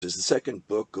is the second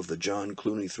book of the John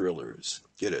Clooney thrillers.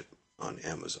 Get it on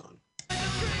Amazon.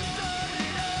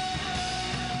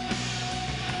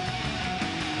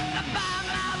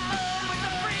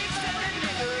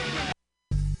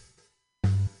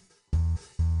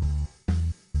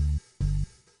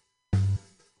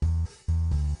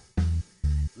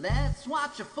 Let's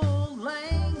watch a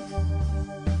full-length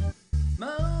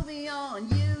movie on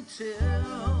YouTube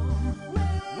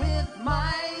with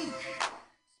Mike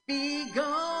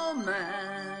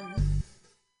Spiegelman.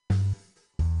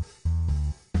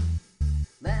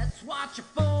 Let's watch a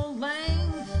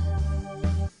full-length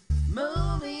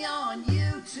movie on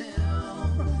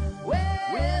YouTube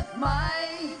with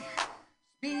Mike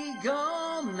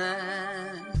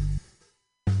Spiegelman.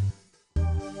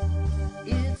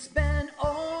 It's been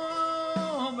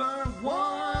over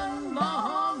 1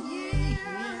 long year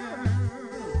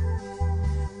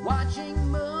watching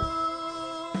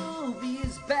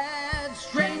movies, bad,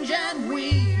 strange, and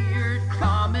weird,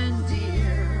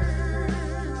 commandeered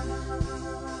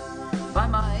by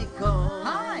Michael.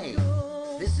 Hi,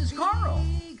 this is Carl.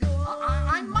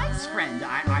 I'm Mike's friend.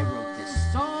 I wrote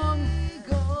this song.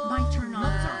 My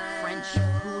turn-ons are French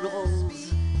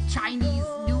poodles, Chinese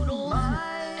noodles,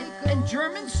 and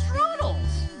German strudels.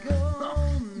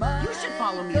 You should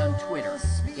follow me on Twitter.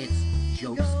 It's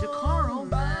Jokes to Carl.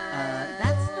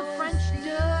 That's the French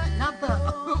duh, not the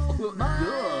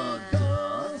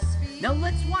duh. Now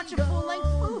let's watch a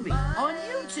full-length movie on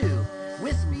YouTube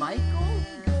with Michael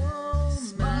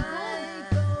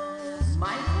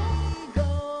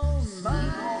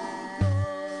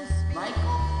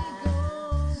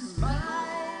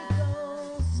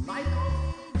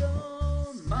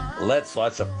Let's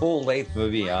watch a full-length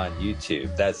movie on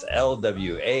YouTube. That's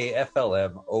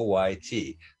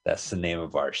Lwaflmoyt. That's the name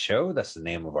of our show. That's the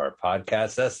name of our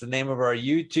podcast. That's the name of our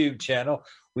YouTube channel.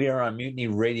 We are on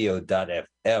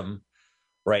MutinyRadio.fm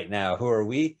right now. Who are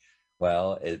we?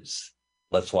 Well, it's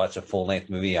Let's Watch a Full-Length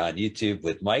Movie on YouTube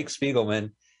with Mike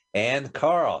Spiegelman and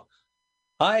Carl.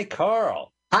 Hi,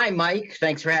 Carl. Hi, Mike.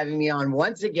 Thanks for having me on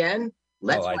once again.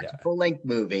 Let's watch a full-length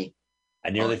movie. I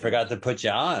nearly forgot to put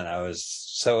you on. I was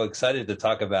so excited to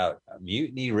talk about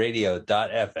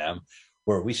MutinyRadio.fm,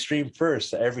 where we stream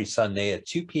first every Sunday at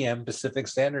 2 p.m. Pacific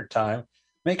Standard Time.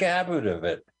 Make a habit of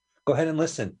it. Go ahead and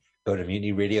listen. Go to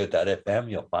MutinyRadio.fm.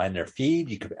 You'll find their feed.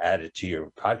 You could add it to your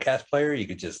podcast player. You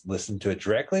could just listen to it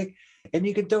directly. And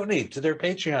you could donate to their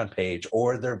Patreon page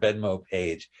or their Venmo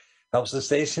page. Helps the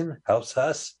station, helps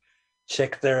us.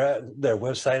 Check their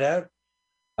website out.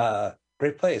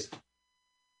 Great place.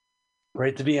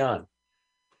 Great to be on.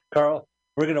 Carl,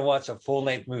 we're going to watch a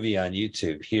full-length movie on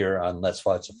YouTube here on Let's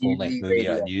Watch a Full-Length Movie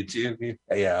on YouTube.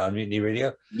 Yeah, on Mutiny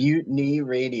Radio. Mutiny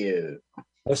Radio.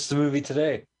 What's the movie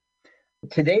today?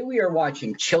 Today we are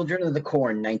watching Children of the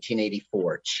Corn,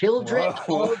 1984. Children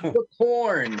of the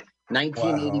Corn,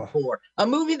 1984. Wow. A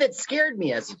movie that scared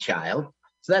me as a child.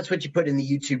 So that's what you put in the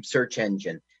YouTube search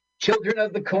engine. Children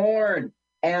of the Corn.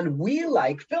 And we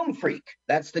like Film Freak.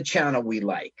 That's the channel we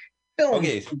like.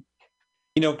 Okay.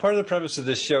 You know, part of the premise of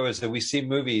this show is that we see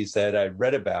movies that I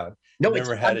read about,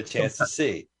 never had a chance to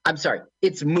see. I'm sorry.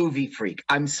 It's Movie Freak.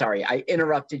 I'm sorry. I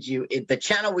interrupted you. The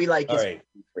channel we like is Movie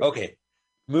Freak. Okay.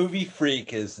 Movie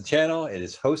Freak is the channel. It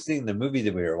is hosting the movie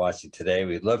that we are watching today.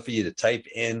 We'd love for you to type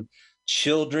in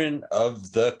Children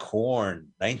of the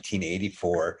Corn,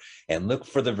 1984, and look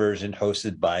for the version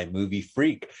hosted by Movie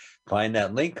Freak. Find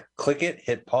that link, click it,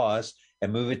 hit pause,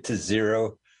 and move it to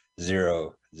 000.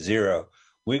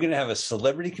 We're going to have a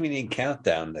celebrity comedian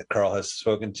countdown that Carl has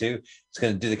spoken to. It's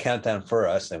going to do the countdown for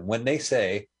us. And when they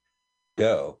say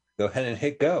go ahead and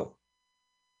hit go.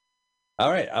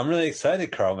 All right. I'm really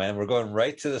excited, Carl, man. We're going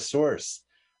right to the source.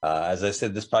 As I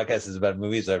said, this podcast is about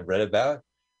movies I've read about.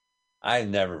 I've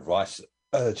never watched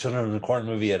a Children of the Corn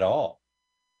movie at all,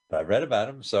 but I read about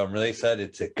them. So I'm really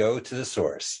excited to go to the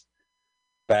source,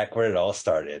 back where it all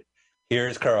started.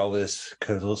 Here's Carl with his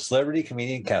celebrity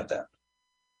comedian countdown.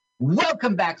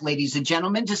 Welcome back, ladies and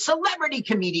gentlemen, to Celebrity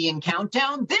Comedian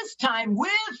Countdown, this time with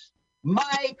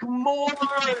Mike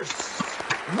Morse.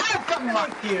 Welcome,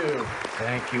 Mike. Thank you.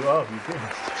 Thank you. Oh, you did.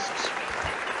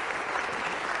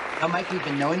 Now, Mike, we've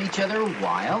been knowing each other a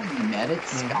while. We met at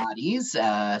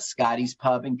Scotty's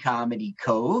Pub in Comedy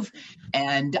Cove,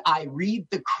 and I read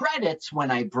the credits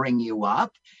when I bring you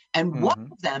up, and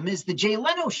one of them is the Jay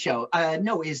Leno show.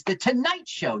 Is the Tonight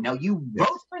Show. Now, you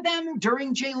wrote for them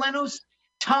during Jay Leno's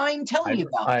time. Tell me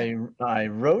about it. I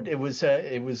wrote. It was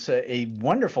a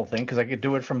wonderful thing because I could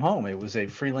do it from home. It was a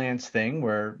freelance thing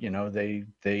where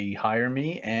they hire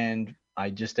me and I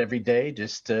just every day,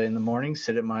 just in the morning,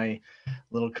 sit at my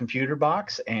little computer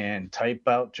box and type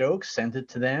out jokes, send it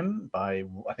to them by,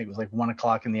 I think it was like 1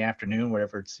 o'clock in the afternoon,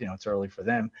 whatever it's, it's early for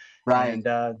them. Right. And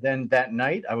then that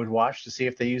night I would watch to see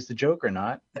if they used the joke or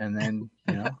not. And then,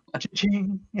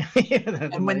 cha-ching. The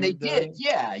And when money they would, did,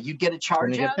 yeah, you'd get a then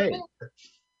charge they get out of paid. it.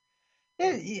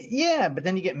 Yeah, but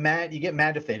then you get mad. You get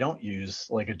mad if they don't use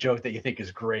like a joke that you think is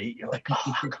great. You're like,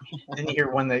 oh, come on. Then you hear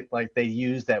one that like they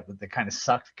used that kind of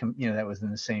sucked, that was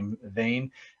in the same vein.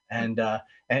 And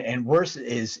worse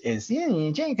is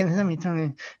Jake and let me tell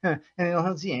you,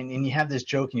 and you have this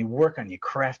joke and you work on, you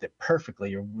craft it perfectly.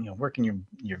 You're working your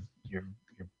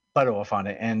butt off on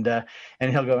it, and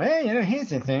he'll go, hey, here's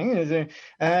the thing, there's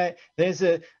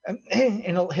a and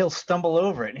he'll stumble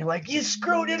over it, and you're like, you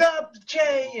screwed it up,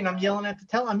 Jay, and I'm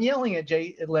yelling at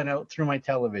Jay Leno through my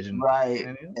television,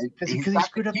 right? Because he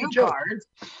screwed up the joke.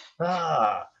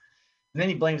 And then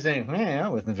he blames it. Yeah,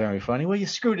 that wasn't very funny. Well, you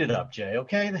screwed it up, Jay.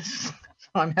 Okay,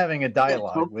 I'm having a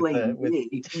dialogue with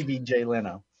TV Jay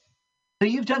Leno. So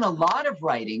you've done a lot of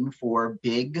writing for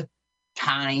big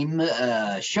time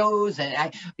shows,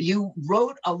 and you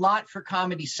wrote a lot for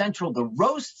Comedy Central. The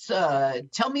roasts.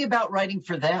 Tell me about writing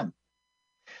for them.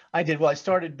 I did. Well, I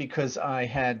started because I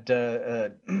had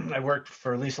I worked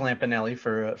for Lisa Lampanelli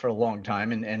for a long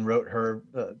time, and wrote her,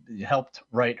 helped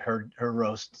write her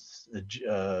roast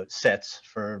sets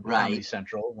for Comedy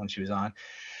Central when she was on.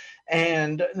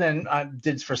 And then I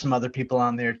did for some other people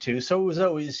on there too. So it was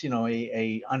always,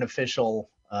 a unofficial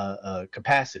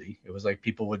capacity. It was like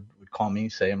people would call me,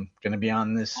 say, I'm going to be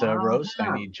on this roast.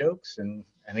 I need jokes. And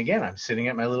again, I'm sitting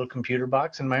at my little computer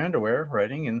box in my underwear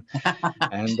writing and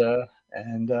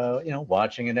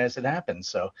watching it as it happens.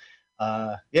 So,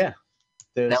 yeah.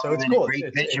 So it's cool.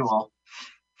 Great visual.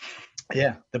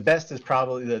 Yeah, the best is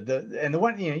probably the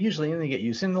one, usually they get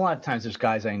used. And a lot of times there's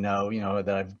guys I know,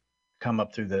 that I've come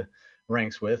up through the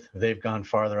ranks with. They've gone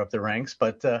farther up the ranks,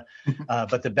 but the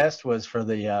best was for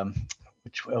the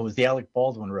which was the Alec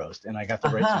Baldwin roast, and I got to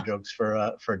write some jokes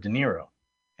for De Niro,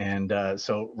 and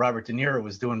so Robert De Niro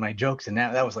was doing my jokes, and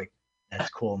that was like, that's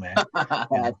cool, man.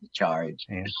 That's a charge.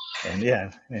 And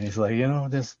he's like,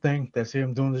 this thing, that's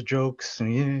him doing the jokes,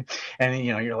 and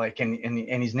you're like,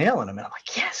 and he's nailing them, and I'm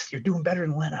like, yes, you're doing better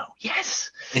than Leno,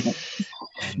 yes.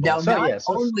 Now,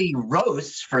 only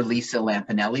roasts for Lisa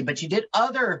Lampanelli, but you did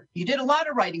a lot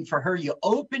of writing for her. You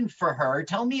opened for her.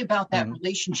 Tell me about that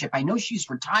relationship. I know she's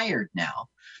retired now.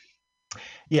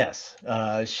 Yes,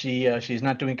 she's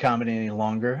not doing comedy any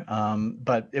longer,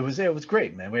 but it was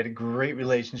great, man. We had a great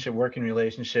working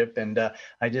relationship, and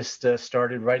I just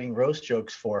started writing roast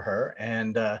jokes for her,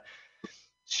 and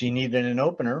she needed an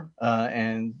opener,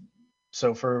 and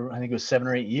so for, I think it was 7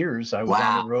 or 8 years, I was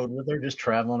on the road with her, just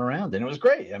traveling around, and it was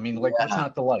great. I mean, like, what's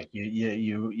not to like?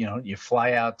 You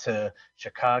fly out to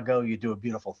Chicago, you do a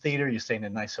beautiful theater, you stay in a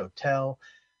nice hotel.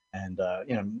 And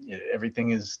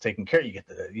everything is taken care of. You get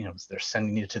they're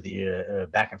sending you to the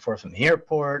back and forth from the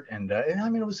airport, and I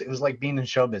mean, it was like being in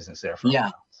show business there for a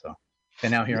while. So,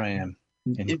 and now here I am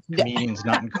in comedians,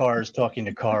 not in cars, talking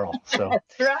to Carl. So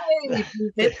that's right.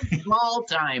 It's small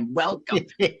time. Welcome.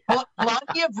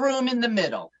 Plenty of room in the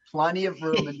middle. So,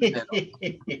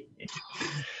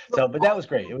 but that was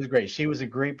great. It was great. She was a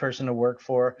great person to work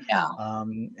for. Yeah.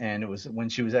 And it was when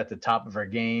she was at the top of her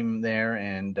game there,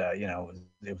 and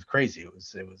it was crazy.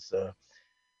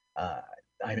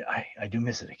 I do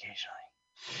miss it occasionally.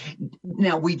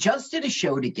 Now, we just did a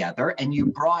show together, and you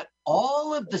brought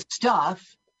all of the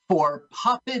stuff for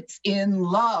Puppets in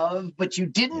Love, but you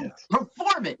didn't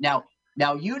perform it. Now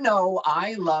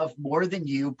I love more than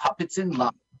you Puppets in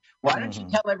Love. Why don't you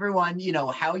tell everyone,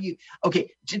 how you?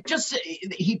 Okay, just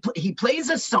he plays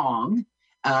a song.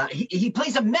 He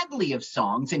plays a medley of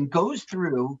songs and goes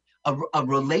through a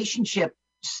relationship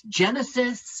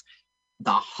genesis,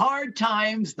 the hard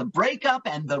times, the breakup,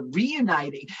 and the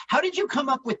reuniting. How did you come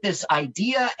up with this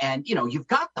idea? And you've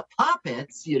got the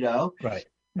puppets, Right.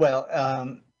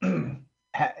 Well,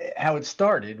 how it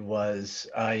started was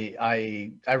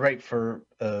I write for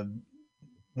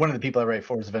one of the people I write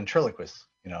for is a ventriloquist,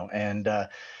 and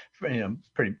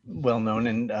pretty well known,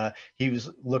 and he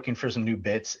was looking for some new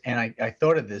bits, and I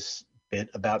thought of this bit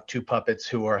about two puppets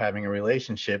who are having a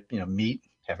relationship, meet,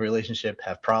 have a relationship,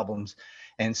 have problems.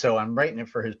 And so I'm writing it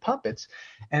for his puppets.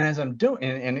 And as I'm doing,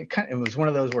 and it was one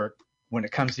of those where when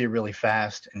it comes to you really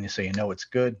fast and so it's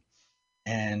good.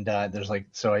 And there's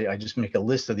so I just make a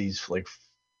list of these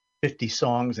 50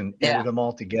 songs and edit them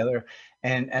all together.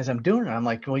 And as I'm doing it, I'm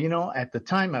like, well, at the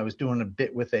time I was doing a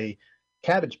bit with a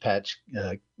Cabbage Patch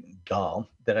doll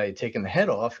that I had taken the head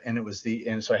off, and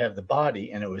so I have the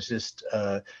body, and it was just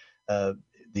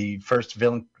the first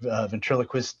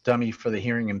ventriloquist dummy for the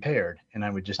hearing impaired, and I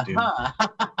would just do, you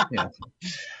know,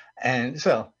 and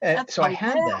so so I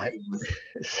had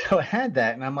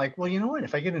that, and I'm like, well, you know what?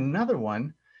 If I get another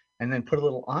one, and then put a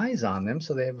little eyes on them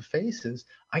so they have faces,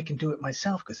 I can do it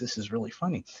myself because this is really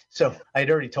funny. So I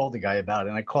had already told the guy about it,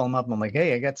 and I call him up and I'm like,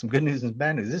 hey, I got some good news and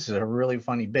bad news. This is a really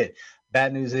funny bit.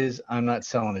 Bad news is I'm not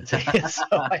selling it to you. So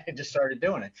I just started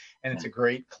doing it, and it's a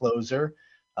great closer.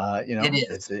 You know, It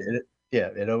is.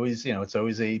 It always, you know, it's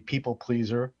always a people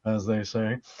pleaser, as they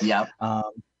say. Yeah.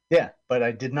 Yeah, but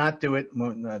I did not do it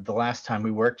the last time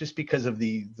we worked, just because of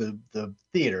the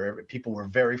theater. People were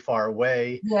very far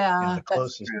away. Yeah, You know, the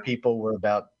closest people were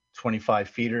about 25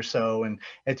 feet or so, and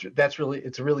it's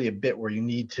really a bit where you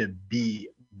need to be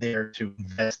there to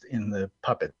invest in the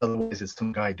puppet. Otherwise, it's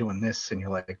some guy doing this, and you're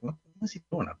like, what's he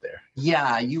doing up there?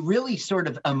 Yeah, you really sort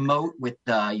of emote with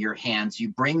your hands. You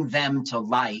bring them to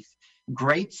life.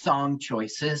 Great song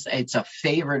choices. It's a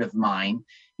favorite of mine,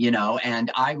 you know,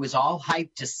 and I was all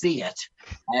hyped to see it,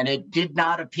 and it did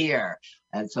not appear.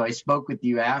 And so I spoke with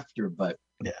you after, but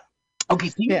yeah. Okay.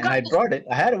 So and I brought it.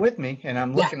 I had it with me, and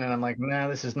I'm looking, and I'm like, nah,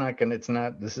 this is not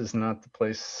the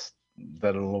place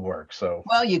that it'll work. So.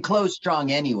 Well, you close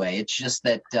strong anyway. It's just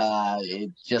that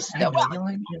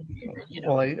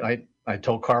I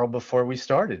told Carl before we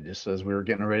started, just as we were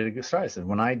getting ready to get started, I said,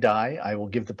 when I die, I will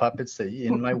give the puppets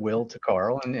in my will to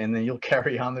Carl, and then you'll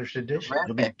carry on their tradition.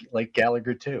 You'll be like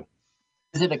Gallagher too.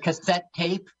 Is it a cassette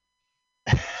tape?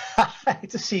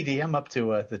 It's a CD. I'm up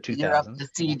to the 2000s. You're up to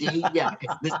CD? Yeah,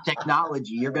 this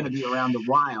technology, you're going to be around a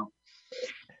while.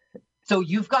 So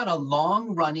you've got a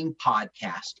long-running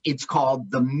podcast. It's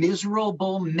called The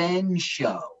Miserable Men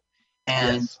Show.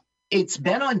 And it's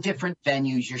been on different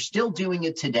venues. You're still doing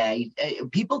it today.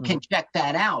 People can check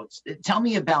that out. Tell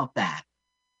me about that.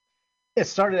 It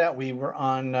started out, we were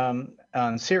on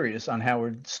Sirius, on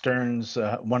Howard Stern's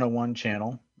 101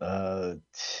 channel.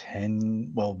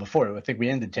 Before, I think we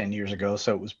ended 10 years ago.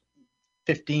 So it was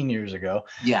 15 years ago.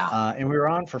 Yeah. And we were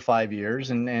on for 5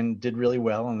 years and did really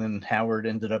well. And then Howard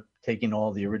ended up taking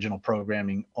all the original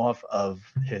programming off of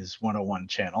his 101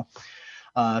 channel.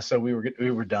 So we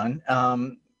were done.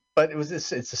 But it's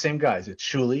the same guys. It's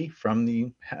Shuli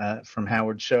from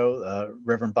Howard's show,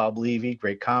 Reverend Bob Levy,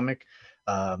 great comic,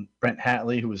 Brent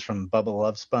Hatley, who was from Bubba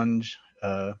Love Sponge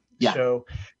show,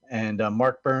 and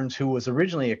Mark Burns, who was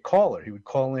originally a caller. He would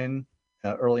call in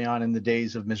early on in the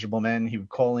days of Miserable Men. He would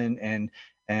call in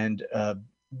and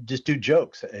just do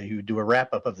jokes. He would do a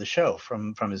wrap up of the show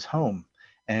from his home.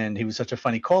 And he was such a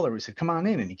funny caller. We said, come on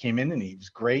in. And he came in, and he was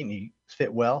great, and he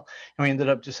fit well. And we ended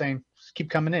up just saying, just keep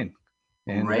coming in.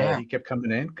 And he kept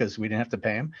coming in because we didn't have to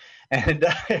pay him. And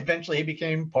eventually he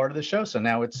became part of the show. So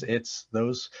now it's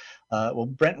those.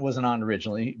 Brent wasn't on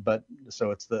originally, but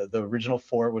so it's the original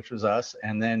four, which was us,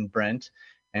 and then Brent.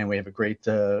 And we have a great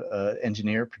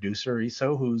engineer, producer,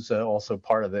 Iso, who's also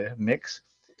part of the mix.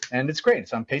 And it's great.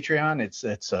 It's on Patreon.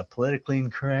 It's politically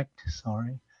incorrect.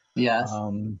 Sorry. Yes.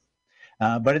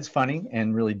 But it's funny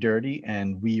and really dirty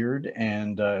and weird.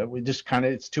 And we just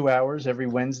it's 2 hours every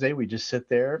Wednesday. We just sit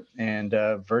there and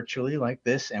virtually like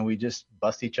this, and we just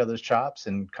bust each other's chops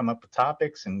and come up with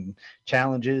topics and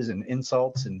challenges and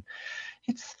insults. And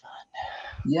it's fun.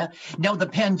 Yeah. No, the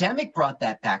pandemic brought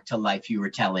that back to life, you were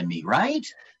telling me, right?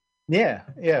 Yeah.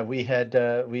 We had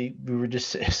we were just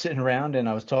sitting around, and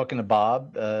I was talking to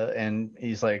Bob, and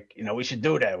he's like, we should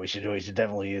do that. We should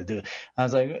definitely do it.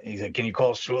 He's like, can you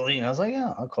call Shuli? And I was like,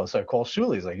 yeah, I'll call. So I called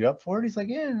Shuli. He's like, you up for it? He's like,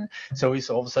 yeah. So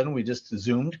all of a sudden we just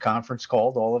Zoomed, conference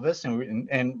called, all of us,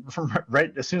 and from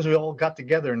right as soon as we all got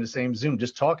together in the same Zoom,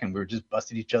 just talking, we were just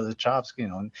busting each other's chops,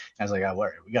 and I was like,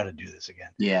 we got to do this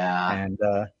again. Yeah. And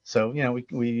so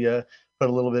we put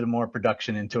a little bit more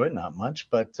production into it, not much,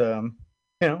 but.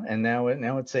 And now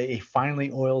it's a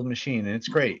finely oiled machine, and it's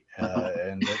great.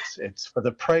 And it's for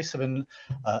the price of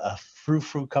a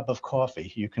frou-frou cup of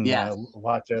coffee. You can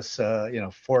watch us,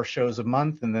 4 shows a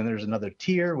month, and then there's another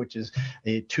tier, which is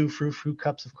 2 frou-frou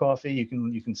cups of coffee. You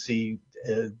can see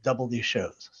double these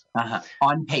shows.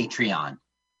 On Patreon.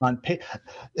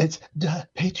 It's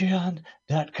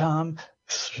patreon.com/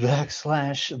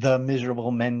 The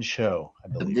Miserable Men Show, I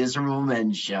believe. The Miserable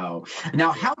Men Show.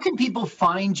 Now, how can people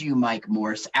find you, Mike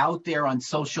Morse, out there on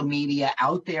social media,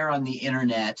 out there on the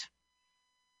internet?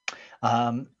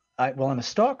 I'm a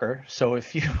stalker, so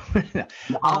if you...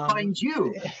 I'll find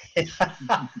you.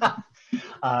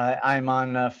 I'm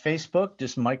on Facebook,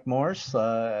 just Mike Morse.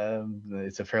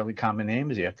 It's a fairly common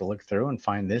name, as you have to look through and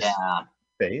find this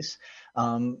face.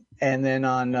 And then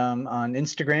on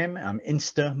Instagram, I'm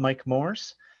Insta Mike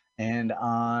Morse, and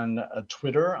on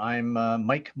Twitter, I'm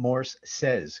Mike Morse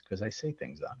Says, because I say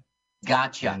things on it.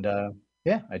 Gotcha. And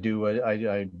yeah, I do.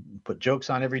 I put jokes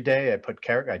on every day.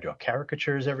 I draw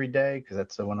caricatures every day because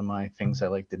that's one of my things I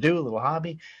like to do, a little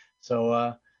hobby.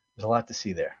 So there's a lot to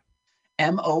see there.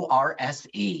 Morse.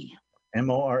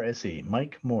 Morse,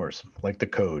 Mike Morse, like the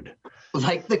code.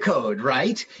 Like the code,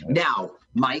 right? Yep. Now,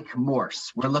 Mike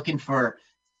Morse. We're looking for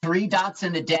 3 dots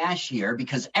and a dash here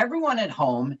because everyone at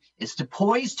home is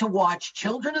poised to watch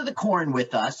Children of the Corn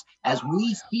with us as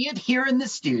we see it here in the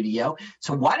studio.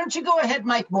 So why don't you go ahead,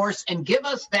 Mike Morse, and give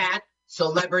us that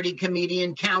celebrity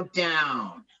comedian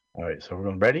countdown. All right, so we're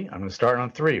going ready. I'm going to start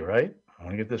on 3, right? I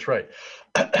want to get this right.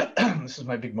 This is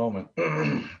my big moment.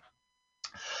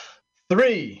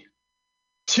 3,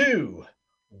 2,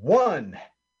 1,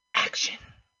 action.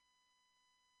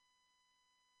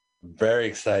 Very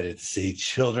excited to see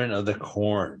Children of the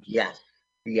Corn. Yes.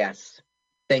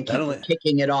 Thank you for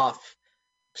kicking it off,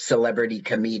 celebrity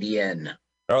comedian.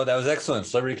 Oh, that was excellent.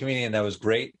 Celebrity comedian, that was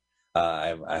great.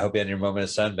 I hope you had your moment of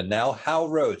sun. But now Hal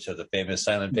Roach of the famous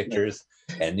Silent Pictures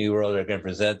and New World are going to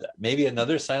present maybe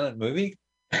another silent movie.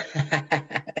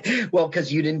 Well,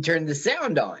 because you didn't turn the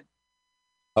sound on.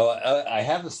 Oh, I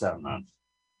have the sound on.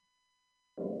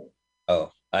 Oh,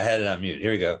 I had it on mute.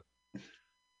 Here we go.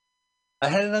 I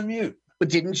had it on mute. But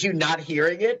didn't you not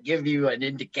hearing it give you an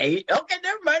indication? Okay,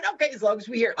 never mind. Okay, as long as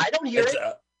we hear, I don't hear it.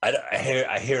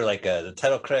 I hear like the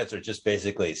title credits are just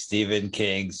basically Stephen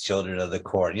King's Children of the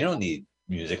Corn. You don't need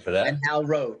music for that. And Hal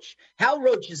Roach. Hal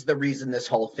Roach is the reason this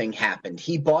whole thing happened.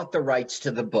 He bought the rights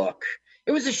to the book.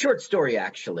 It was a short story,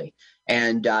 actually.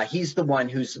 And he's the one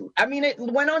who's, it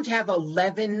went on to have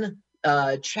 11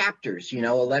 chapters,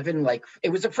 11, like, it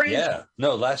was a franchise. Yeah.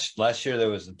 No, last year, in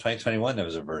 2021, there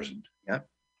was a version.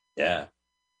 Yeah.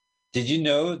 Did you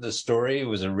know the story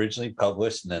was originally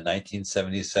published in the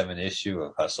 1977 issue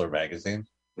of Hustler magazine?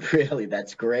 Really?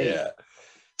 That's great. Yeah.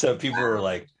 So people were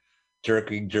like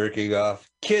jerking off.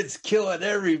 Kids killing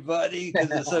everybody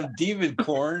because of some demon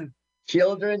corn.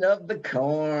 Children of the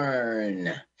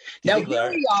Corn. Now, here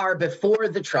we are before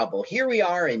the trouble. Here we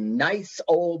are in nice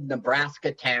old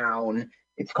Nebraska town.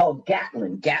 It's called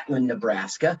Gatlin,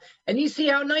 Nebraska. And you see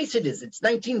how nice it is. It's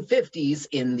 1950s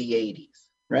in the 80s,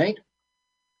 right?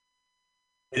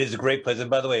 It is a great place. And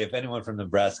by the way, if anyone from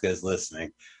Nebraska is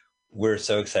listening, we're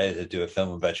so excited to do a film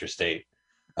about your state.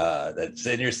 That's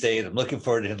in your state. I'm looking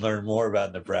forward to learn more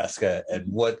about Nebraska and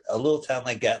what a little town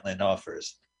like Gatlin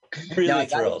offers. Really now, I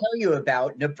got to thrilled. tell you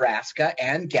about Nebraska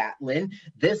and Gatlin.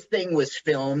 This thing was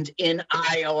filmed in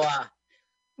Iowa.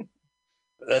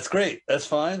 That's great. That's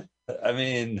fine.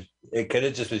 It could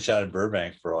have just been shot in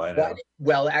Burbank for all I know.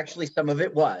 Well, actually, some of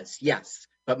it was, yes.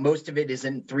 But most of it is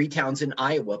in 3 towns in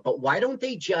Iowa. But why don't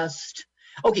they just...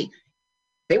 Okay,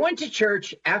 they went to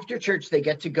church. After church, they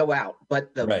get to go out.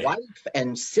 But the wife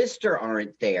and sister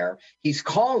aren't there. He's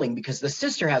calling because the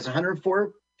sister has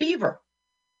 104 fever.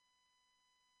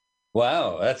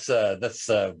 Wow, that's a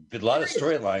lot of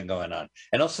storyline going on.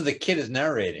 And also the kid is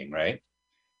narrating, right?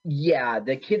 Yeah,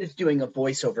 the kid is doing a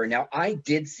voiceover. Now, I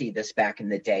did see this back in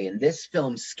the day, and this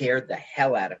film scared the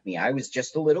hell out of me. I was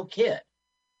just a little kid.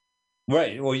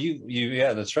 Right. Well,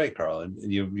 yeah, that's right, Carl. And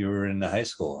you were in the high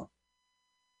school.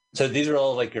 So these are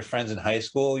all like your friends in high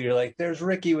school. You're like, there's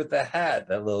Ricky with the hat,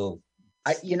 that little.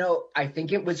 I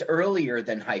think it was earlier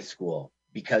than high school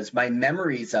because my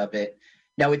memories of it.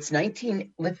 Now it's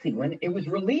when it was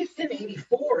released in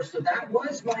 84. So that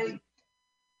was my,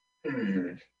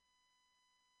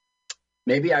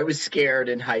 maybe I was scared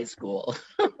in high school.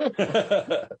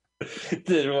 Didn't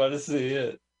want to see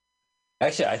it.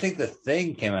 Actually, I think The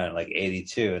Thing came out in like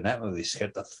 82 and that movie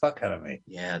scared the fuck out of me.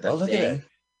 Yeah. Look at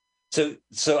that.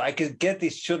 So I could get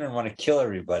these children want to kill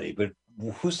everybody, but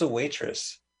who's the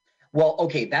waitress? Well,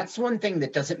 okay. That's one thing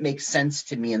that doesn't make sense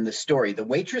to me in the story. The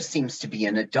waitress seems to be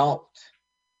an adult.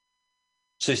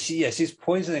 So she's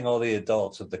poisoning all the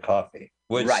adults with the coffee,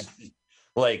 which,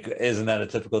 like, isn't that a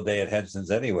typical day at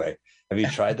Henson's anyway? Have you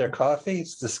tried their coffee?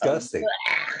 It's disgusting.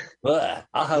 I'll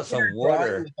have some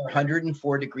water.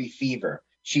 104-degree fever.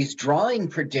 She's drawing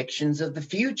predictions of the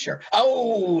future.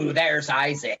 Oh, there's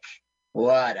Isaac.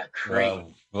 What a creep.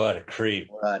 What a creep.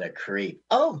 What a creep.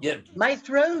 Oh, yeah. My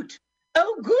throat.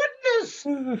 Oh, goodness.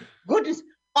 Goodness.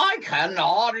 I can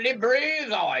hardly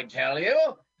breathe, I tell you.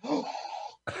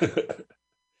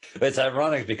 It's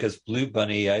ironic because Blue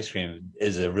Bunny ice cream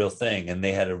is a real thing, and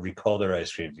they had to recall their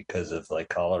ice cream because of like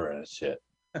cholera and shit.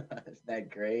 Isn't that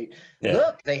great? Yeah.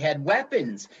 Look, they had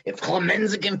weapons. If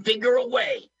Clemenza can figure a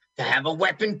way to have a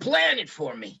weapon planted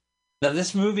for me. Now,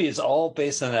 this movie is all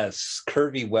based on that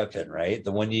curvy weapon, right?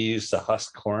 The one you use to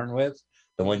husk corn with,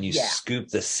 the one you scoop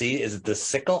the seed. Is it the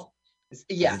sickle?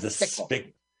 Yeah, is it the sickle.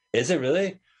 Is it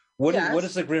really? What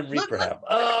does the Grim Reaper have?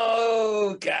 Oh,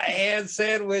 Oh, a ham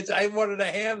sandwich. I wanted a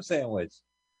ham sandwich.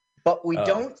 But we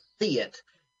don't see it.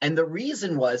 And the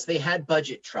reason was they had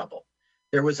budget trouble.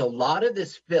 There was a lot of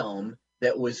this film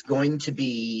that was going to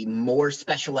be more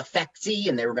special effectsy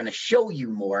and they were going to show you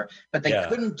more, but they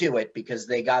couldn't do it because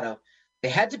they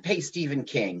had to pay Stephen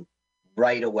King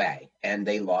right away and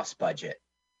they lost budget.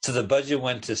 So the budget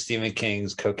went to Stephen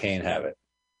King's cocaine habit.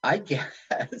 I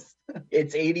guess.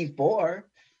 It's 84.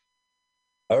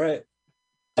 All right.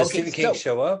 Does Stephen King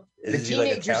show up? The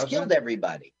teenagers killed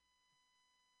everybody.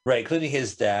 Right, including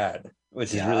his dad,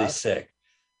 which is really sick.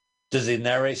 Does he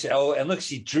narrate? Oh, and look,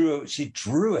 she drew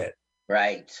it.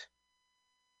 Right.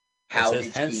 How it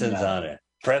says Henson's on it.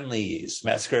 Friendlies,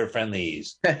 Massacre of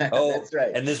Friendlies. Oh, that's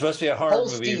right. And this must be a horror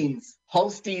movie.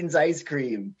 Holstein's ice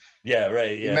cream. Yeah,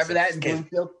 right. Yeah. Remember that in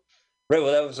Bloomfield? Right.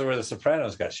 Well, that was where The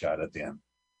Sopranos got shot at the end.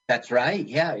 That's right.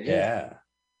 Yeah. Yeah.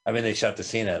 I mean, they shot the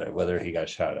scene at it. Whether he got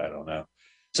shot, I don't know.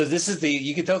 So this is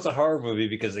you can tell it's a horror movie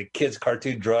because the kids'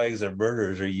 cartoon drawings of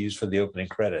murders are used for the opening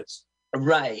credits.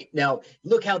 Right. Now,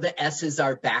 look how the S's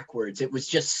are backwards. It was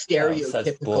just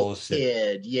stereotypical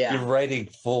kid. Yeah. You're writing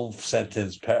full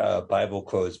sentence Bible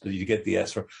quotes, but you get the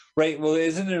S from. Right. Well,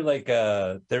 isn't there like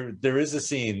there is a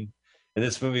scene in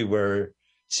this movie where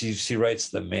she writes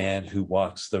the man who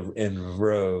walks in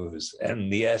rows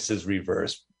and the S is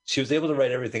reversed. She was able to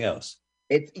write everything else.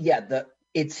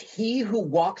 It's he who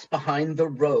walks behind the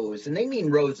rows, and they mean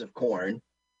rows of corn.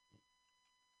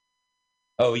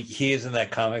 Oh, he is in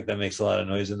that comic that makes a lot of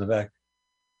noise in the back.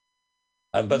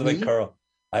 By the way, Carl,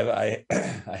 I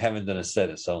haven't done a set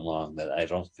in so long that I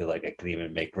don't feel like I can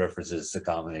even make references to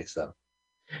comedy. So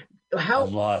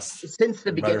I'm lost. Since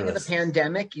the beginning of the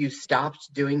pandemic, you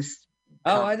stopped doing.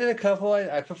 Oh, I did a couple.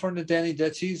 I performed at Danny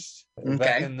Dutchie's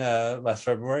back in last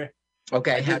February.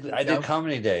 Okay, I did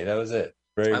Comedy Day. That was it.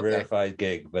 Very rarefied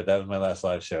gig, but that was my last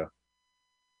live show.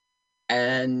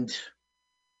 And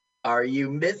are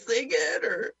you missing it,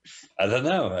 or I don't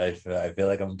know? I feel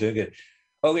like I'm doing it.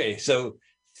 Okay, so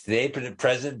today,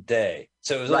 present day.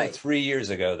 So it was like 3 years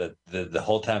ago that the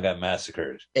whole town got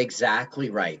massacred. Exactly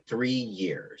right. 3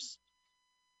 years.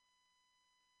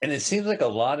 And it seems like a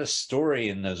lot of story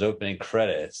in those opening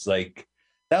credits. Like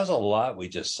that was a lot we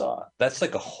just saw. That's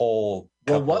like a whole.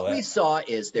 Well, what we saw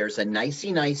is there's a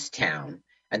nice town,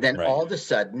 and then all of a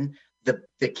sudden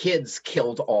the kids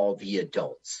killed all the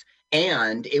adults,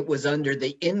 and it was under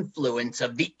the influence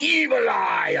of the evil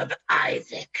eye of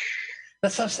Isaac.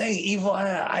 That's what I'm saying. Evil eye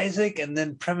of Isaac, and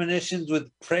then premonitions with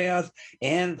crayons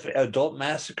and adult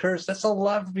massacres. That's a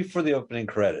lot before the opening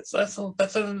credits. That's an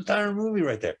entire movie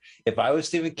right there. If I was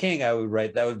Stephen King, I would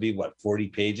write that would be 40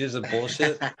 pages of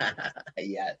bullshit.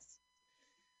 Yes.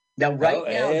 Now,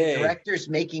 the director's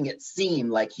making it seem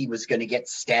like he was going to get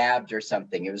stabbed or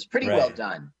something. It was pretty well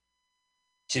done.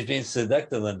 She's being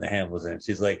seductive, Linda Hamilton.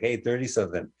 She's like, hey,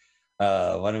 30-something.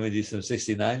 Why don't we do some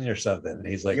 69 or something? And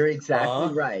he's like, you're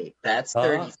exactly right. That's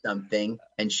 30-something,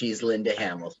 and she's Linda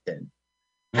Hamilton.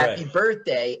 Happy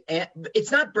birthday. And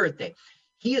it's not birthday.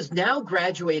 He has now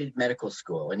graduated medical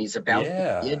school, and he's about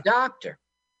to be a doctor.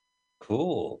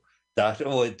 Cool. Doctor.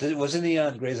 Oh, wasn't he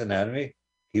on Grey's Anatomy?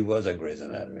 He was on Grey's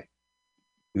Anatomy.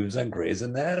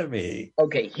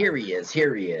 Okay, here he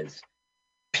is.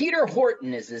 Peter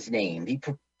Horton is his name. He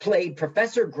played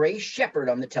Professor Gray Shepherd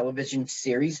on the television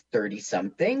series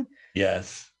 30-something.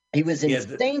 Yes. He was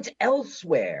in Saint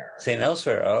Elsewhere. Saint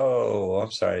Elsewhere. Oh,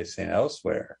 I'm sorry, Saint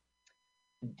Elsewhere.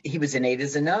 He was in 8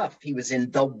 is Enough. He was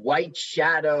in The White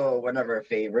Shadow, one of our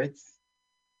favorites.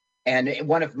 And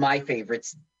one of my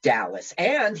favorites, Dallas.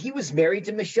 And he was married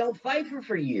to Michelle Pfeiffer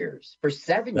for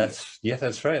 7 years. Yeah,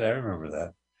 that's right. I remember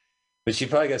that. But she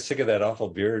probably got sick of that awful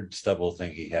beard stubble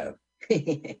thing he had.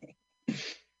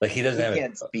 Like he doesn't have.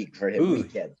 Can't speak for him. We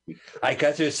can't speak for him. I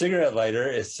got you a cigarette lighter.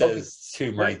 It says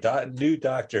to my new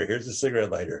doctor, here's a cigarette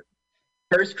lighter.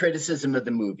 First criticism of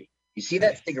the movie. You see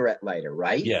that cigarette lighter,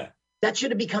 right? Yeah. That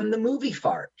should have become the movie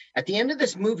fart. At the end of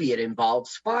this movie, it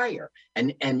involves fire,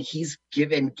 and he's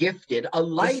gifted a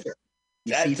lighter.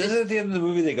 At the end of the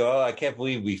movie, they go, "Oh, I can't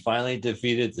believe we finally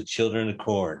defeated the children of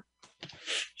corn."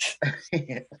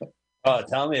 Oh,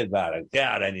 tell me about it.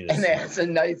 God, I need a smoke. And that's a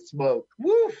nice smoke.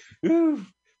 Woof.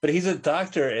 Woof. But he's a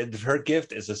doctor, and her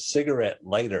gift is a cigarette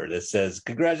lighter that says,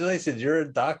 "Congratulations, you're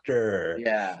a doctor.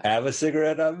 Yeah. Have a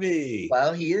cigarette on me."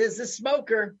 Well, he is a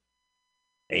smoker.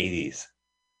 80s.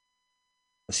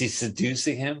 Was she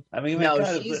seducing him? I mean,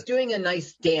 no, she's doing a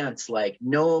nice dance, like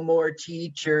 "No more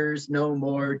teachers, no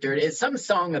more dirt." It's some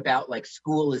song about like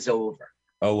school is over.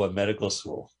 Oh, what, medical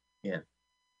school? Yeah.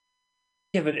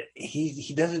 Yeah, but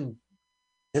he doesn't.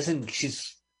 She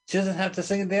doesn't have to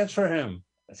sing and dance for him.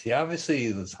 He obviously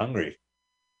is hungry.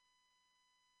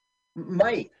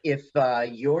 Mike, if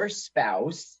your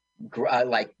spouse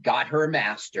got her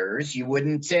master's, you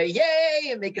wouldn't say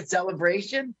yay and make a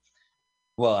celebration?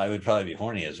 Well, I would probably be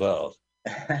horny as well.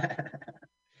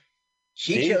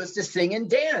 She chose to sing and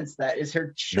dance. That is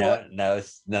her choice. Now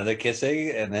it's another kissing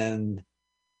and then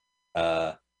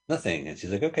nothing. And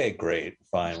she's like, okay, great,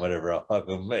 fine, whatever.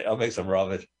 I'll make some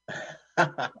ramen.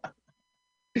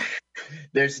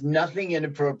 There's nothing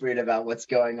inappropriate about what's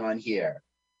going on here.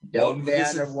 No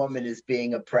man or woman is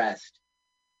being oppressed.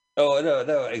 Oh,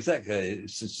 no, exactly.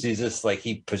 She's just like,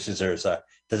 he pushes her aside,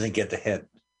 doesn't get the hint.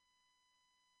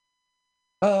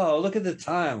 Oh, look at the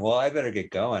time. Well, I better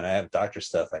get going. I have doctor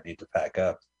stuff I need to pack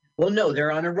up. Well, no,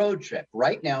 they're on a road trip.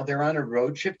 Right now, they're on a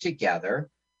road trip together.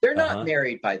 They're not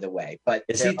married, by the way, but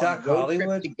is he Doc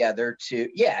Hollywood? Together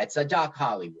it's a Doc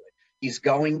Hollywood. He's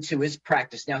going to his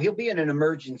practice. Now, he'll be in an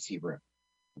emergency room.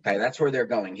 Okay, that's where they're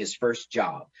going, his first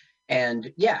job.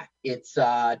 And yeah, it's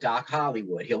Doc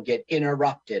Hollywood. He'll get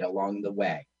interrupted along the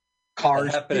way.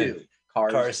 Cars 2.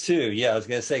 Cars 2. Yeah, I was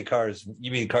going to say Cars.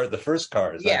 You mean the first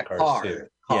Cars? Yeah, Cars 2.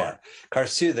 Yeah,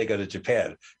 Cars 2, they go to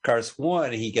Japan. Cars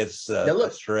 1, he gets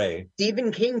astray.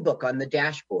 Stephen King book on the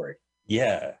dashboard.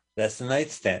 Yeah, that's the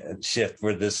night shift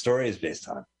where this story is based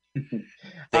on. They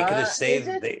could have saved.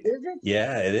 Is it?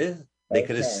 Yeah, it is. They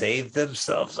could have saved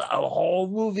themselves a whole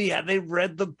movie had they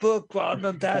read the book on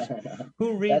the dash.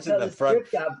 Who reads in the front?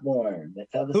 Script got born. That's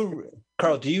how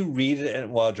Carl, do you read it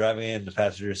while driving in the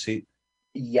passenger seat?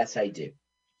 Yes, I do.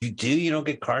 You do? You don't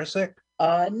get car sick?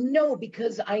 No,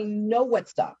 because I know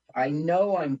what's up. I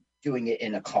know I'm doing it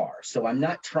in a car, so I'm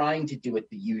not trying to do it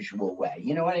the usual way.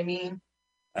 You know what I mean?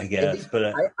 I guess,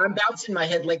 but I'm bouncing my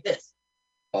head like this.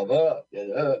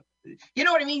 You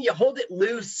know what I mean? You hold it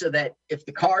loose so that if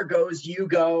the car goes, you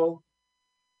go.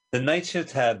 The night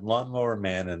shift had Lawnmower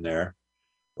Man in there,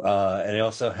 and it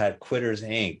also had Quitters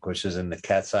Inc., which is in the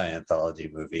Cat's Eye anthology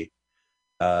movie.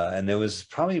 And there was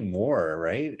probably more,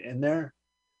 right, in there?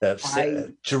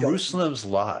 Jerusalem's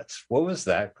Lot. What was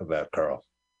that about, Carl?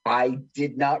 I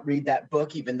did not read that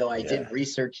book, even though I did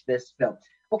research this film.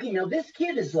 Okay, now this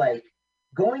kid is like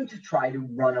going to try to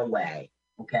run away.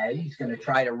 Okay, he's going to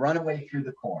try to run away through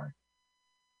the corn.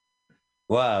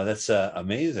 Wow, that's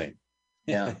amazing.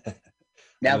 Yeah.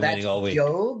 Now that's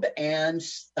Job and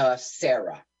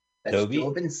Sarah. That's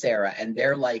Job and Sarah, and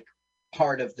they're like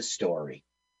part of the story.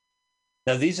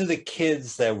 Now, these are the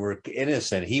kids that were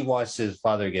innocent. He watched his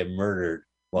father get murdered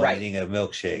while eating a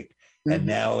milkshake. Mm-hmm. And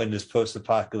now in this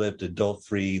post-apocalyptic,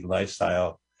 adult-free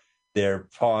lifestyle, they're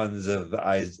pawns of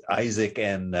Isaac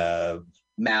and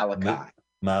Malachi.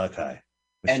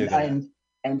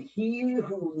 And he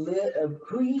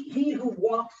who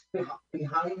walks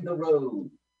behind the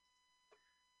road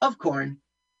of corn.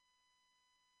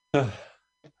 So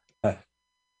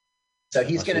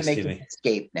he's going to make an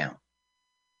escape now.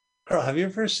 Carl, have you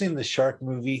ever seen the shark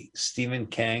movie, Stephen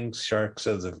Kang's Sharks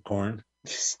of the Corn?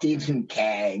 Stephen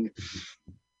Kang.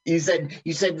 You said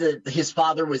that his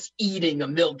father was eating a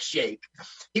milkshake.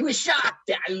 He was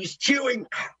shocked. He was chewing.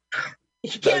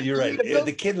 No, you're right.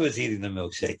 The kid was eating the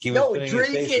milkshake. He was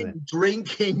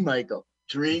drinking, Michael.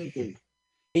 Drinking.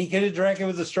 He could have drank it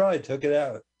with a straw. He took it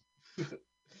out.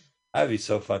 I'd be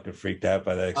so fucking freaked out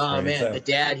by that experience. Oh, man. The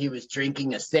dad, he was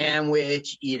drinking a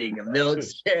sandwich, eating a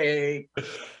milkshake.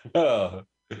 Oh,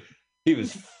 he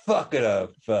was fucking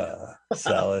up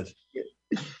salad.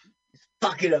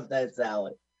 Fucking up that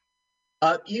salad.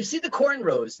 You see the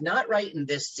cornrows, not right in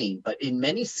this scene, but in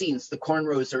many scenes, the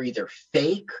cornrows are either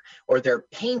fake or they're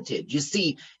painted. You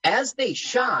see, as they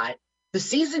shot, the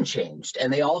season changed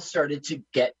and they all started to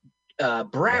get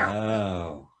brown.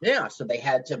 Wow. Yeah, so they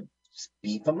had to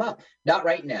beef them up. Not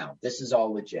right now. This is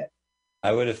all legit.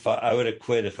 I would have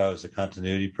quit if I was a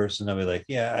continuity person. I'd be like,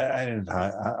 yeah, I'm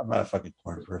not a fucking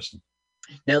corn person.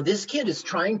 Now, this kid is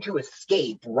trying to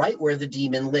escape right where the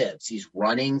demon lives. He's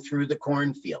running through the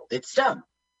cornfield. It's dumb.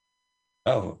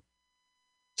 Oh,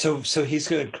 so he's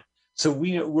good. So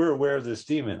we're aware of this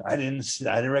demon. I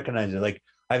didn't recognize it. Like,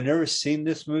 I've never seen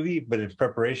this movie, but in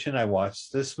preparation, I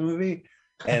watched this movie,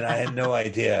 and I had no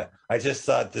idea. I just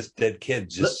thought this dead kid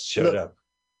just showed up.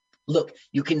 Look,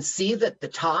 you can see that the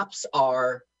tops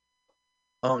are.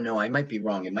 Oh, no, I might be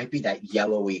wrong. It might be that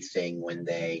yellowy thing when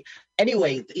they...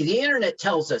 Anyway, the internet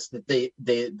tells us that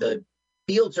the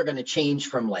fields are going to change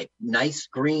from like nice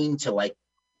green to like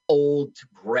old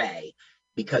gray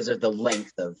because of the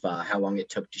length of how long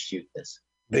it took to shoot this.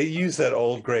 They use that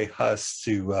old gray husk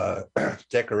to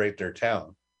decorate their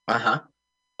town. Uh-huh.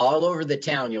 All over the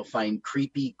town, you'll find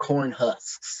creepy corn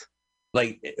husks.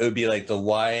 Like, it would be like the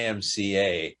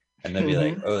YMCA. And they'd be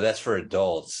like, oh, that's for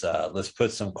adults. Let's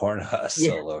put some corn husks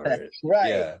all over it. Right.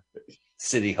 Yeah.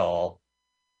 City Hall,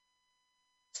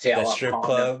 Sail that up strip condo.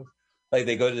 club. Like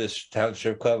they go to this town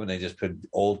strip club and they just put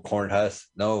old corn husks.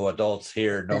 No adults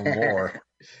here, no more.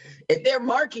 If they're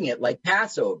marking it like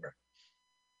Passover.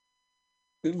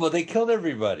 Well, they killed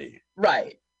everybody.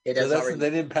 Right. It So has that's already. they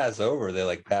didn't pass over. They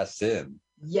like passed in.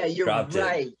 Yeah, you're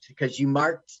right. Because you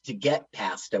marked to get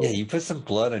passed over. Yeah, you put some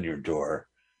blood on your door,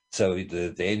 so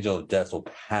the angel of death will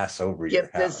pass over your house.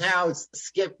 Skip this house.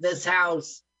 Skip this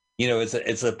house. You know,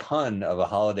 it's a pun of a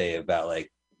holiday about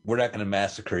like, we're not going to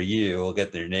massacre you. We'll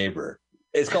get their neighbor.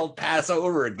 It's called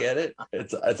Passover. Get it?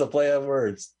 It's a play on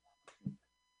words.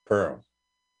 Pearl.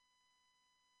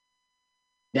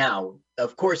 Now,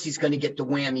 of course, he's going to get the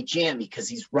whammy jammy because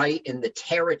he's right in the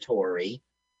territory.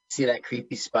 See that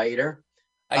creepy spider?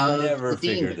 I never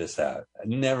figured this out.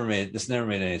 This never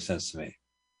made any sense to me.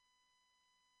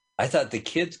 I thought the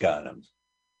kids got him.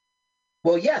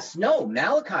 Well, yes, no.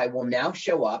 Malachi will now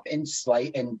show up and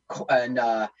sickle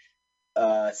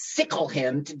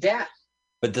him to death.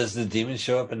 But does the demon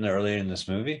show up earlier in this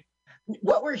movie?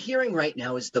 What we're hearing right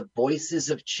now is the voices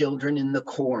of children in the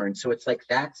corn. So it's like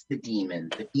that's the demon.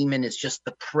 The demon is just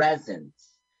the presence.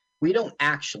 We don't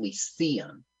actually see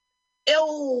him.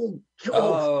 Ketchup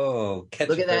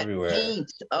look at that everywhere.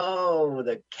 paint. Oh,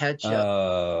 the ketchup.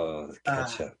 Oh, the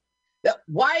ketchup.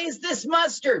 Why is this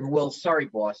mustard? Well, sorry,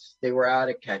 boss. They were out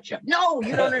of ketchup. No,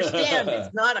 you don't understand.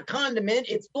 It's not a condiment.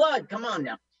 It's blood. Come on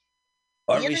now.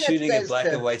 Aren't we shooting at black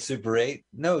and white Super 8?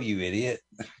 No, you idiot.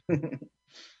 The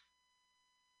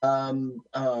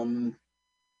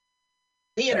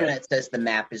internet says the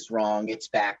map is wrong. It's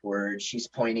backwards. She's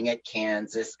pointing at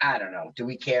Kansas. I don't know. Do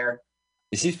we care?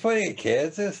 She's pointing at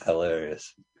Kansas?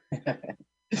 Hilarious.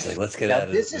 It's like, let's get out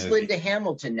of this. This is Linda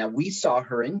Hamilton. Now, we saw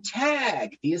her in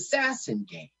Tag, the assassin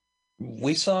game.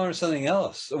 We saw her in something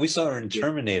else. We saw her in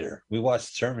Terminator. We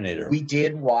watched Terminator. We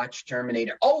did watch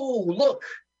Terminator. Oh, look.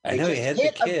 I know, he hit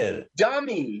the kid.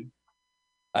 Dummy.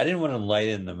 I didn't want to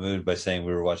lighten the mood by saying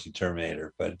we were watching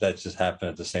Terminator, but that just happened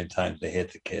at the same time they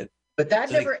hit the kid. But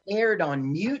that never aired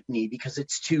on Mutiny because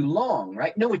it's too long,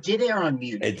 right? No, it did air on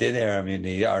Mutiny. It did air on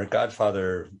Mutiny. Our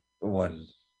Godfather one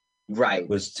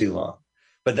was too long.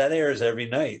 But that airs every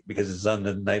night because it's on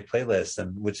the night playlist,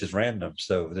 and which is random.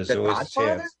 So there's always a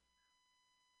chance.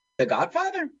 The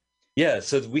Godfather? Yeah,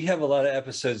 so we have a lot of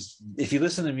episodes. If you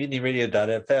listen to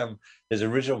MutinyRadio.fm, there's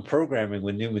original programming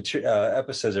with new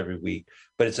episodes every week,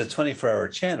 but it's a 24-hour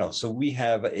channel. So we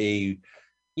have a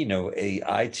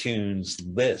iTunes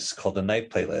list called the Night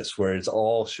Playlist, where it's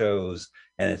all shows,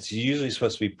 and it's usually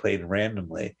supposed to be played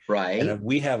randomly. Right. And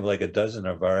we have like a dozen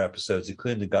of our episodes,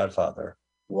 including The Godfather.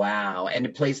 Wow. And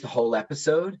it plays the whole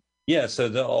episode? Yeah,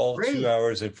 so all 2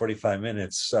 hours and 45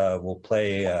 minutes will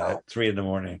play at 3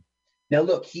 a.m. Now,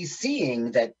 look, he's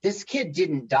seeing that this kid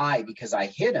didn't die because I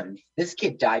hit him. This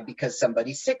kid died because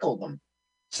somebody sickled him.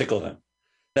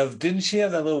 Now, didn't she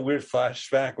have that little weird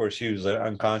flashback where she was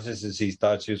unconscious as he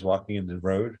thought she was walking in the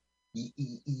road?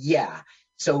 Yeah.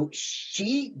 So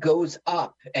she goes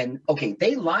up and,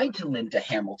 they lied to Linda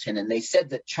Hamilton and they said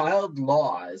that child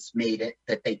laws made it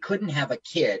that they couldn't have a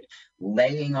kid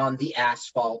laying on the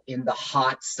asphalt in the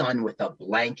hot sun with a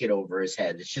blanket over his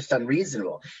head. It's just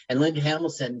unreasonable. And Linda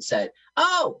Hamilton said,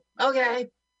 oh, okay.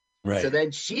 Right. So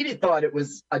then she thought it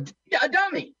was a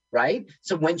dummy, right?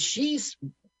 So when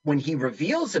he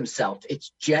reveals himself,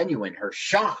 it's genuine, her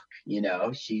shock,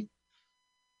 she...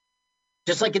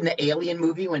 Just like in the Alien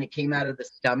movie, when it came out of the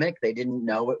stomach, they didn't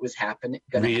know it was happening.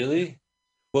 Really?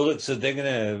 Well, look, so they're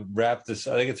gonna wrap this.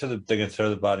 They're gonna throw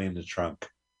the body in the trunk.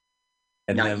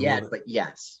 And Not yet, but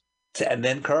yes. And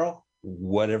then, Carl,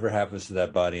 whatever happens to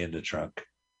that body in the trunk?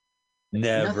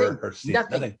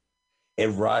 Nothing. It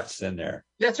rots in there.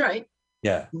 That's right.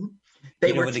 Yeah. Mm-hmm.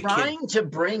 They were trying to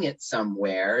bring it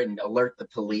somewhere and alert the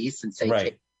police and say,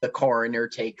 take the coroner,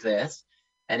 take this.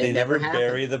 And they never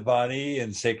bury the body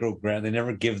in sacred ground. They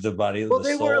never give the body the soul. Well,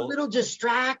 they were a little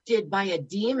distracted by a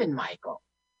demon, Michael.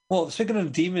 Well, speaking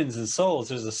of demons and souls,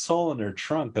 there's a soul in their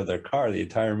trunk of their car the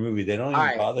entire movie. They don't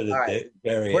even bother to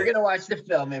bury it. We're going to watch the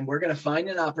film, and we're going to find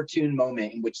an opportune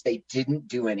moment in which they didn't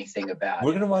do anything about it.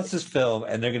 We're going to watch this film,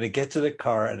 and they're going to get to the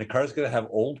car, and the car's going to have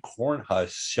old corn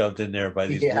husks shoved in there by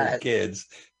these little kids.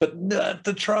 But not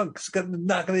the trunk. It's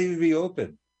not going to even be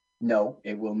open. No,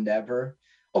 it will never.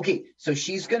 Okay, so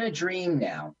she's going to dream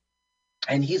now,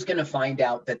 and he's going to find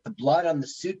out that the blood on the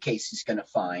suitcase he's going to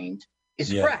find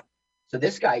is fresh. So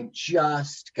this guy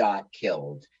just got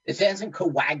killed. This hasn't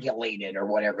coagulated or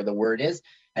whatever the word is.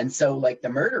 And so, like, the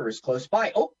murderer is close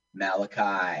by. Oh,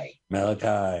 Malachi.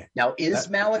 Now, is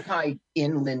Malachi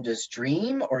in Linda's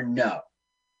dream or no?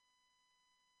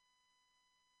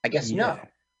 I guess no.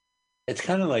 It's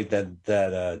kind of like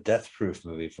that Death Proof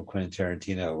movie from Quentin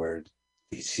Tarantino where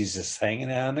she's just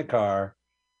hanging out in the car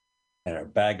and a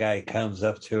bad guy comes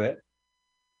up to it.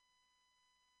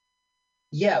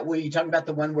 Yeah, were you talking about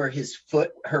the one where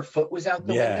her foot was out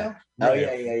the window? Right. Oh,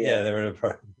 yeah. They were in a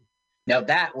part. Now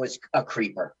that was a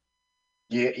creeper.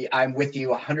 I'm with you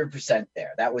 100%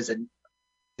 there. That was a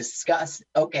disgust.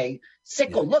 Okay,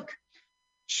 Sickle, look.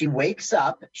 She wakes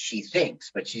up, she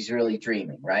thinks, but she's really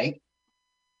dreaming, right?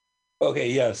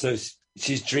 Okay, yeah. So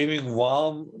she's dreaming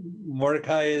while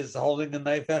Mordecai is holding a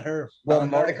knife at her. Well,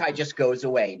 Mordecai just goes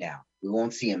away now. We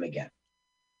won't see him again.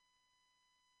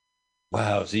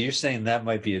 Wow. So you're saying that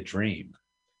might be a dream?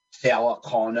 Sarah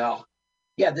Connor.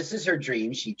 Yeah, this is her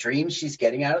dream. She dreams she's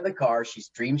getting out of the car. She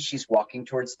dreams she's walking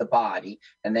towards the body,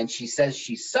 and then she says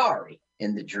she's sorry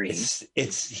in the dream. He's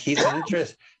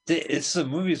interesting. It's the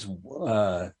movie's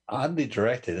oddly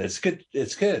directed. It's good.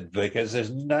 It's good because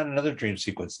there's not another dream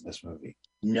sequence in this movie.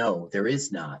 No, there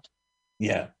is not.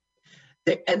 Yeah.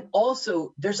 And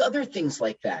also, there's other things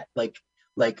like that, like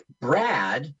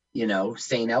Brad,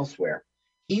 St. Elsewhere.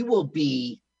 He will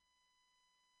be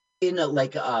in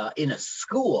a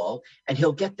school, and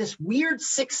he'll get this weird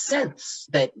sixth sense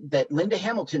that Linda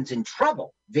Hamilton's in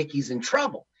trouble, Vicky's in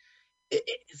trouble.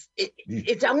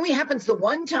 It only happens the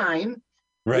one time,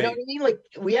 right? You know what I mean? Like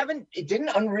it didn't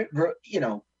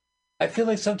I feel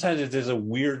like sometimes if there's a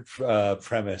weird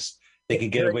premise, they can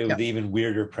get away with the even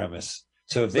weirder premise.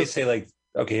 So if they say like,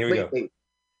 okay, here we go.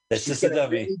 That's just a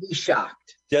dummy. Really be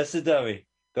shocked. Just a dummy.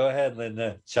 Go ahead,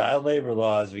 Linda. Child labor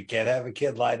laws. We can't have a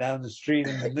kid lie down the street.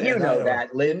 You know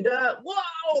that, Linda.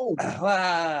 Whoa!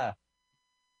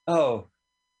 Oh.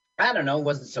 I don't know. It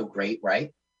wasn't so great,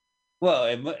 right?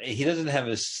 Well, he doesn't have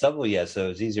his stubble yet, so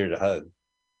it's easier to hug.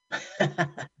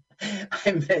 I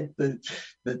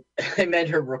meant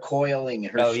her recoiling.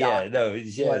 Her shock. Yeah. No,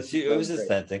 yeah. It was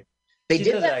authentic. They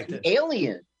did that in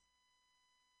Alien.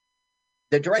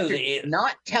 The director did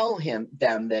not tell them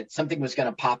that something was going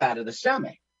to pop out of the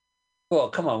stomach. Well,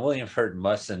 come on, William Hurt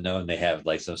must have known they have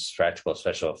like some practical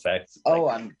special effects.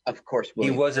 Of course.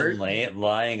 William He wasn't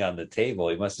lying on the table.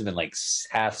 He must have been like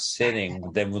half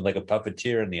sitting, then with like a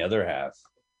puppeteer in the other half.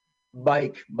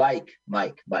 Mike.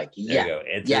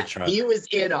 Yeah, he was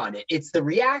in on it. It's the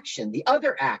reaction. The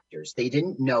other actors, they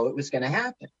didn't know it was going to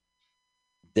happen.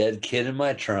 Dead kid in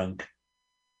my trunk.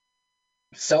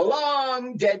 So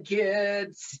long, dead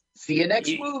kids. See you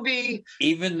next movie.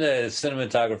 Even the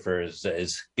cinematographer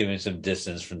is giving some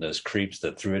distance from those creeps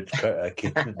that threw a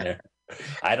kid in there.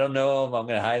 I don't know them. I'm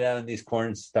going to hide out in these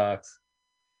corn stalks.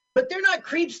 But they're not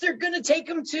creeps. They're going to take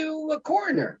them to a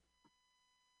coroner.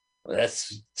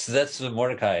 That's the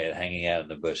Mordecai hanging out in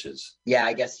the bushes. Yeah,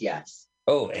 I guess yes.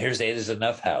 Oh, here's Ada's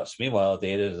Enough house. Meanwhile, the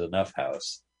Ada's Enough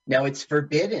house. Now, it's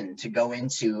forbidden to go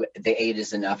into the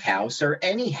Ada's Enough house or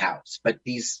any house, but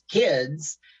these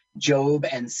kids, Job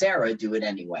and Sarah, do it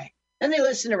anyway. And they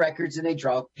listen to records and they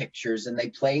draw pictures and they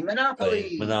play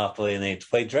Monopoly. And they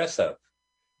play dress up.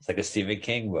 It's like a Stephen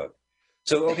King book.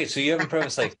 So, okay, so you have a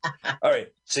premise like, all right,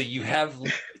 so you have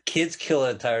kids kill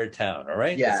an entire town, all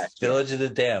right? Yeah. It's Village of the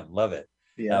Damned, love it.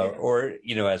 Yeah. Or,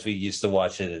 as we used to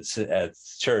watch it at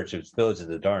church, it was Village of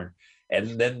the Darn.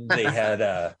 And then they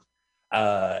had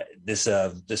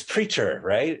this preacher,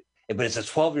 right? But it's a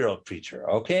 12-year-old preacher.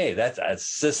 Okay,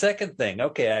 that's the second thing.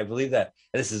 Okay, I believe that.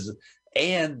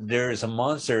 And there's a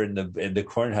monster in the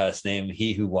cornhusk named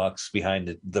He Who Walks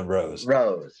Behind the Rose.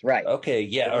 Rose, right? Okay,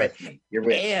 yeah, You're all right. with me. You're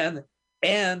with me.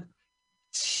 And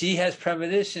she has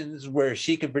premonitions where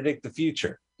she can predict the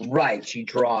future. Right, she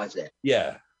draws it.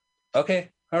 Yeah.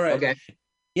 Okay. All right. Okay.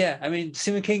 Yeah, I mean,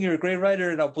 Stephen King, you're a great writer,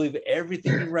 and I'll believe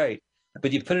everything you write.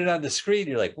 But you put it on the screen,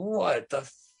 you're like, what the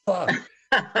fuck?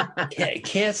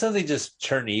 Can't something just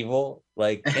turn evil?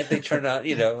 Like, can't they turn out,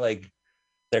 like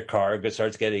their car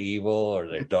starts getting evil, or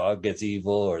their dog gets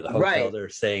evil, or the hotel they're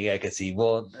staying at gets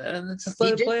evil, and it's just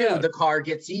let it play out. The car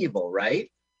gets evil, right?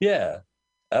 Yeah,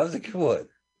 that was a good one.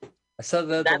 I saw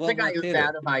that. That's the guy who's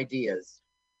out of ideas.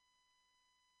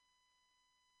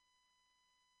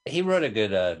 He wrote a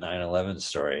good 9/11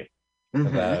 story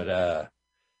about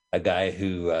a guy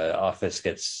who office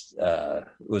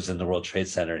was in the World Trade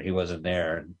Center. And he wasn't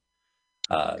there,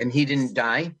 and he didn't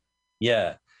die.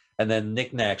 Yeah, and then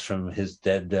knickknacks from his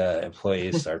dead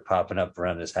employees start popping up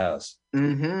around his house.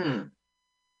 Mm-hmm.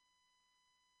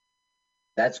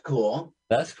 That's cool.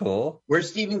 That's cool. Where's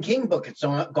Stephen King book? It's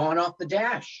gone off the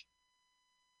dash.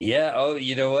 Yeah. Oh,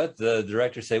 you know what? The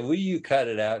director said, "Will you cut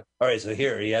it out?" All right. So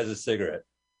here he has a cigarette.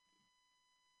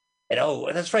 And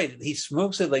that's right. He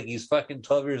smokes it like he's fucking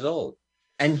 12 years old.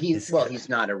 And he's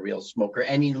not a real smoker.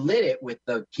 And he lit it with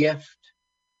the gift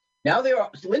Now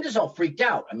Linda's all freaked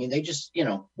out. I mean, they just,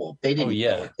 well, they didn't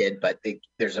kill a kid, but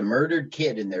there's a murdered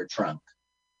kid in their trunk.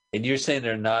 And you're saying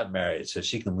they're not married, so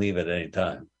she can leave at any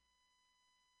time.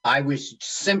 I was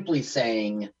simply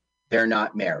saying they're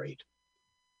not married.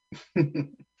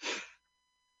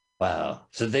 Wow.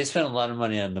 So they spent a lot of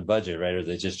money on the budget, right? Or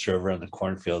they just drove around the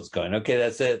cornfields going, okay,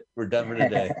 that's it. We're done for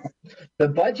today. The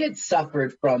budget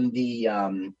suffered from the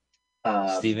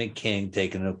Stephen King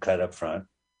taking a cut up front.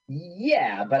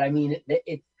 Yeah, but I mean,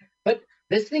 but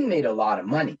this thing made a lot of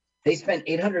money. They spent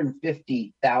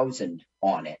 $850,000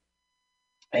 on it,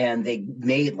 and they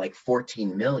made like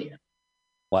 $14 million.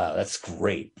 Wow, that's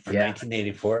great for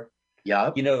 1984.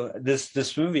 Yeah.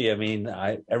 This movie, I mean,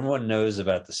 everyone knows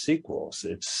about the sequels.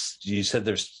 You said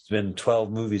there's been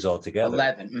 12 movies altogether.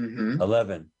 11. Mm-hmm.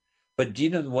 11. But do you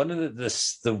know one of it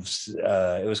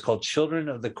was called Children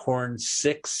of the Corn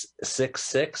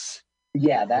 666?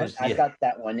 Yeah, I got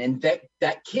that one. And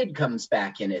that kid comes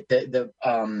back in it.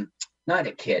 Not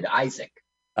a kid, Isaac.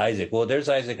 Isaac. Well, there's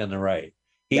Isaac on the right.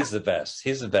 He's the best.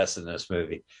 He's the best in this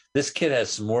movie. This kid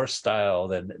has more style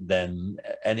than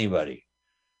anybody.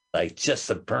 Like just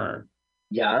a burn.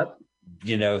 Yeah.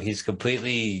 He's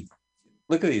completely,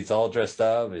 look at he's all dressed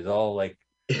up. He's all like,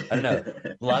 I don't know,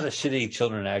 a lot of shitty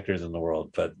children actors in the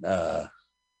world, but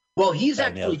well, he's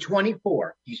actually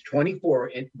 24. He's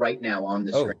 24 right now on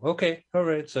the screen. Oh, okay. All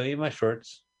right. So eat my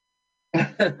shorts.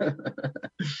 Well,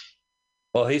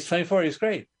 he's 24. He's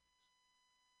great.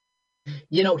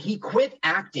 He quit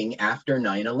acting after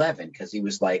 9/11 because he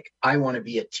was like, I want to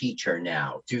be a teacher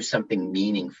now, do something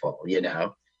meaningful,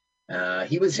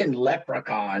 He was in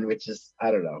Leprechaun, which is,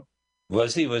 I don't know.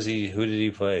 Was he? Who did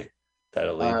he play?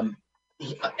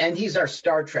 And he's our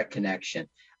Star Trek connection.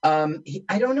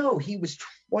 I don't know. He was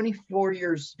 24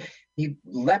 years.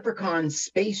 Leprechaun,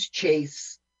 Space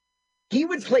Chase. He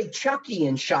would play Chucky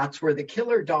in shots where the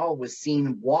killer doll was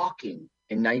seen walking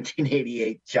in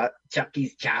 1988.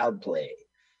 Chucky's Child Play.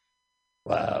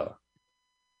 Wow,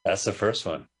 that's the first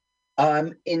one.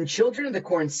 In Children of the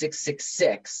Corn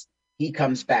 666, he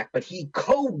comes back, but he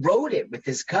co-wrote it with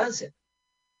his cousin.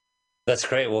 That's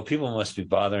great. Well, people must be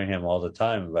bothering him all the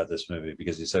time about this movie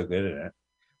because he's so good at it.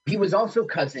 He was also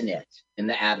Cousin It in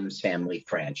the Addams Family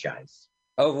franchise.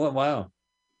 Oh, wow.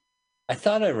 I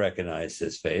thought I recognized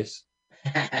his face.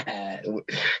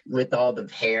 With all the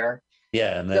hair.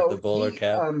 Yeah, and the bowler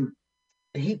cap.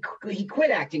 He quit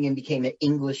acting and became an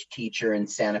English teacher in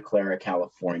Santa Clara,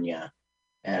 California.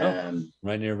 Right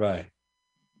nearby.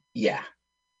 Yeah.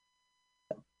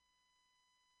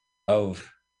 Oh,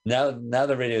 now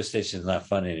the radio station is not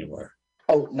fun anymore.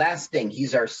 Oh, last thing,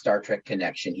 he's our Star Trek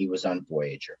connection. He was on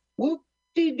Voyager.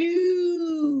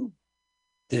 Whoop-de-doo.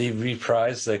 Did he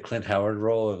reprise the Clint Howard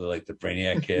role of the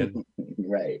Brainiac kid?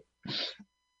 Right.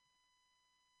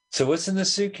 So what's in the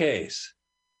suitcase?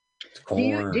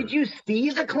 Did you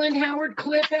see the Clint Howard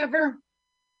clip ever?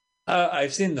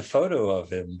 I've seen the photo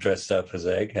of him dressed up as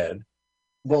Egghead.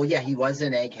 Well, yeah, he was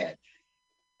an Egghead.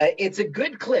 It's a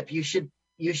good clip. You should.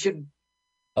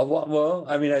 Well,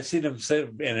 I mean, I've seen him say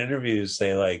in interviews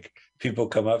say people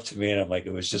come up to me and I'm like,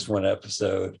 it was just one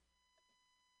episode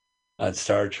on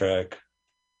Star Trek.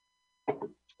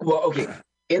 Well, okay.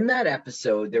 In that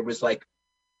episode, there was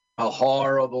a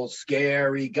horrible,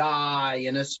 scary guy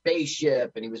in a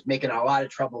spaceship, and he was making a lot of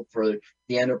trouble for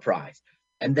the Enterprise.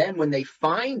 And then when they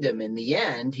find him in the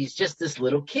end, he's just this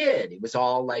little kid. He was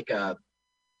all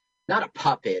not a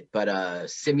puppet, but a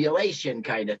simulation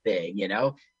kind of thing,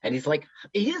 And he's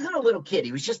he isn't a little kid.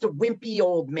 He was just a wimpy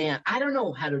old man. I don't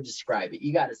know how to describe it.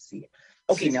 You got to see it.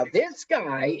 Okay, now this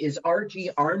guy is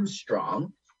R.G.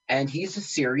 Armstrong, and he's a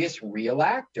serious, real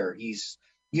actor.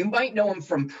 You might know him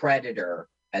from Predator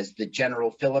as the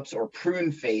General Phillips, or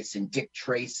Prune Face in Dick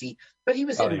Tracy, but he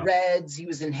was in Reds. He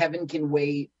was in Heaven Can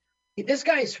Wait. This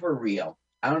guy's for real.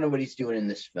 I don't know what he's doing in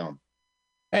this film.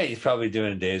 Hey, he's probably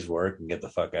doing a day's work and get the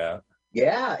fuck out.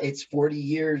 Yeah, it's 40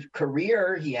 years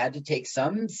career. He had to take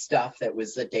some stuff that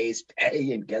was a day's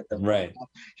pay and get them. Right.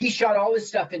 He shot all his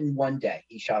stuff in one day.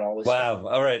 Wow.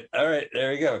 All right.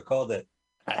 There we go. Called it.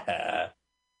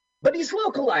 But he's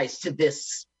localized to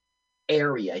this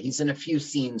area. He's in a few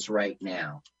scenes right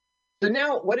now. So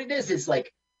now what it is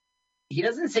he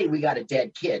doesn't say we got a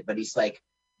dead kid, but he's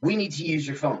we need to use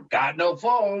your phone. Got no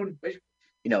phone.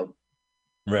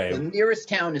 Right. The nearest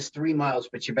town is 3 miles,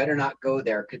 but you better not go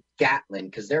there, Gatlin,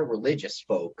 because they're religious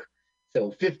folk.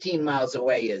 So 15 miles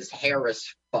away is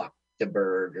Harrisburg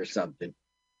or something.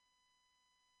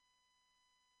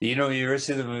 You ever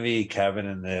see the movie Cabin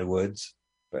in the Woods?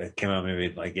 It came out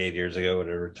maybe 8 years ago,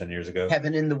 whatever, 10 years ago.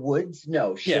 Cabin in the Woods?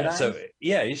 No.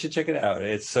 You should check it out.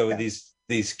 It's these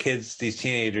these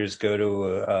teenagers go to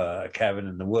a cabin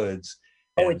in the woods.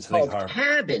 Oh, And it's called harm.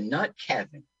 Cabin, not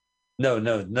Kevin. No,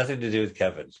 nothing to do with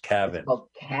Kevin. Cabin. It's called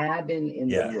Cabin in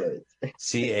the Woods.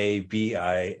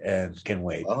 CABIN can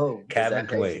wait. Oh, Cabin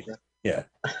can wait. Yeah.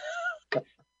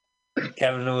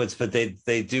 Cabin in the Woods, but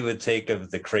they do a take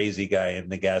of the crazy guy in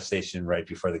the gas station right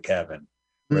before the cabin,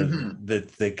 where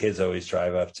the kids always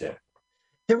drive up to.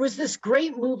 There was this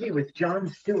great movie with Jon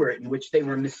Stewart in which they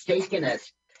were mistaken as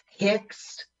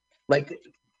Hicks. Like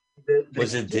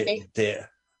was it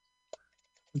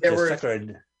there were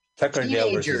Tucker and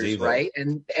Dale versus Evil, right?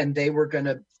 And they were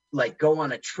gonna like go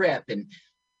on a trip, and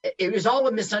it was all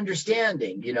a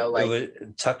misunderstanding, you know, like it was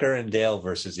Tucker and Dale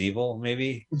versus Evil,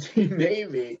 maybe.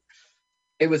 Maybe.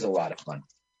 It was a lot of fun.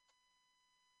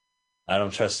 I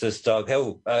don't trust this dog.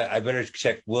 Oh, I better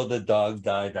check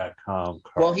willthedogdie.com.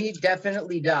 Well, he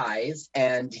definitely dies,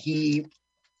 and he,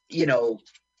 you know,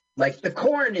 like the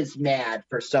corn is mad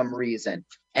for some reason.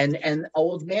 And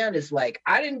old man is like,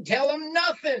 I didn't tell him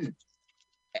nothing.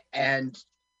 And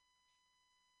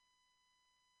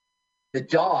the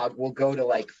dog will go to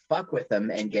like fuck with him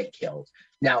and get killed.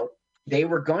 Now, they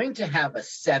were going to have a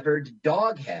severed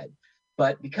dog head,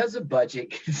 but because of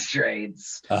budget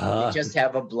constraints, they just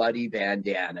have a bloody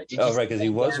bandana. Oh, right, because he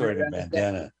was wearing a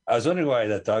bandana. I was wondering why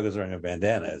that dog was wearing a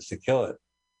bandana. It's to kill it.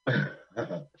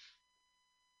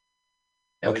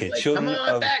 Okay, like, children come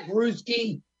on of back,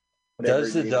 Rooski.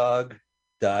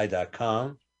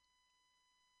 DoesTheDogDie.com.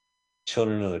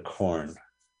 Children of the Corn.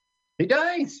 He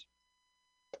dies.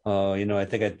 Oh, you know, I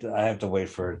think I have to wait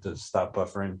for it to stop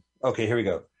buffering. Okay, here we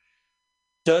go.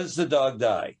 Does the dog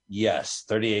die? Yes.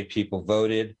 38 people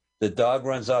voted. The dog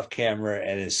runs off camera,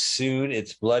 and as soon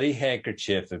its bloody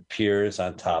handkerchief appears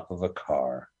on top of a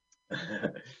car.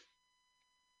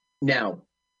 Now,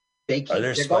 they're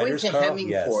going to Carl? Hemmingford,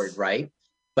 Yes. right?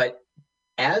 But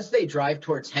as they drive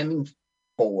towards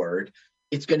Hemmingford,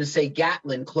 it's going to say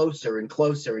Gatlin closer and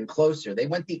closer and closer. They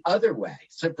went the other way.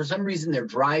 So for some reason, they're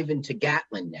driving to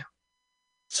Gatlin now.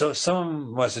 So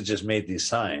someone must have just made these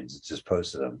signs and just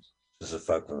posted them. Just to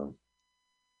fuck with them.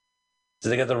 Did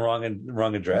they get the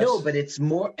wrong address? No, but it's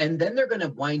more, and then they're going to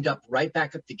wind up right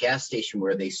back at the gas station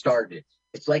where they started.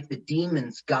 It's like the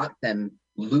demons got them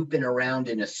looping around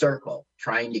in a circle,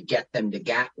 trying to get them to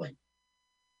Gatlin.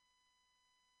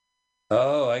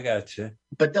 Oh, I got you.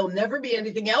 But there'll never be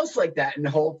anything else like that in the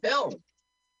whole film.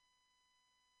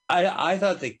 I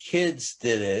thought the kids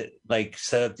did it, like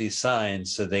set up these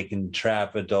signs so they can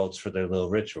trap adults for their little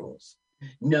rituals.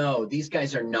 No, these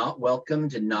guys are not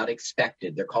welcomed and not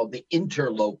expected. They're called the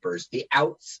interlopers, the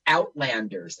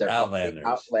outlanders. They're Outlanders.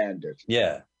 called the Outlanders.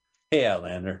 Yeah. Hey,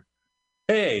 Outlander.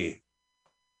 Hey.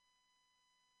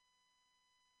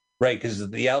 Right, because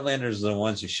the Outlanders are the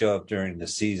ones who show up during the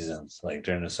seasons, like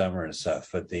during the summer and stuff.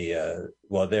 But they're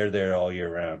there all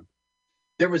year round.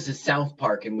 There was a South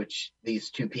Park in which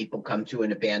these two people come to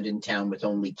an abandoned town with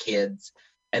only kids.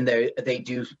 And they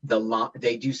do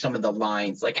some of the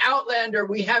lines like, Outlander,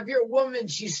 we have your woman,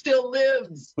 she still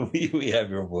lives. We have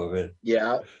your woman.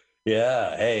 Yeah.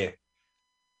 Yeah. Hey.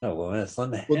 Oh, well, that's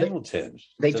Linda Hamilton.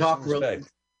 They talk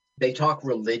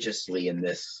religiously in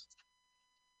this.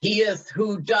 He is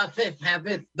who dotheth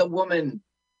haveth the woman.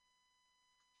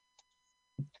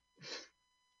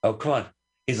 Oh, come on.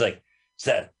 He's like,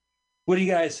 Seth, what do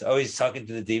you guys? Oh, he's talking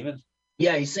to the demon?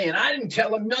 Yeah, he's saying, I didn't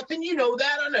tell him nothing. You know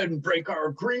that. I didn't break our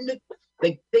agreement.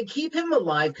 They keep him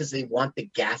alive because they want the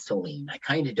gasoline. I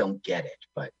kind of don't get it,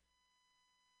 but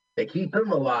they keep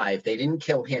him alive. They didn't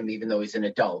kill him, even though he's an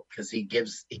adult, because he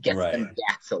gets them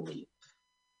gasoline.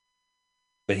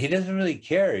 But he doesn't really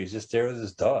care. He's just there with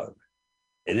his dog.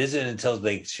 It isn't until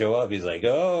they show up. He's like,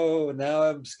 oh, now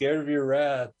I'm scared of your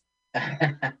wrath.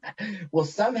 Well,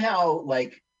 somehow,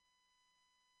 like,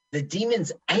 the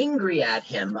demon's angry at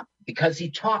him because he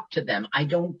talked to them. I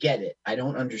don't get it. I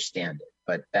don't understand it,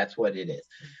 but that's what it is.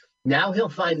 Now he'll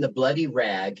find the bloody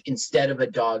rag instead of a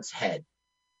dog's head.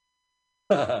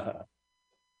 But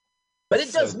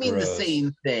it does mean gross. The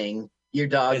same thing. Your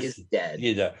dog is dead.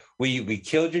 Yeah, we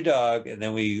killed your dog, and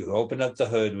then we opened up the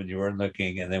hood when you weren't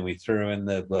looking, and then we threw in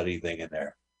the bloody thing in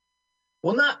there.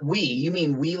 Well, not we. You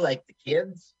mean we like the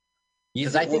kids?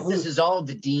 Because I think this is all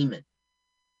the demon.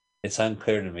 It's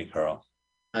unclear to me, Carl.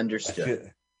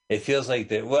 Understood. It feels like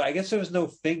that. Well, I guess there was no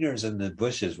fingers in the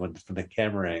bushes from the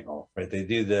camera angle, right? They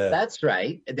do the. That's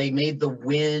right. They made the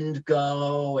wind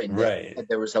go, and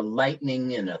there was a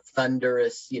lightning and a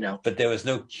thunderous, But there was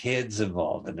no kids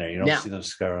involved in there. You don't see them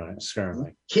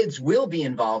scurrying. Kids will be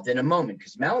involved in a moment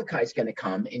because Malachi's going to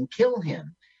come and kill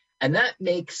him, And that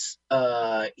makes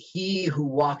he who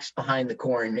walks behind the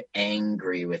corn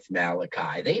angry with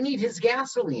Malachi. They need his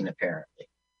gasoline, apparently.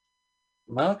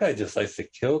 Malachi just likes to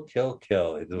kill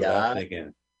without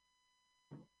thinking.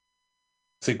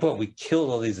 It's like, what? We killed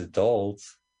all these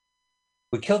adults.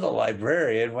 We killed a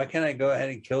librarian. Why can't I go ahead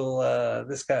and kill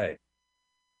this guy?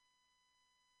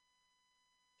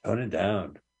 Tone it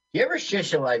down. You ever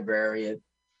shush a librarian?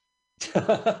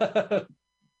 Can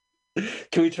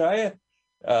we try it?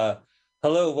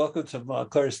 Hello, welcome to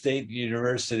Montclair State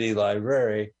University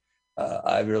Library.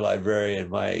 I'm your librarian,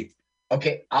 Mike.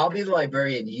 Okay, I'll be the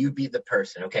librarian. You be the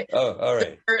person. Okay. Oh, all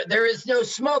right. There is no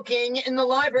smoking in the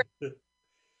library.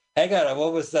 Hang on, I'm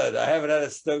almost done. I haven't had a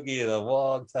stogie in a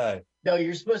long time. No,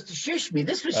 you're supposed to shush me.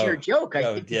 This was your joke.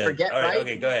 I think you forget, all right? right?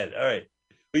 Okay, go ahead. All right.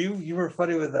 Well, you were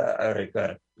funny with that. All right, go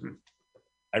ahead.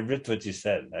 I ripped what you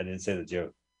said. I didn't say the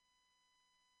joke.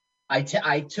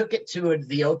 I took it to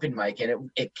the open mic, and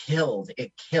it killed.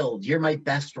 It killed. You're my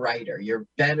best writer. You're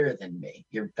better than me.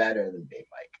 You're better than me,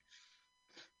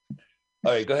 Mike.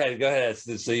 All right, go ahead.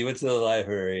 So you went to the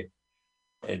library,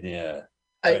 and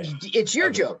right. It's your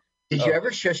joke. Did you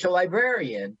ever shush a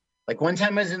librarian? Like one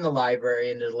time I was in the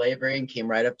library, and the librarian came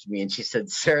right up to me, and she said,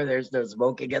 "Sir, there's no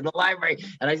smoking in the library."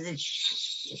 And I said,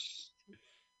 "Shh."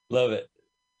 Love it.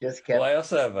 Just kept. Well, I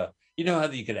also have you know how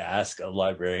you could ask a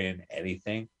librarian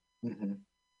anything? Mm-hmm.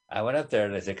 I went up there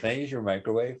and I said, "Can I use your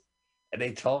microwave?" And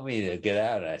they told me to get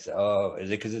out. And I said, "Oh, is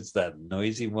it because it's that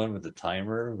noisy one with the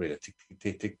timer? With a tick,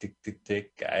 tick, tick, tick, tick, tick,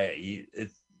 tick.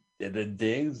 It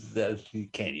dings. You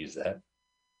can't use that."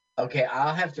 Okay,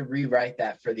 I'll have to rewrite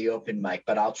that for the open mic,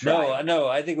 but I'll try. No,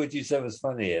 I think what you said was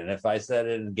funny. And if I said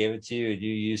it and gave it to you and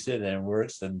you used it and it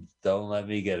works, then don't let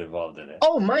me get involved in it.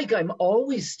 Oh, Mike, I'm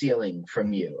always stealing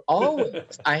from you.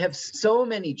 Always. I have so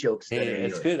many jokes.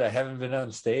 It's good. I haven't been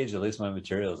on stage. At least my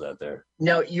material's out there.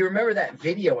 Now, you remember that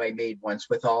video I made once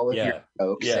with all of your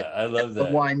jokes? Yeah, I love that.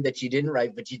 The one that you didn't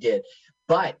write, but you did.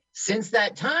 But since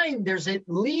that time, there's at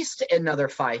least another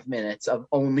 5 minutes of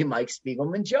only Mike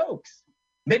Spiegelman jokes.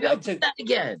 Maybe I'll do that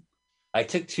again. I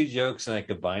took two jokes and I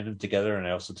combined them together, and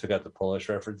I also took out the Polish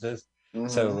references. Mm-hmm.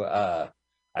 So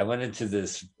I went into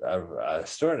this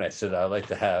store and I said, "I'd like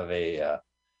to have a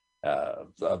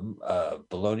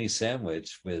bologna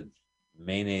sandwich with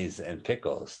mayonnaise and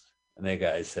pickles." And the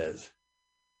guy says,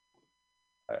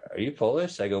 "Are you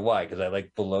Polish?" I go, "Why?" "Because I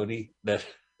like bologna."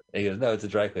 He goes, "No, it's a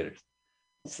dry cleaner."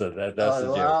 So that's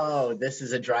the joke. Oh, this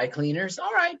is a dry cleaners.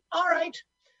 All right.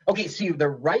 Okay, so they're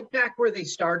right back where they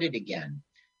started again,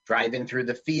 driving through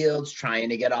the fields, trying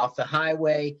to get off the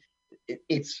highway.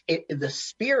 The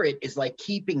spirit is like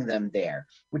keeping them there,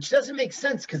 which doesn't make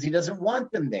sense because he doesn't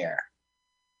want them there.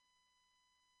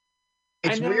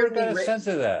 I never got a sense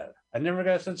of that. I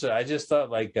just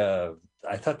thought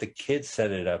I thought the kids set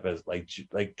it up as like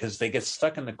because they get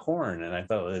stuck in the corn, and I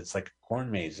thought it's like a corn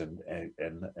maze and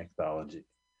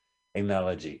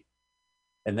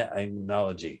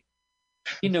analogy.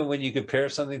 You know, when you compare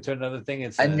something to another thing,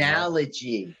 it's an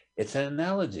analogy. It's an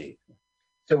analogy.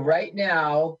 So right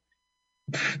now,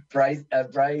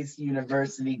 Bryce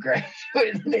University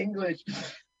graduate in English.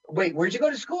 Wait, where'd you go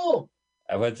to school?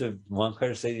 I went to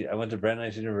Montclair State. I went to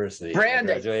Brandeis University.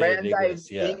 Brandeis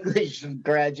English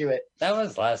graduate. That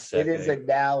was last century. It is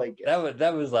analogous.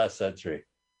 That was last century.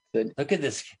 Look at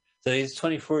this. So he's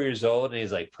 24 years old, and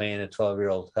he's like playing a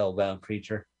 12-year-old hellbound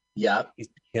preacher. Yep. He's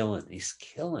killing. He's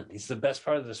the best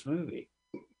part of this movie.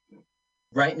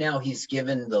 Right now, he's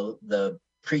given the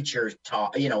preacher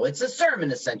talk. You know, it's a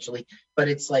sermon essentially, but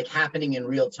it's like happening in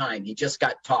real time. He just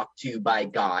got talked to by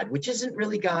God, which isn't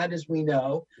really God, as we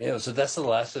know. Yeah. So that's the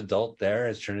last adult there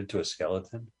has turned into a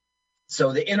skeleton.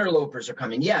 So the interlopers are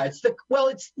coming. Yeah.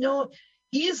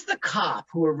 He is the cop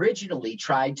who originally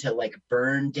tried to like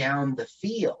burn down the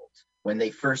field when they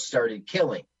first started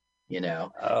killing. You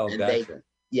know. Oh, gotcha.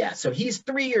 Yeah, so he's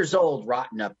 3 years old,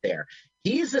 rotten up there.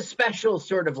 He's a special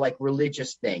sort of like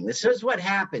religious thing. This is what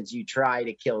happens. You try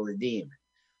to kill the demon.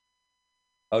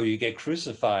 Oh, you get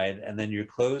crucified, and then your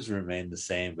clothes remain the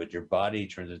same, but your body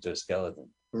turns into a skeleton.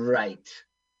 Right.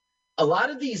 A lot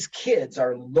of these kids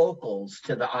are locals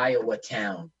to the Iowa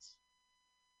towns.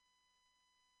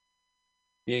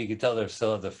 Yeah, you can tell they're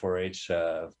still at the 4-H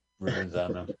ribbons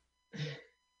on them.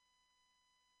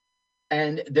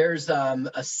 And there's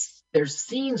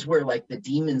scenes where like the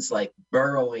demon's like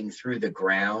burrowing through the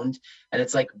ground, and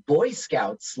it's like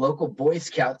local Boy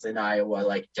Scouts in Iowa,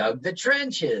 like dug the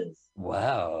trenches.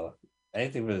 Wow.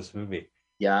 Anything for this movie.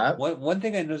 Yeah. One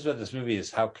thing I noticed about this movie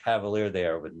is how cavalier they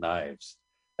are with knives.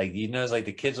 Like, you notice like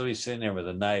the kids will be sitting there with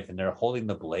a knife and they're holding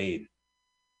the blade.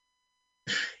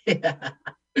 Yeah.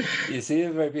 You see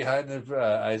it right behind the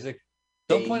Isaac?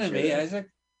 Don't point at me, Isaac.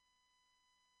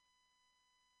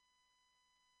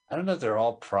 I don't know if they're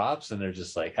all props and they're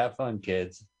just like, have fun,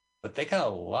 kids. But they got a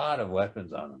lot of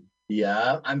weapons on them.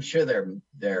 Yeah, I'm sure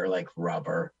they're like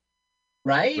rubber,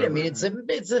 right? Rubber. I mean,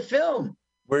 it's a film.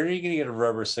 Where are you going to get a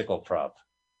rubber sickle prop?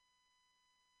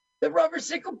 The rubber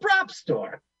sickle prop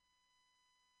store.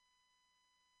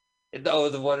 Oh,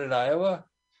 the one in Iowa?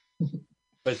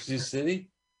 But Sioux City?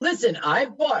 Listen,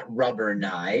 I've bought rubber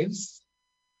knives.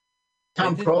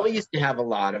 Tom Crowley used to have a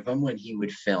lot of them when he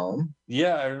would film.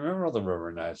 Yeah, I remember all the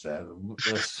rubber knives,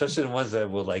 especially the ones that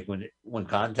would, like, when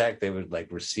contact, they would like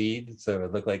recede, so it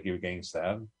would look like you were getting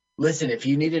stabbed. Listen, if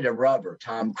you needed a rubber,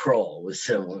 Tom Kroll was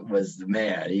the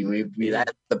man.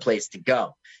 That's the place to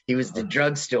go. He was the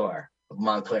drugstore of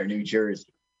Montclair, New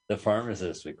Jersey. The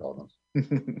pharmacist, we called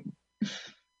him.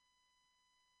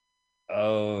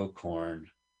 Oh, corn.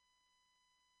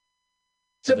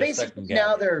 So basically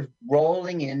now they're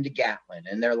rolling into Gatlin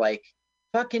and they're like,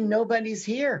 fucking nobody's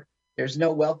here. There's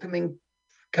no welcoming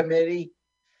committee.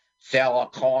 Sarah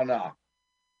Connor.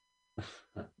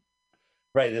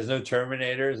 Right, there's no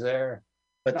Terminators there.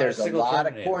 But there's a lot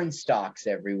of corn stalks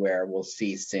everywhere. We'll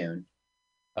see soon.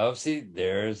 Oh, see,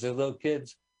 there's the little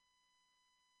kids.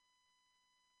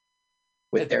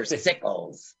 With their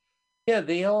sickles. Yeah,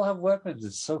 they all have weapons.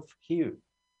 It's so cute.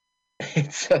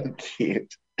 It's so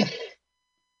cute.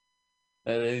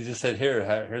 And they just said,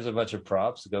 here's a bunch of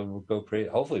props. Go crazy.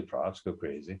 Hopefully props go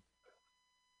crazy.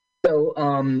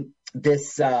 So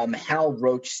this Hal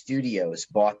Roach Studios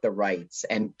bought the rights,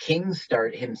 and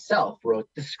Kingstar himself wrote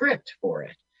the script for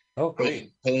it. Oh,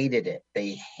 great.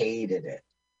 They hated it.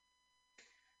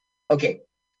 Okay.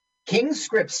 King's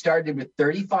script started with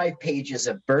 35 pages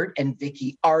of Bert and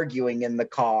Vicky arguing in the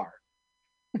car.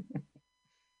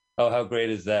 Oh, how great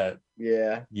is that?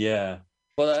 Yeah. Yeah.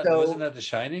 Well, wasn't that The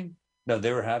Shining? No,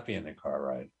 they were happy in the car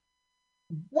ride.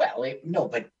 Well, no,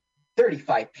 but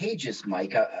 35 pages,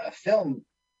 Mike. A film,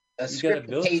 a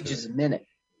script of pages a minute.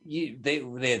 They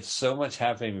had so much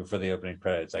happening before the opening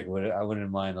credits. I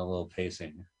wouldn't mind a little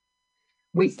pacing.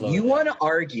 Wait, you want to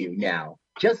argue now?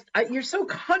 You're so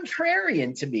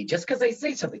contrarian to me. Just because I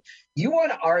say something, you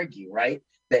want to argue, right?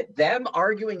 That them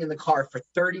arguing in the car for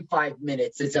 35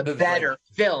 minutes is a better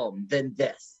film than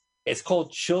this. It's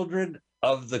called Children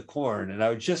of the Corn, and I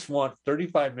would just want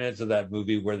 35 minutes of that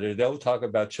movie where they don't talk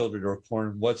about children or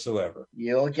corn whatsoever.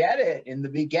 You'll get it in the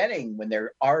beginning when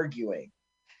they're arguing.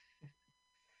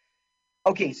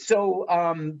 Okay, so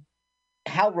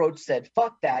Hal Roach said,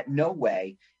 fuck that, no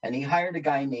way. And he hired a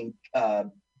guy named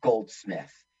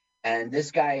Goldsmith. And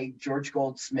this guy, George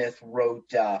Goldsmith,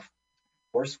 wrote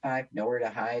Force 5, Nowhere to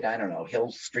Hide, I don't know,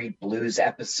 Hill Street Blues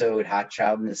episode, Hot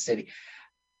Child in the City.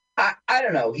 I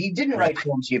don't know. He didn't write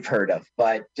films you've heard of,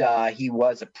 but he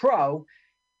was a pro.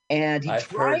 And I've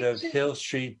heard of Hill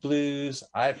Street Blues.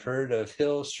 I've heard of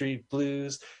Hill Street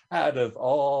Blues. Out of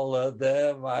all of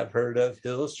them, I've heard of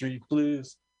Hill Street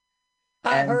Blues.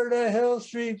 I've heard of Hill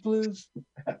Street Blues.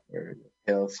 I've heard of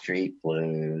Hill Street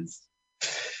Blues.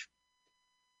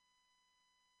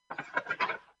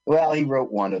 Well, he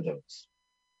wrote one of those.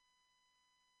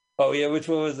 Oh, yeah, which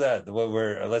one was that? The one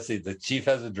where, let's see, the chief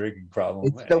has a drinking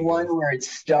problem. It's the one where it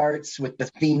starts with the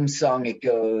theme song. It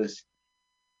goes,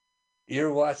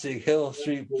 you're watching Hill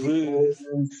Street Blues.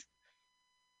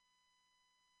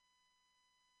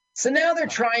 So now they're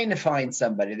trying to find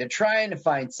somebody.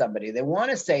 They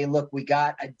want to say, look, we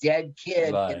got a dead kid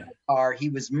in the car. He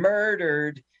was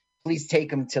murdered. Please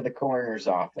take him to the coroner's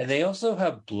office. And they also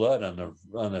have blood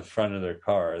on the front of their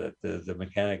car that the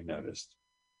mechanic noticed.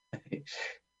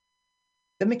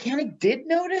 The mechanic did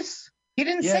notice? He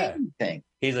didn't say anything.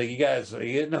 He's like, he did.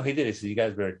 He said, you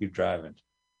guys better keep driving.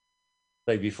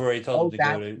 Like before he told them to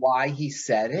go to. That's why he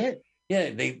said it?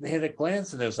 Yeah, they had a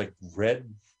glance and there was like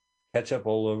red ketchup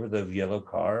all over the yellow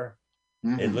car.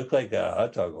 Mm-hmm. It looked like a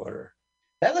hot dog order.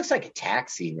 That looks like a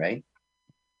taxi, right?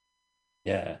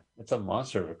 Yeah, it's a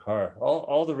monster of a car.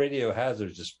 All the radio has are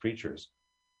just preachers.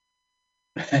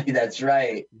 That's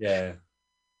right. Yeah.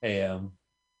 AM.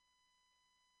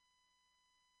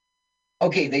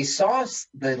 Okay, they saw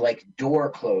the door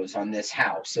close on this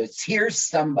house. So here's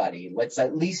somebody. Let's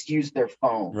at least use their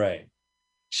phone. Right.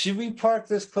 Should we park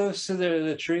this close to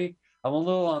the tree? I'm a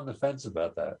little on the fence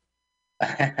about that.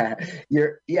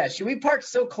 Should we park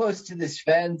so close to this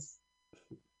fence?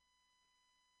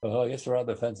 Oh, I guess we're on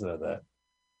the fence about that.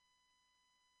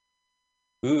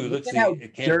 Ooh, look at how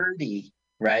dirty,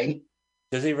 right?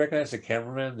 Does he recognize the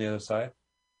cameraman on the other side?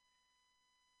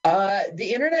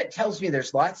 The internet tells me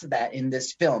there's lots of that in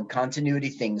this film. Continuity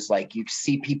things like you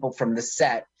see people from the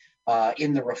set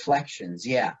in the reflections.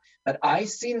 Yeah. But I've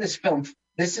seen this film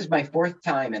This is my fourth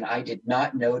time, and I did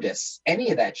not notice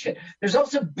any of that shit. There's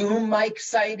also boom mic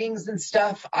sightings and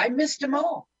stuff. I missed them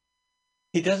all.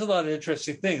 He does a lot of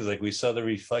interesting things. Like we saw the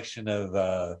reflection of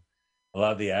a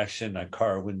lot of the action on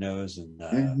car windows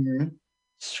and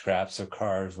scraps of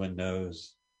cars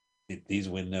windows, these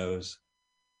windows.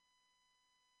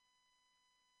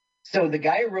 So the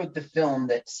guy who wrote the film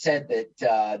that said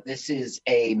that this is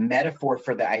a metaphor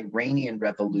for the Iranian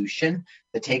Revolution,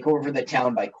 the takeover of the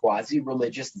town by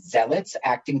quasi-religious zealots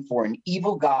acting for an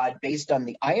evil god based on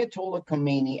the Ayatollah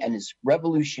Khomeini and his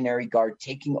Revolutionary Guard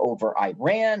taking over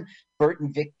Iran. Bert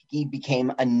and Vicky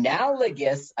became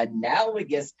analogous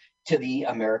to the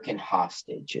American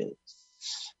hostages.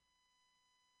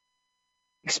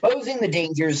 Exposing the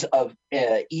dangers of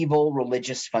evil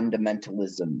religious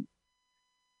fundamentalism.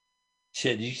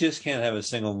 Shit, you just can't have a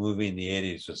single movie in the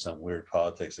 80s with some weird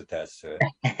politics attached to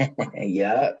it.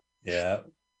 Yeah. Yeah.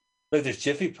 Look, there's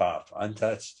Jiffy Pop,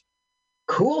 untouched.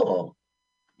 Cool.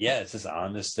 Yeah, it's just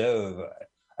on the stove.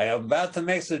 I'm about to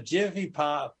make some Jiffy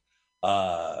Pop.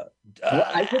 Well,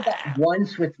 I did that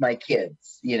once with my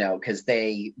kids, because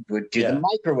they would do the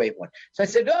microwave one. So I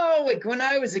said, oh, like when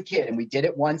I was a kid, and we did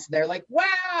it once, and they're like,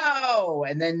 wow.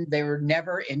 And then they were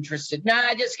never interested.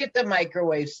 Nah, just get the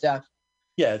microwave stuff.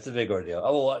 Yeah, it's a big ordeal.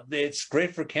 Oh, well, it's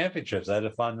great for camping trips. I had a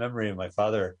fond memory of my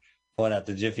father pulling out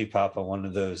the Jiffy Pop on one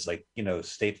of those,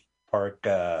 state park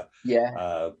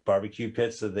barbecue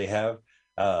pits that they have,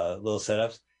 little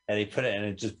setups. And he put it, and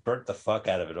it just burnt the fuck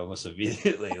out of it almost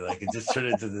immediately. Like, it just turned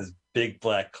into this big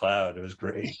black cloud. It was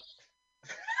great.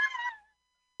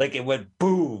 Like, it went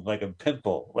boom, like a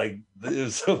pimple. Like, it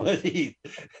was so much heat.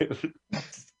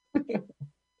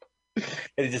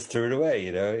 And he just threw it away,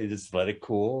 He just let it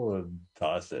cool and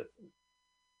tossed it.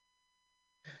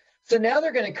 So now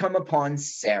they're going to come upon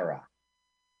Sarah.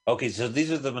 Okay, so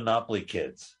these are the Monopoly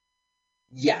kids.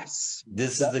 Yes.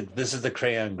 This is the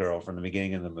crayon girl from the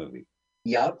beginning of the movie.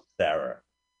 Yep. Sarah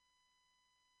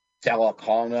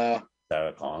Connor.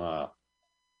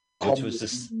 Which was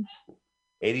this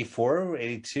 84,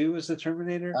 82 was the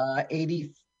Terminator?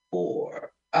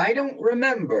 84. I don't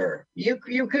remember. You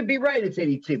could be right. It's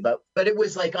 82, but it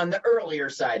was like on the earlier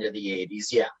side of the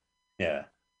 80s. Yeah. Yeah.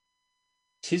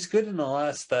 She's good in the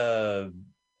last Terminator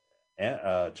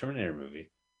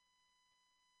movie.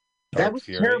 That was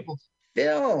a terrible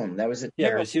film. That was a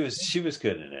terrible but she was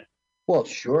good in it. Well,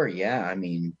 sure, yeah. I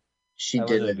mean,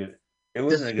 it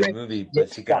wasn't a good movie,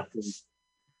 but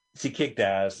she kicked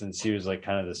ass, and she was like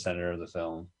kind of the center of the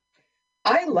film.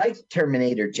 I liked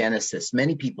Terminator Genesis.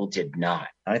 Many people did not.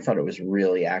 I thought it was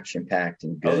really action-packed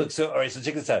and good. Oh, look, all right, so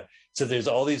check this out. So there's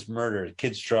all these murders,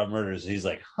 kids draw murders. He's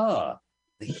like,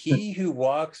 he who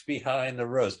walks behind the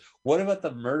rose. What about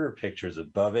the murder pictures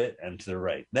above it and to the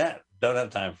right? That, don't have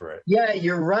time for it. Yeah,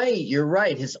 you're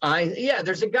right. His eyes. Yeah,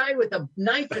 there's a guy with a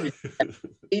knife in his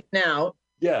head now.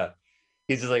 Yeah.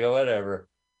 He's just like, oh, whatever.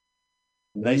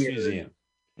 Nice museum.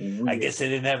 Weird. I guess they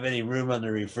didn't have any room on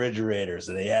the refrigerator,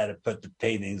 so they had to put the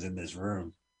paintings in this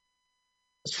room.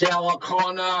 Sarah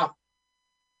Connor.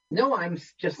 No, I'm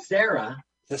just Sarah.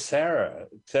 Just Sarah.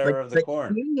 Sarah of the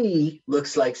Corn. He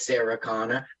looks like Sarah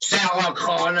Connor. Sarah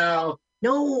Connor.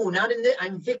 No, not in this.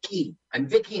 I'm Vicky. I'm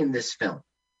Vicky in this film.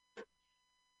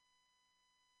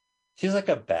 She's like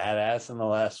a badass in the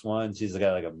last one. She's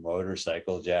got like a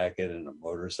motorcycle jacket and a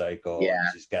motorcycle.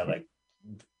 Yeah. She's got like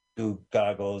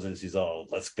goggles, and she's all,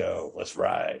 let's go, let's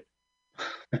ride.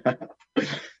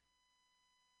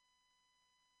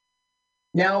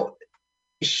 Now,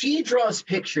 she draws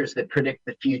pictures that predict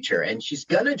the future, and she's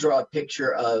going to draw a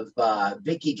picture of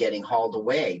Vicky getting hauled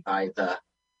away by the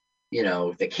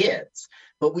kids.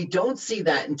 But we don't see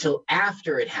that until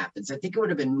after it happens. I think it would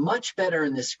have been much better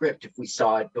in the script if we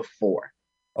saw it before.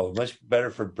 Oh, much better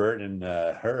for Bert and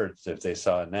her if they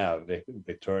saw it now,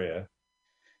 Victoria.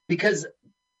 Because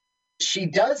she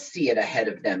does see it ahead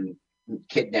of them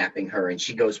kidnapping her, and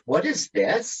she goes, what is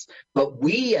this? But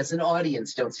we as an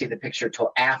audience don't see the picture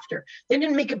till after. They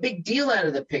didn't make a big deal out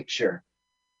of the picture.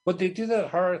 But they do that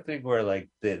horror thing where like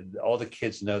all the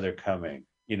kids know they're coming.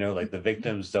 Like the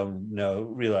victims don't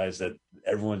realize that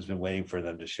everyone's been waiting for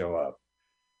them to show up.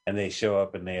 And they show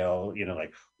up and they all,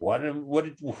 like,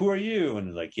 who are you?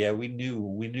 And like, yeah, we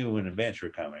knew in advance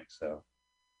you're coming. So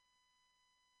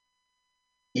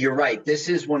you're right. This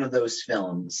is one of those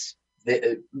films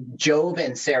that Jove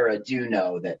and Sarah do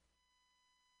know that.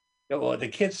 Well, the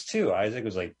kids too. Isaac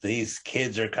was like, these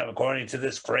kids are coming, according to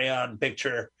this crayon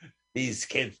picture. These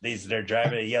kids, they're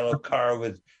driving a yellow car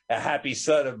with a happy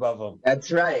sun above them.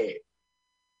 That's right.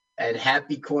 And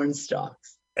happy corn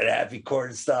stalks.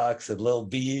 And little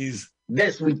bees.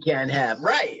 This we can't have.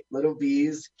 Right. Little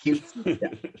bees, cute.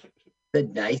 The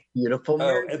nice, beautiful Oh,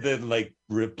 Mary. and then like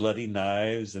bloody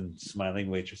knives and smiling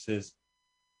waitresses.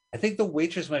 I think the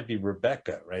waitress might be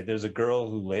Rebecca, right? There's a girl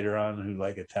who later on who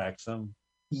like attacks him.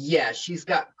 Yeah, she's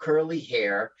got curly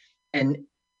hair, and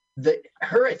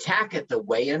her attack at the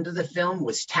way end of the film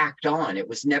was tacked on. It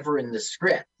was never in the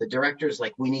script. The director's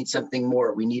like, we need something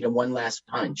more. We need a one last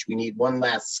punch. We need one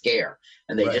last scare,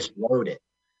 and they just wrote it.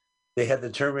 They had the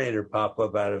Terminator pop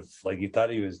up out of, like, you thought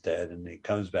he was dead, and he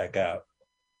comes back out.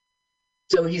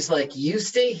 So he's like, you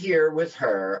stay here with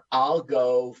her. I'll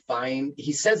go find,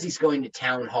 he says he's going to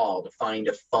town hall to find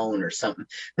a phone or something,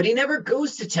 but he never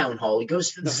goes to town hall. He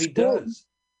goes to the school. He does.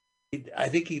 I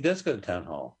think he does go to town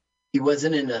hall. He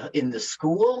wasn't in the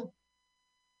school?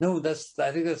 No, I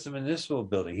think that's the municipal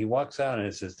building. He walks out and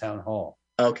it says town hall.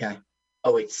 Okay.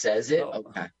 Oh, it says it? Oh.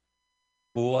 Okay.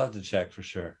 We'll have to check for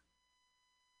sure.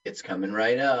 It's coming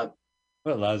right up.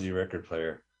 What a lousy record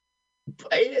player.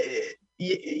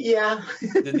 Yeah.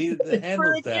 The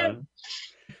handle's down.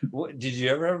 Did you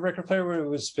ever have a record player where it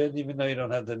was spin even though you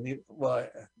don't have the needle? Well,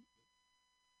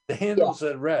 the handle's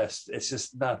at rest. It's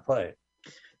just not play.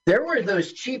 There were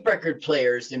those cheap record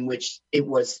players in which it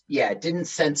was, it didn't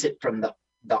sense it from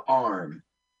the arm.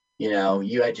 You know,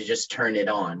 you had to just turn it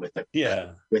on with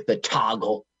the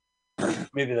toggle.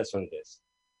 Maybe that's what it is.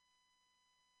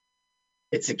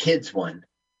 It's a kid's one.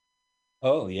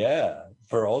 Oh, yeah.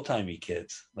 For old-timey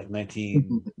kids, like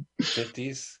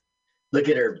 1950s. Look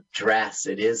at her dress.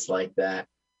 It is like that.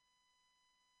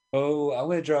 Oh, I'm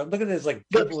going to draw. Look at this, like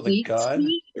people with a gun.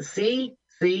 See?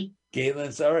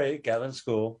 Gatlin's, all right, Gatlin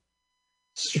School.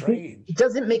 Strange. It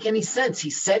doesn't make any sense. He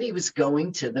said he was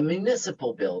going to the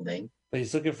municipal building. But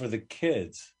he's looking for the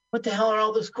kids. What the hell are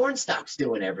all those corn stalks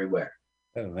doing everywhere?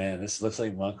 Oh, man, this looks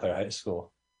like Montclair High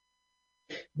School.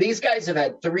 These guys have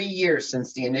had 3 years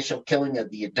since the initial killing of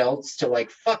the adults to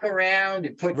like fuck around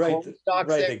and put corn stalks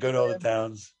Right, they go to all the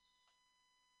towns.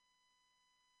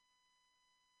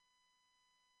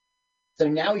 So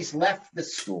now he's left the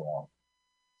school.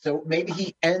 So maybe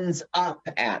he ends up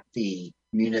at the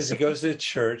municipal. He goes to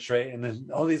church, right? And then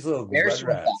all these little There's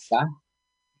rats.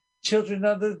 Children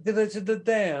of the village of the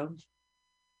damned.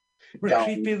 We're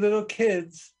creepy little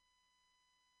kids.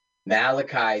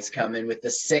 Malachi's coming with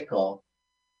the sickle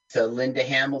to Linda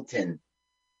Hamilton.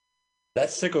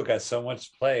 That sickle got so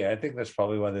much play. I think that's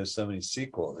probably why there's so many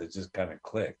sequels. It just kind of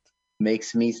clicked.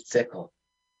 Makes me sickle.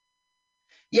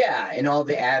 Yeah, in all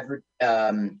the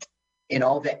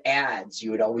ads,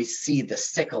 you would always see the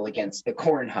sickle against the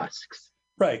corn husks.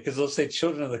 Right, because they'll say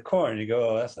children of the corn. You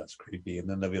go, oh, that sounds creepy. And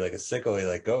then there'll be like a sickle. You're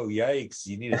like, oh, yikes,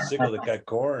 you need a sickle that got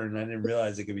corn. I didn't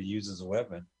realize it could be used as a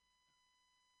weapon.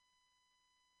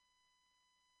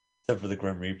 Except for the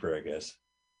Grim Reaper, I guess.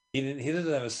 He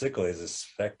doesn't have a sickle. He has a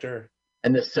specter.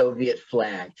 And the Soviet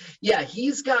flag. Yeah,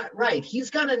 he's got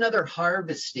another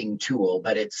harvesting tool,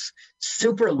 but it's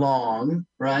super long,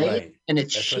 right? And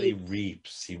it's that's what he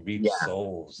reaps. He reaps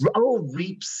souls. Oh,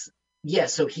 reaps. Yeah,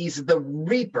 so he's the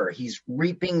reaper. He's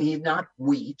reaping, he's not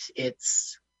wheat,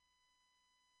 it's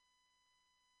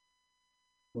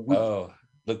wheat. Oh,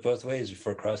 look both ways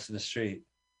before crossing the street.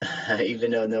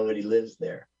 Even though nobody lives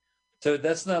there. So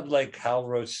that's not like Hal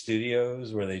Roach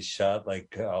Studios where they shot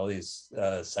like all these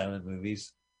silent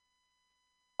movies?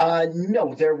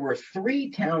 No, there were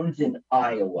 3 towns in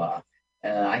Iowa.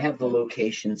 I have the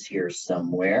locations here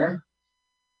somewhere.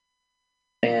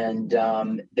 And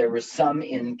there were some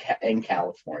in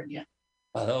California.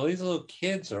 All these little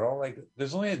kids are all like,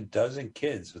 there's only a dozen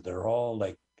kids, but they're all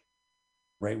like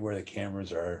right where the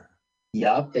cameras are.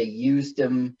 Yup, they used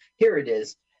them. Here it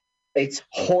is. It's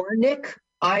Hornick,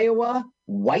 Iowa,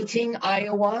 Whiting,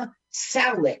 Iowa,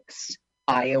 Salix,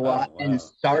 Iowa, and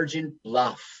Sergeant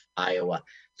Bluff, Iowa.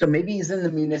 So maybe he's in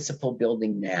the municipal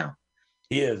building now.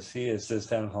 He is. This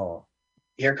town hall.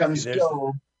 Here comes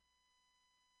Joe.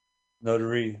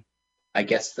 Notary. I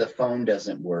guess the phone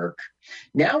doesn't work.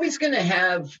 Now he's going to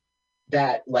have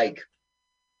that like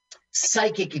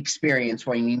psychic experience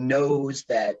where he knows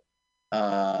that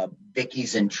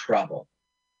Vicky's in trouble.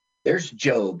 There's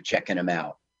Job checking him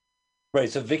out. Right.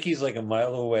 So Vicky's like a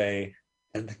mile away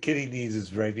and the kid he needs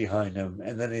is right behind him.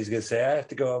 And then he's going to say, I have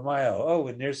to go a mile. Oh,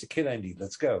 and there's the kid I need.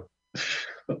 Let's go.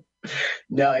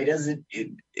 No, he doesn't.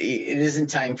 It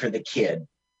isn't time for the kid.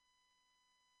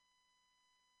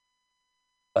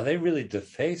 Oh, they really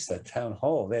defaced that town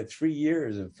hall. They had 3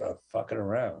 years of fucking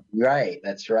around. Right.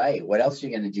 That's right. What else are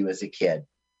you going to do as a kid?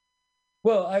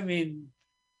 Well, I mean,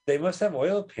 they must have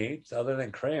oil paint other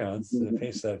than crayons to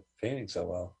paste that painting so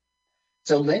well.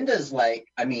 So Linda's like,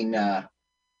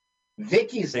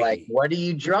 Vicky's like, what are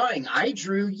you drawing? I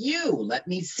drew you. Let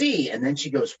me see. And then she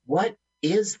goes, what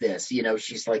is this? You know,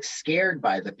 she's like scared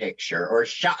by the picture or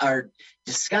or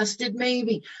disgusted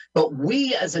maybe. But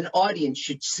we as an audience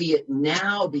should see it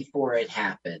now before it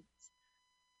happens.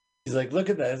 He's like, look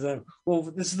at that. Like, well,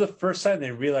 this is the first time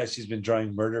they realize she's been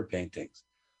drawing murder paintings.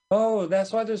 Oh,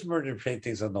 that's why there's murder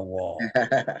paintings on the wall.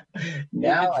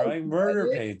 Now drawing murder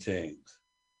paintings.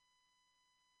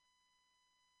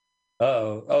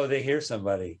 Oh, they hear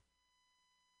somebody.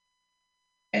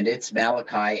 And it's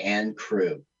Malachi and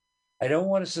crew. I don't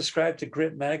want to subscribe to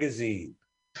Grit Magazine.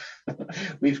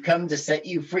 We've come to set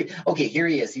you free. Okay, here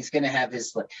he is. He's going to have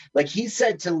his, like he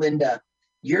said to Linda,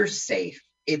 you're safe.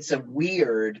 It's a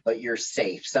weird, but you're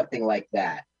safe. Something like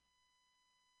that.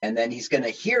 And then he's going to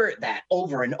hear that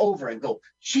over and over and go,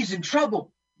 she's in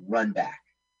trouble. Run back.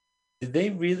 Did they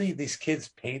really, these kids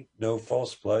paint no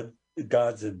false blood,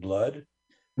 gods in blood?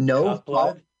 No Cop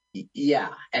blood?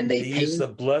 Yeah. And they use the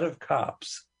blood of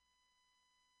cops.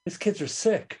 These kids are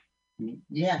sick.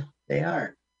 Yeah, they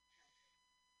are.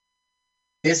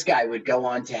 This guy would go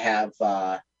on to have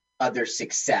other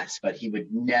success, but he would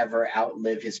never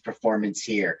outlive his performance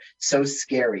here. So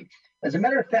scary. As a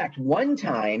matter of fact, one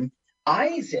time,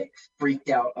 Isaac freaked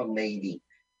out a lady.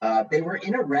 They were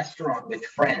in a restaurant with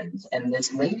friends, and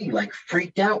this lady like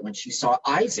freaked out when she saw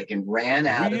Isaac and ran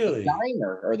out of the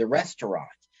diner or the restaurant.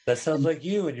 That sounds like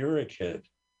you when you were a kid.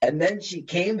 And then she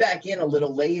came back in a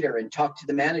little later and talked to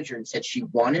the manager and said she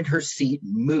wanted her seat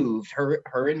moved, her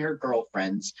and her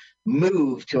girlfriends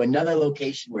moved to another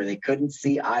location where they couldn't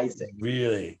see Isaac.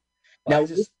 Really? Now,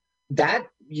 that,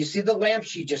 you see the lamp,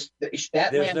 that there's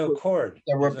lamp no cord.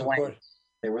 There were blanks.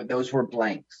 Those were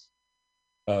blanks.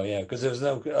 Oh, yeah, because there was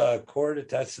no cord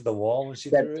attached to the wall when she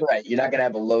threw it? That's right. You're not going to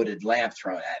have a loaded lamp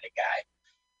thrown at a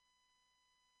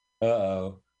guy.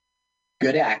 Uh-oh.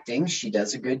 Good acting. She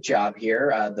does a good job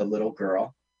here, the little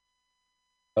girl.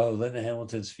 Oh, Linda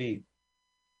Hamilton's feet.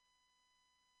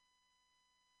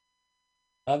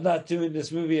 I'm not doing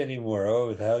this movie anymore.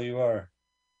 Oh, the hell you are.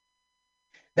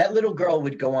 That little girl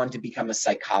would go on to become a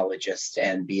psychologist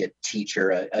and be a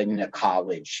teacher in a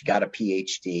college. She got a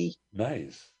PhD.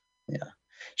 Nice. Yeah.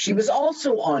 She was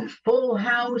also on Full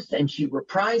House, and she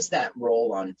reprised that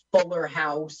role on Fuller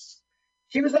House.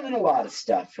 She was on a lot of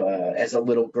stuff as a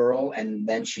little girl, and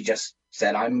then she just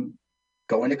said, I'm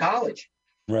going to college.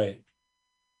 Right.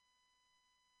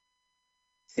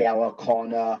 Sarah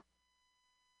Connor.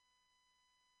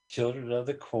 Children of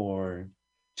the Corn.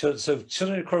 So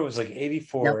Children of the Corn was like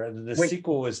 84, and then the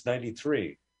sequel was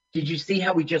 93. Did you see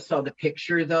how we just saw the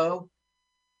picture, though?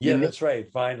 Yeah, that's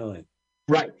right, finally.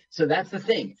 Right. So that's the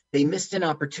thing. They missed an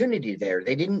opportunity there.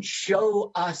 They didn't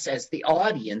show us as the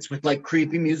audience with like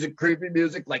creepy music,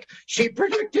 like she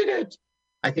predicted it.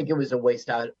 I think it was a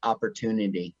wasted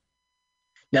opportunity.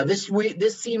 Now, this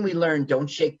scene we learned, don't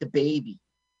shake the baby.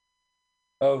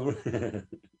 Oh,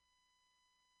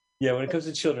 yeah, when it comes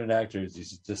to children actors, you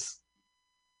should just...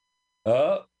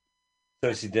 Oh,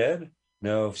 so is she dead?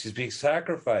 No, she's being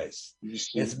sacrificed.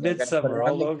 It's Midsummer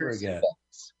all over again.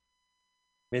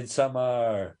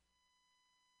 Midsummer.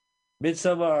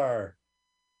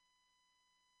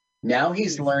 Now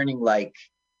he's learning, like,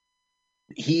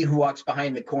 he who walks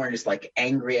behind the corn is like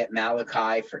angry at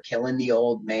Malachi for killing the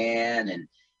old man.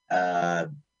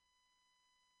 And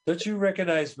don't you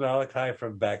recognize Malachi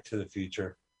from Back to the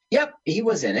Future? Yep, he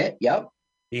was in it. Yep.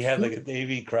 He had like a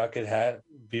Davy Crockett hat,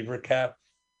 beaver cap.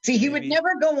 See, he would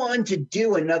never go on to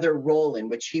do another role in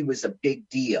which he was a big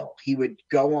deal. He would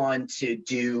go on to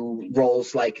do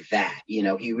roles like that. You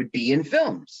know, he would be in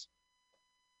films.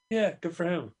 Yeah, good for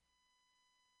him.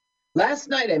 Last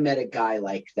night I met a guy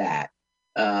like that.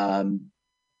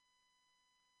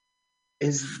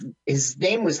 His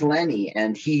name was Lenny,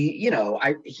 and he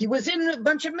was in a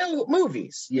bunch of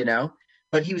movies,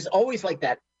 but he was always like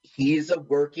that. He's a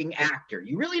working actor.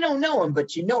 You really don't know him,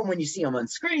 but you know him when you see him on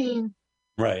screen.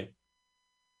 Right.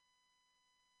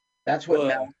 That's what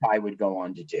Malachi would go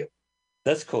on to do.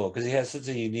 That's cool because he has such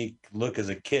a unique look as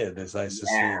a kid. It's nice to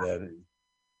see that.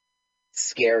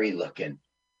 Scary looking.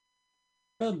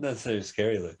 Not necessarily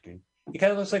scary looking. He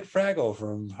kind of looks like Fraggle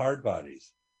from Hard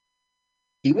Bodies.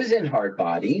 He was in Hard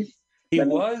Bodies. He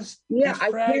was? Yeah,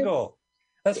 he's Fraggle.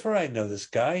 That's where I know this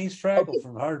guy. He's Fraggle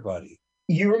from Hard Body.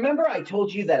 You remember I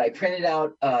told you that I printed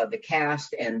out the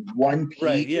cast and one page?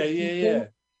 Right, yeah.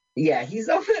 Yeah, he's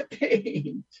on that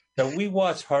page. Now, we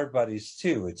watched Hard Bodies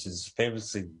too, which is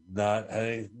famously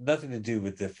nothing to do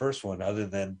with the first one other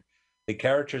than the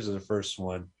characters of the first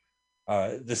one.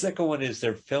 The second one is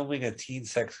they're filming a teen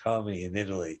sex comedy in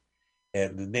Italy,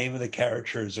 and the name of the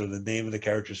characters are the name of the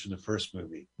characters from the first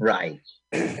movie. Right.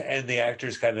 And the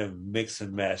actors kind of mix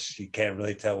and mesh. You can't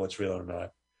really tell what's real or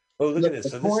not. Oh, look at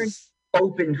this. So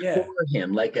opened Yeah. for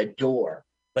him like a door.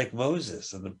 Like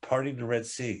Moses and the parting the Red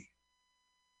Sea.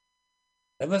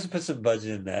 That must have put some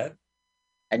budget in that.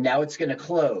 And now it's going to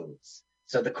close.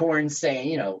 So the corn's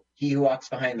saying, he who walks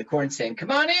behind the corn saying,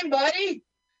 come on in, buddy.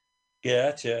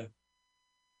 Gotcha.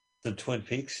 The Twin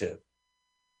Peaks ship.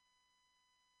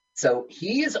 So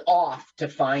he is off to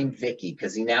find Vicky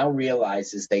because he now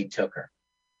realizes they took her.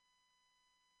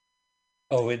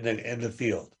 Oh, in the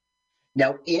field.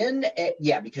 Now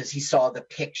because he saw the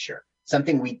picture,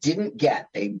 something we didn't get.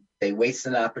 They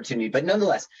wasted an opportunity, but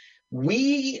nonetheless,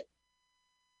 every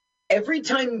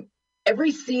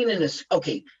scene in this.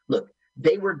 Okay, look,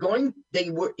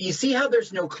 you see how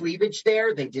there's no cleavage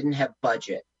there? They didn't have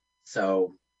budget,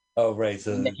 so. Oh, right.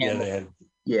 So they had.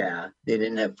 Yeah, they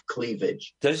didn't have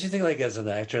cleavage. Don't you think, like, as an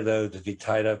actor, though, to be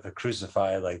tied up and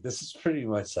crucified, like, this is pretty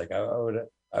much like,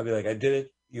 I'd be like, I did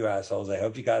it, you assholes. I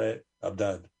hope you got it. I'm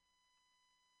done.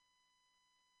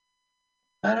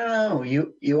 I don't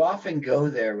know. You often go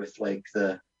there with like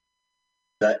the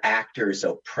actors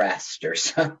oppressed or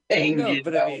something. No,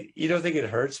 but I mean, you don't think it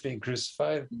hurts being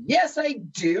crucified? Yes, I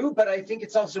do, but I think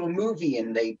it's also a movie,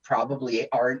 and they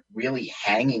probably aren't really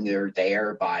hanging her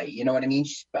there by, you know what I mean,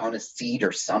 on a seat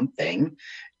or something,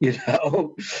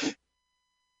 No,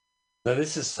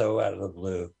 this is so out of the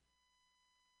blue.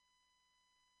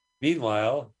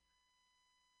 Meanwhile.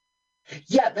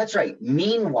 Yeah, that's right.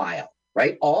 Meanwhile,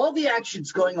 right? All the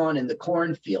action's going on in the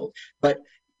cornfield,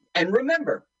 and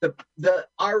remember,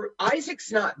 our Isaac's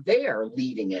not there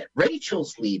leading it.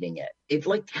 Rachel's leading it. It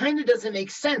like kind of doesn't make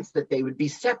sense that they would be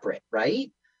separate, right?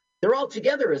 They're all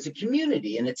together as a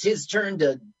community, and it's his turn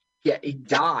to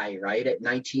die, right, at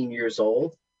 19 years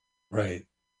old. Right.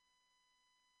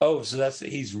 Oh, so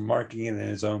he's marking it in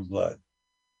his own blood.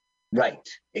 Right,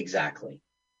 exactly.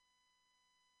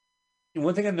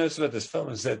 One thing I noticed about this film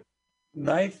is that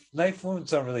knife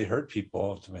wounds don't really hurt people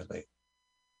ultimately.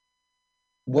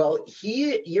 Well,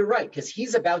 you're right, because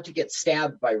he's about to get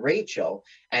stabbed by Rachel,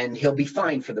 and he'll be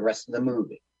fine for the rest of the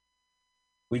movie.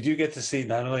 We do get to see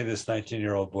not only this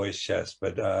 19-year-old boy's chest,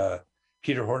 but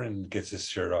Peter Horton gets his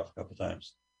shirt off a couple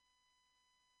times.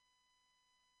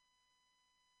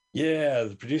 Yeah,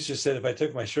 the producer said if I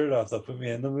took my shirt off, they'll put me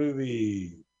in the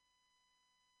movie.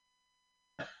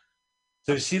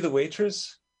 So you see the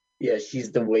waitress? Yeah,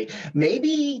 she's the wait.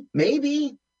 Maybe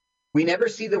we never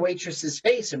see the waitress's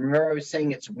face. And remember, I was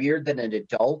saying it's weird that an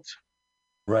adult.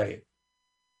 Right.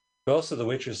 But also, the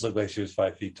waitress looked like she was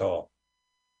 5 feet tall.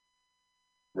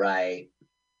 Right.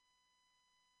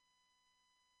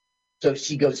 So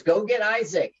she goes, go get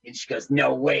Isaac. And she goes,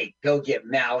 no, wait, go get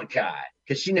Malachi.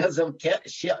 Because she knows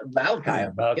Malachi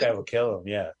will kill him,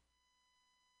 yeah.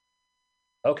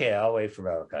 Okay, I'll wait for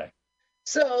Malachi.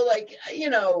 So,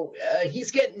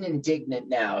 he's getting indignant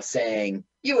now, saying,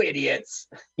 you idiots,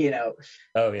 Oh, yeah.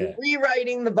 You're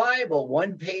rewriting the Bible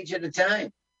one page at a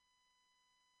time.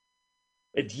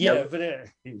 But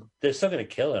they're still going to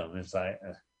kill him. It's like...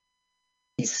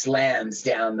 he slams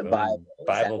down the Bible.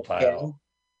 Bible pile. Okay?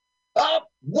 Oh,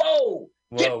 whoa!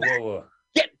 Whoa.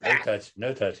 Get back!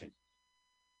 No touching.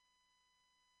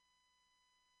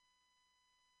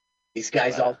 These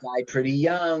guys all died pretty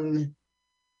young.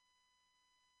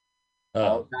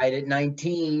 All died at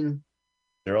 19.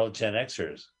 They're all Gen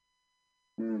Xers.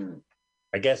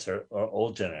 I guess, or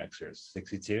old Gen Xers.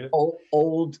 62?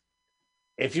 Old.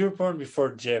 If you were born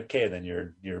before JFK, then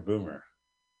you're a boomer.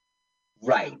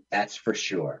 Right, that's for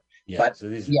sure. Yeah, but so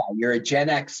you're a Gen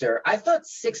Xer. I thought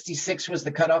 66 was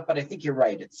the cutoff, but I think you're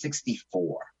right. It's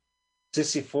 64.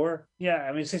 64? Yeah,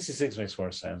 I mean, 66 makes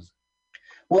more sense.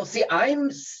 Well, see,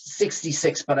 I'm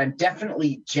 66, but I'm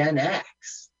definitely Gen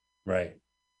X. Right.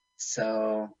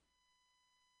 So,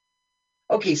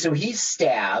 okay, so he's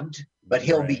stabbed, but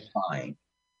he'll be fine.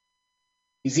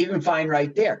 He's even fine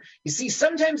right there. You see,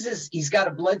 sometimes he's got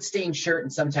a bloodstained shirt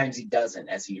and sometimes he doesn't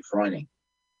as he's running.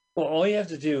 Well, all you have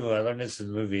to do, I learned this in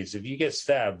the movies, if you get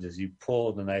stabbed, is you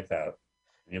pull the knife out.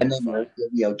 And then you'll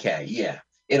be okay. Yeah.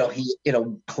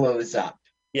 It'll close up.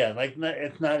 Yeah, like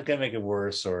it's not going to make it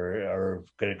worse or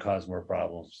going to cause more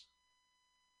problems.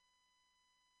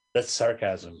 That's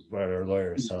sarcasm, what our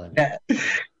lawyer is telling me.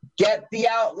 Get the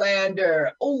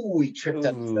Outlander. Oh, he tripped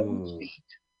up his own feet.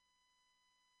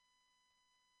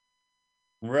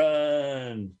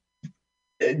 Run.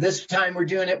 This time we're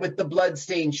doing it with the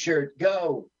bloodstained shirt.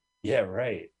 Go. Yeah,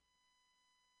 right.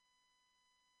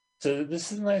 So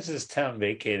this is nice as town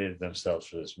vacated themselves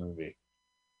for this movie.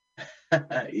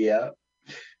 Yeah.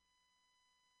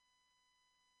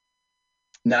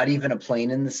 Not even a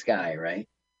plane in the sky, right?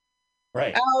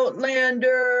 Right.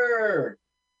 Outlander!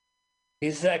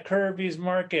 He's at Kirby's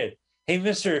Market. Hey,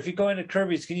 mister, if you go into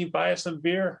Kirby's, can you buy us some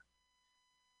beer?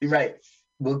 Right.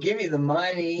 We'll give you the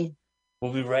money.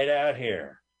 We'll be right out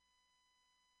here.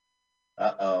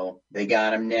 Uh-oh. They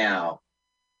got him now.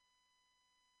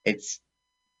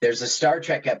 There's a Star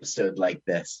Trek episode like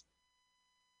this.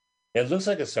 It looks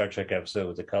like a Star Trek episode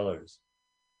with the colors.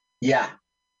 Yeah.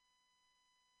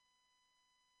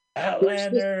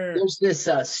 Outlander. There's this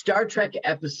Star Trek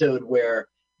episode where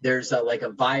there's like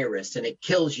a virus and it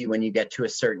kills you when you get to a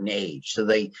certain age. So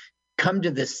they come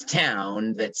to this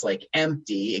town that's like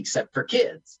empty except for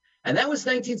kids. And that was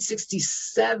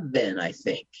 1967, I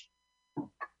think.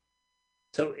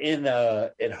 So in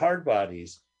Hard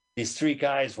Bodies, these three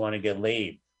guys want to get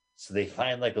laid. So they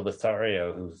find like a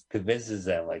Lothario who convinces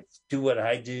them, like, do what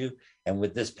I do. And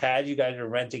with this pad you guys are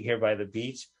renting here by the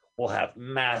beach, we'll have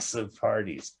massive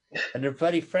parties. And their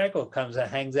buddy Frankel comes and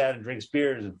hangs out and drinks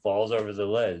beers and falls over the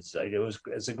ledge. Like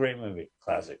it's a great movie.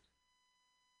 Classic.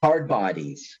 Hard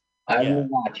Bodies. I will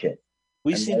watch it.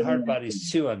 We've seen Hard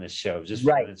Bodies 2 on this show, just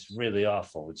right. It's really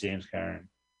awful with James Cameron.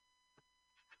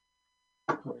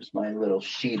 Where's my little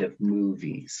sheet of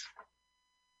movies?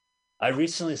 I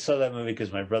recently saw that movie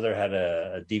because my brother had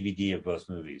a DVD of both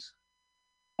movies.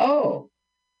 Oh,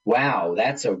 wow.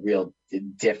 That's a real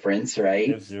difference, right?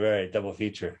 It was a very double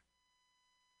feature.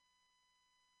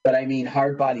 But I mean,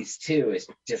 Hard Bodies 2 is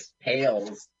just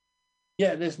pales.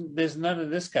 Yeah, there's none of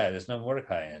this guy. There's no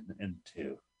Mordecai in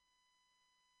 2.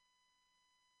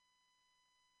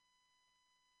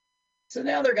 So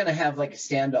now they're going to have like a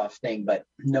standoff thing, but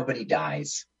nobody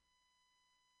dies.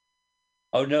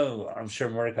 Oh, no. I'm sure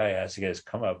Mordecai has to get his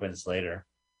comeuppance later.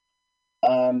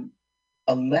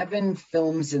 11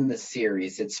 films in the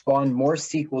series. It spawned more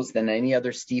sequels than any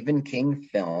other Stephen King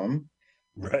film.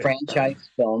 Right. Franchise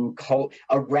film,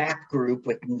 a rap group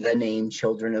with the name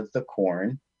Children of the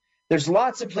Corn. There's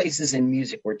lots of places in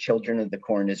music where Children of the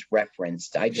Corn is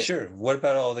referenced. Sure. What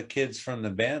about all the kids from the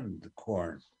band, The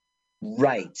Corn?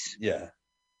 Right. Yeah.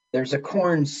 There's a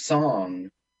Corn song.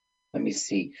 Let me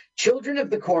see. Children of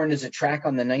the Corn is a track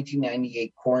on the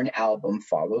 1998 Corn album,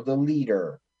 Follow the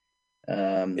Leader.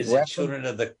 Is it Children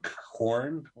of the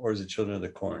Corn or is it Children of the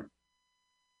Corn?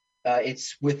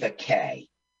 It's with a K.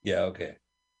 Yeah, okay.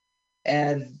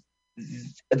 And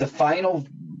the final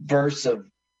verse of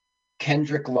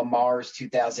Kendrick Lamar's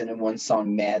 2001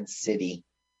 song, Mad City.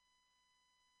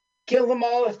 Kill them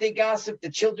all if they gossip, the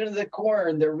children of the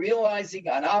corn. They're realizing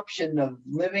an option of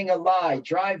living a lie.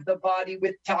 Drive the body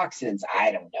with toxins.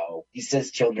 I don't know. He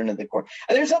says children of the corn.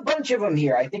 And there's a bunch of them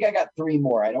here. I think I got 3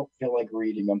 more. I don't feel like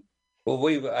reading them. Well,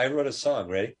 wait, I wrote a song,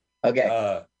 ready?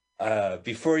 Okay.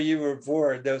 Before you were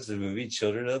born, there was the movie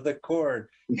Children of the Corn.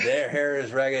 Their hair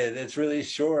is ragged. It's really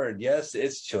short. Yes,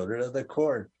 it's Children of the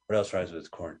Corn. What else rhymes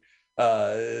with corn?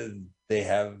 They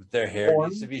have their hair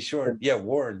needs to be short. Yeah,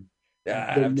 worn.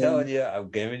 I'm telling you, I'm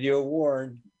giving you a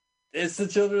warn. It's the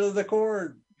Children of the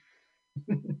Corn.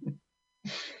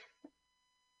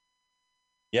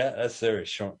 Yeah, that's very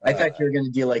short. I thought you were going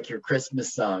to do like your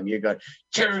Christmas song. You're going,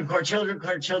 children corn, children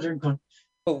corn, children corn.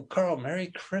 Oh, Carl, Merry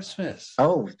Christmas.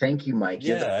 Oh, thank you, Mike.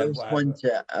 You're the first one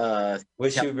to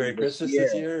wish you a Merry Christmas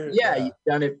this year. Yeah, you've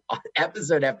done it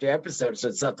episode after episode, so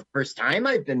it's not the first time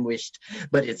I've been wished,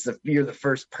 but you're the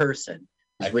first person.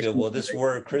 I feel, well, this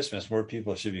word Christmas, more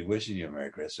people should be wishing you a Merry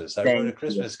Christmas. I wrote a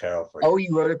Christmas carol for you. Oh,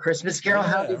 you wrote a Christmas carol?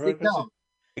 How did it go?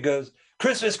 It goes,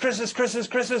 Christmas, Christmas, Christmas,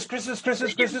 Christmas, Christmas,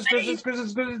 Christmas, Christmas, Christmas,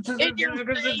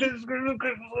 Christmas,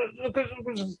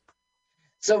 Christmas.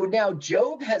 So now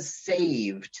Job has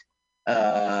saved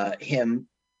him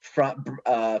from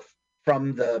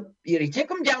the, he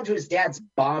took him down to his dad's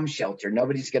bomb shelter.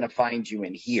 Nobody's going to find you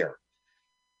in here.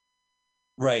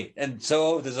 Right. And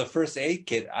so there's a first aid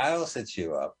kit. I'll set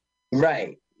you up.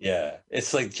 Right. Yeah.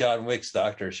 It's like John Wick's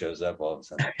doctor shows up all of a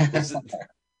sudden.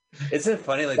 Isn't it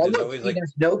funny? Like, there's always like,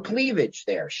 there's no cleavage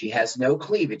there. She has no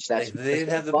cleavage. That's they didn't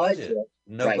have the budget.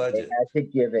 No budget. They had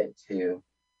to give it to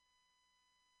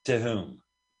whom?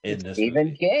 In this Stephen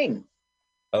movie? King.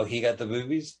 Oh, he got the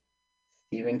movies?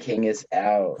 Stephen King is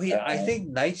out. Wait, I think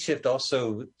Night Shift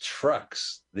also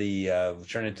trucks the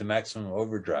Turn Into Maximum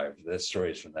Overdrive. That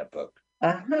story is from that book.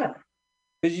 Uh-huh.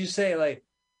 Because you say, like,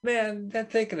 man, they're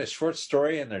taking a short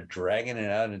story and they're dragging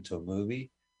it out into a movie.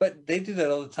 But they do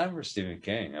that all the time for Stephen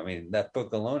King. I mean, that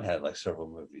book alone had like several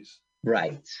movies.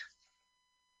 Right.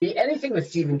 Anything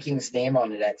with Stephen King's name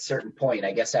on it at a certain point,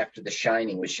 I guess after The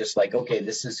Shining, was just like, okay,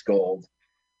 this is gold.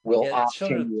 We'll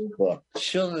option you a book.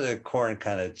 Children of the Corn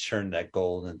kind of churned that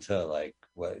gold into like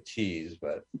cheese,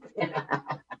 but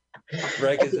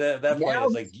right, because that point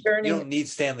is like you don't need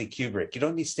Stanley Kubrick. You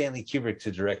don't need Stanley Kubrick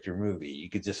to direct your movie. You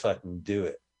could just fucking do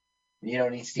it. You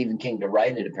don't need Stephen King to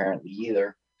write it, apparently,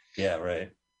 either. Yeah, right.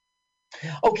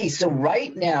 Okay, so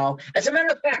right now, as a matter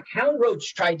of fact, Hal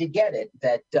Roach tried to get it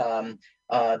that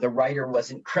the writer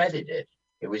wasn't credited.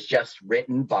 It was just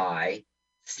written by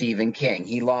Stephen King.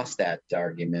 He lost that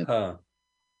argument. Huh.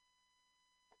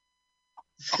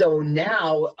 So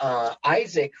now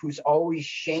Isaac, who's always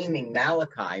shaming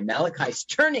Malachi's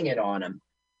turning it on him,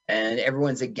 and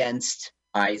everyone's against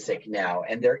Isaac now,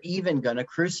 and they're even going to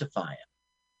crucify him.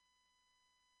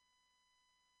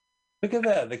 Look at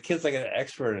that. The kid's like an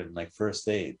expert in like first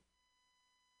aid.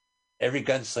 Every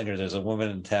gunslinger, there's a woman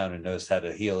in town who knows how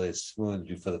to heal his wounds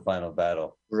before the final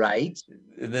battle. Right?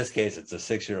 In this case, it's a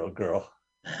 6-year-old girl.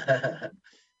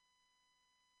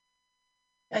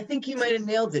 I think you might have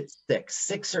nailed it.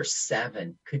 6 or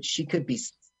 7. She could be.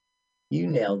 You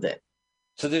nailed it.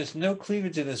 So there's no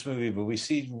cleavage in this movie, but we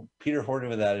see Peter Horton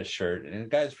without his shirt, and the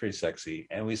guy's pretty sexy.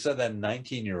 And we saw that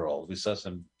 19-year-old. We saw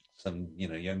some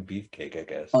young beefcake, I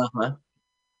guess. Uh-huh.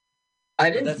 I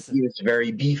didn't think he was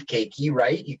very beefcakey,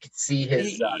 right? You could see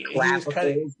his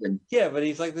clavicles. Yeah, but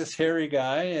he's like this hairy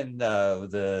guy and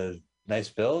with a nice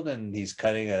build, and he's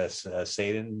cutting a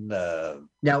Satan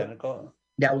tentacle.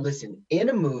 Now, listen, in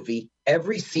a movie,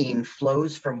 every scene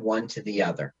flows from one to the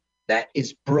other. That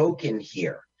is broken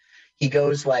here. He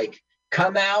goes like,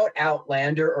 come out,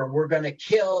 Outlander, or we're going to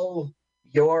kill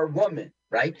your woman,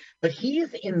 right? But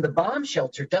he's in the bomb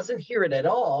shelter, doesn't hear it at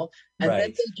all, and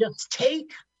then they just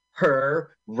take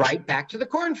her right back to the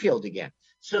cornfield again.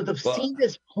 So the scene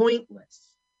is pointless.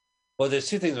 Well, there's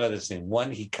two things about this scene. One,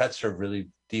 he cuts her really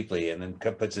deeply and then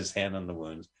puts his hand on the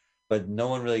wounds, but no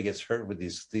one really gets hurt with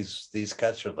these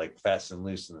cuts are like fast and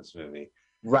loose in this movie.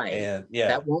 Right. And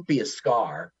that won't be a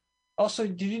scar. Also,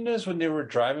 did you notice when they were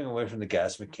driving away from the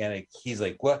gas mechanic, he's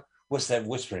like, what's that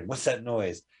whispering? What's that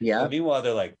noise? Yeah. And meanwhile,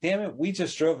 they're like, damn it, we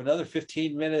just drove another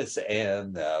 15 minutes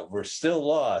and we're still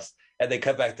lost. And they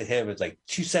cut back to him. It's like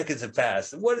 2 seconds have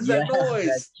passed. What is that noise?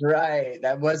 That's right.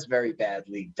 That was very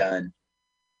badly done.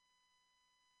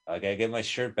 I gotta get my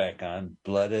shirt back on.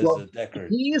 Blood is a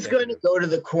decorative. He's going to go to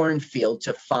the cornfield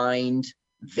to find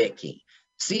Vicky.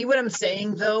 See what I'm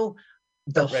saying, though?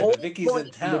 But Vicky's in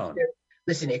town.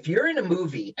 Listen, if you're in a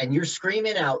movie and you're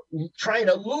screaming out, trying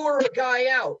to lure a guy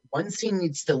out, one scene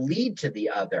needs to lead to the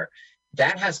other.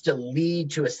 That has to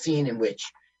lead to a scene in which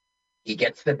he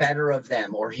gets the better of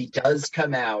them, or he does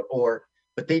come out,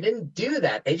 but they didn't do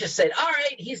that. They just said, all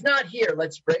right, he's not here.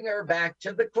 Let's bring her back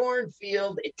to the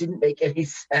cornfield. It didn't make any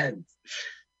sense.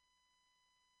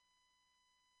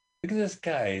 Look at this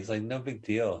guy. He's like, no big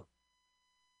deal.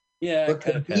 Yeah. Look,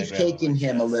 he's taking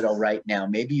him a little right now.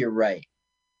 Maybe you're right.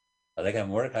 I think I got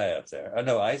Mordecai up there. Oh,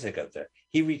 no, Isaac up there.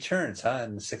 He returns, huh,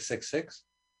 in 666?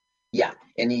 Yeah,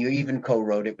 and he even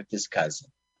co-wrote it with his cousin.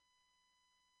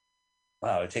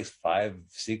 Wow, it takes 4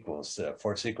 sequels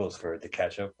for it to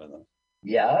catch up with them.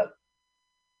 Yeah,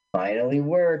 finally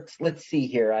works. Let's see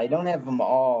here. I don't have them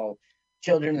all.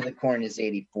 Children of the Corn is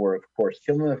 84, of course.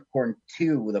 Children of the Corn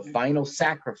 2, The Final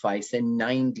Sacrifice in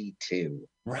 92.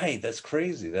 Right, that's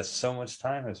crazy. That's so much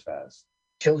time has passed.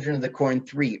 Children of the Corn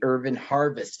 3, Urban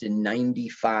Harvest in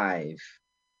 95.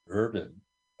 Urban,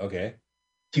 okay.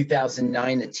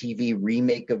 2009, a TV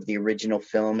remake of the original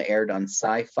film aired on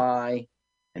Sci-Fi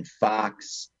and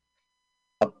Fox.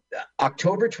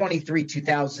 October 23,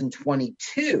 2020,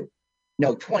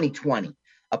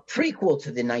 a prequel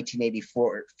to the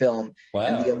 1984 film,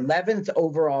 and the 11th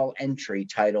overall entry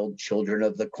titled Children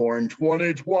of the Corn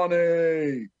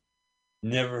 2020.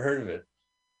 Never heard of it.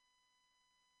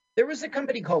 There was a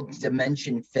company called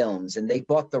Dimension Films, and they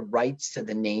bought the rights to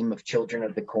the name of Children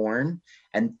of the Corn,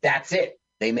 and that's it.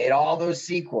 They made all those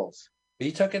sequels. Are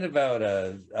you talking about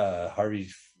Harvey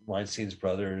Weinstein's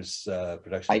brothers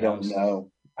production? I don't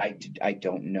know. I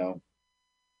don't know.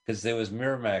 Because there was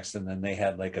Miramax, and then they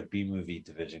had like a B-movie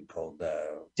division called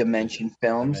Dimension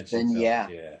Films. Yeah.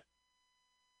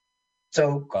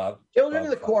 So Children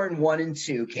of the Corn 1 and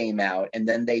 2 came out, and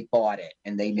then they bought it,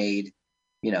 and they made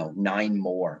 9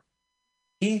 more.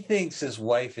 He thinks his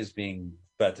wife is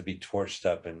about to be torched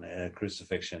up in a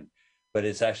crucifixion, but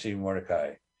it's actually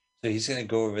Mordecai. So he's going to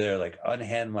go over there, like,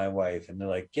 unhand my wife. And they're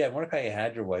like, yeah, Mordecai, you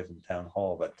had your wife in town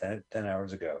hall about 10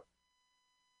 hours ago.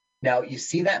 Now, you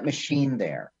see that machine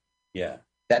there? Yeah.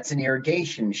 That's an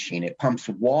irrigation machine. It pumps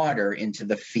water into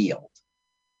the field.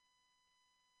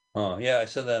 Oh, yeah, I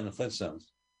saw that in the Flintstones.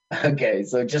 Okay,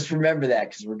 so just remember that,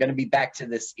 because we're going to be back to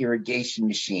this irrigation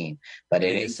machine. But it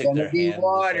ain't going to be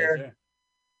water.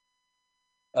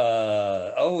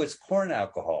 It's corn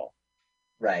alcohol.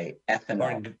 Right,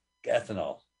 ethanol.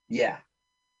 Ethanol. Yeah.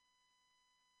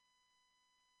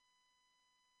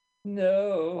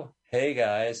 No. Hey,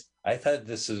 guys, I thought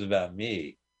this was about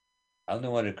me. I'm the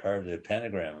one who carved a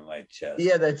pentagram in my chest.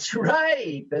 Yeah, that's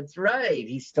right. That's right.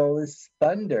 He stole his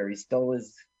thunder. He stole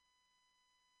his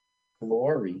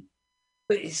glory.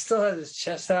 But he still has his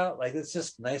chest out. Like, it's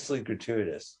just nicely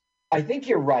gratuitous. I think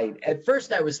you're right. At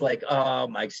first, I was like, "Oh,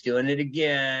 Mike's doing it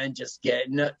again, just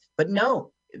getting it." But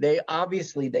no, they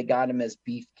got him as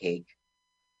Beefcake.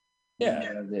 Yeah.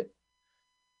 You know, that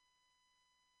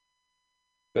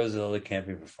Goes with all the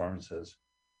campy performances.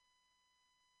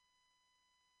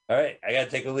 All right, I gotta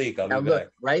take a leak. I'll be back.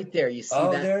 Right there. You see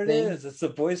Oh, that there it thing? is. It's the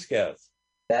Boy Scouts.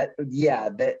 That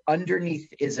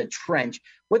underneath is a trench.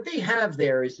 What they have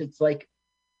there is it's like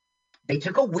they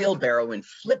took a wheelbarrow and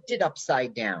flipped it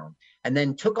upside down and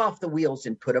then took off the wheels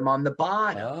and put them on the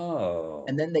bottom. Oh.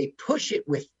 And then they push it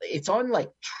it's on like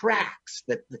tracks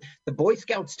that the Boy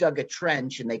Scouts dug a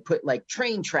trench and they put like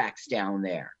train tracks down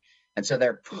there. And so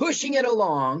they're pushing it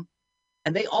along.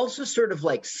 And they also sort of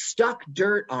like stuck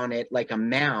dirt on it like a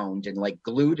mound and like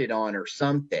glued it on or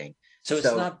something. So it's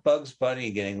not Bugs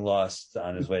Bunny getting lost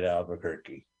on his way to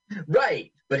Albuquerque.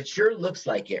 Right. But it sure looks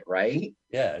like it, right?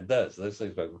 Yeah, it does. Looks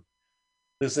like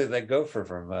that gopher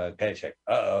from Caddyshack.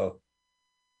 Uh-oh.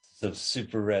 So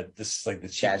super red. This is like the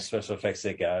cheapest special effects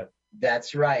they got.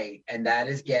 That's right. And that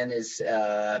is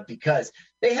because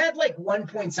they had like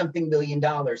 $1 million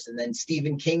and then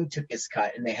Stephen King took his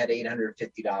cut and they had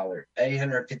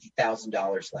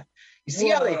 $850,000 left. You see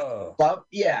how they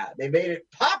they made it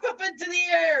pop up into the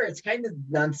air. It's kind of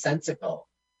nonsensical.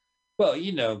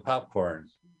 Well, popcorn.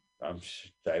 I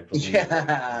believe.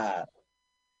 Yeah.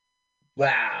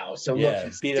 Wow. So look,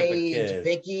 he staged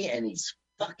Vicky and he's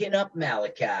fucking up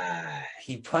Malachi.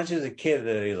 He punches a kid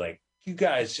and he's like, "You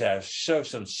guys have show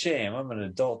some shame. I'm an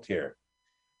adult here."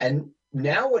 And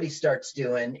now what he starts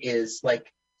doing is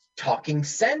like talking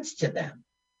sense to them.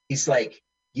 He's like,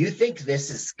 "You think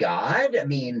this is God? I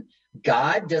mean,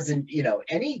 God doesn't,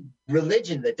 any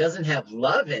religion that doesn't have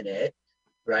love in it,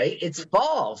 right? It's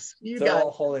false. They're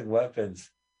all holding weapons.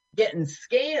 Getting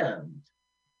scammed."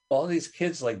 All these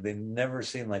kids, like, they've never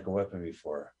seen like a weapon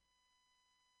before.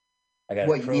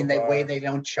 What, you mean the way they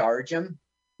don't charge them?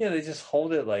 Yeah, they just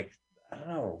hold it like, I don't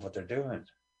know what they're doing.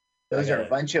 Those are a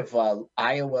bunch of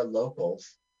Iowa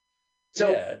locals.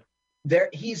 So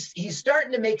he's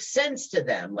starting to make sense to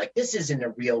them. Like, this isn't a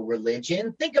real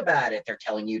religion. Think about it. They're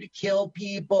telling you to kill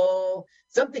people.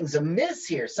 Something's amiss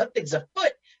here. Something's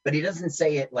afoot. But he doesn't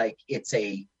say it like it's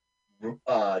a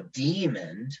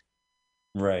demon.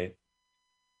 Right.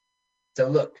 So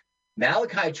look,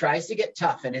 Malachi tries to get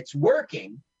tough and it's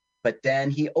working, but then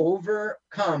he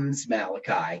overcomes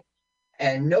Malachi.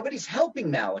 And nobody's helping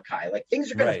Malachi. Like,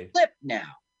 things are going to flip now.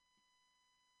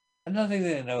 I don't think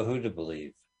they know who to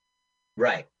believe.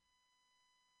 Right.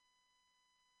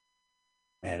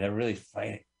 Man, they're really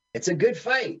fighting. It's a good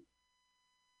fight.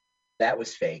 That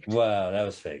was fake. Wow, that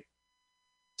was fake.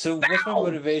 So what's my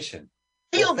motivation?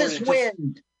 Feel this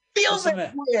wind. Feel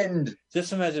the wind.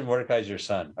 Just imagine Mordecai's your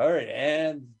son. All right,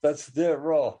 and let's do it.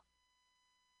 Roll.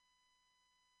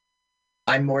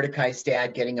 I'm Mordecai's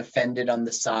dad getting offended on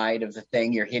the side of the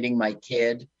thing. You're hitting my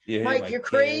kid. Mike, you're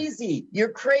crazy.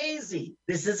 You're crazy.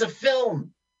 This is a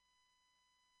film.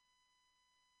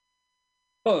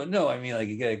 Oh, no. I mean, like,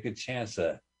 you get a good chance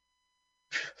to.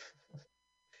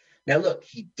 Now, look,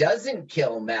 he doesn't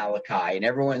kill Malachi, and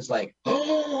everyone's like,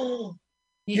 "Oh,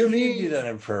 you do that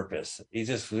on purpose." He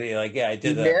just like, "Yeah, I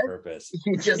did that on purpose."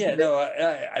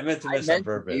 I meant to miss on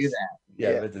purpose. Do that. Yeah,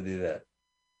 I meant to do that.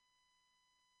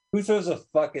 Who throws a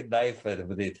fucking knife at him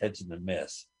with the intention to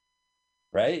miss?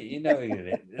 Right?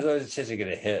 There's always a chance you're going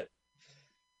to hit.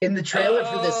 In the trailer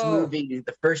for this movie,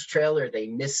 the first trailer, they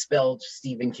misspelled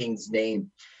Stephen King's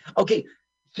name. Okay,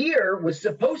 here was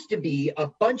supposed to be a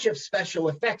bunch of special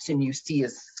effects, and you see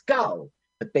his skull,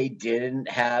 but they didn't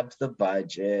have the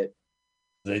budget.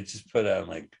 They just put on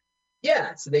like...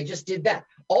 Yeah, so they just did that.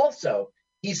 Also,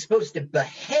 he's supposed to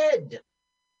behead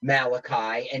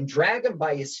Malachi and drag him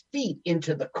by his feet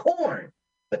into the corn,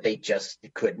 but they just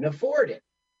couldn't afford it.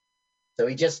 So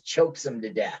he just chokes him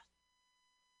to death,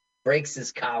 breaks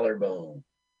his collarbone.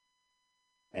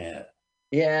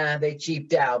 Yeah, they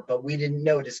cheaped out, but we didn't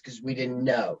notice because we didn't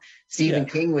know. Stephen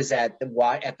King was at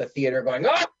the theater going,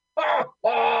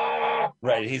 "Ah!"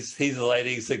 Right, he's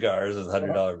lighting cigars with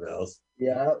 $100 bills.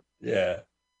 Yeah.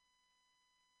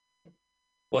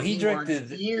 Well, he directed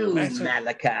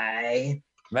Malachi.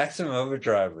 Maximum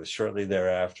Overdrive was shortly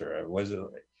thereafter.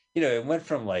 It went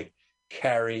from like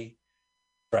Carrie,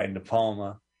 Brian De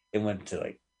Palma. It went to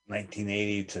like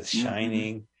 1980 to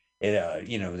Shining.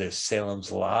 There's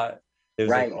Salem's Lot. There's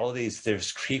like all these.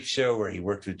 There's Creepshow where he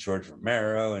worked with George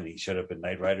Romero and he showed up in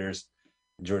Night Riders.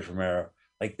 George Romero.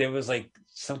 like there was like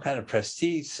some kind of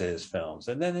prestige to his films,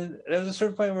 and then there was a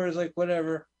certain point where it was like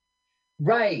whatever.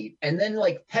 Right. And then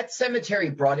like Pet Cemetery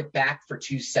brought it back for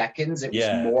 2 seconds. It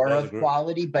was more of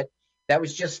quality, but that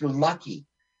was just lucky.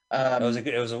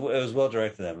 It was well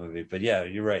directed, that movie. But yeah,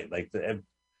 you're right. Like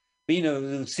but you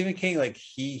know, Stephen King, like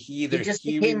he just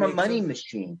became a money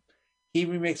machine. He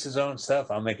remakes his own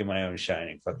stuff. I'm making my own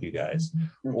Shining. Fuck you guys.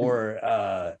 Or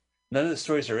none of the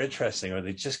stories are interesting, or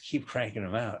they just keep cranking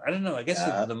them out. I don't know. I guess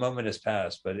the moment has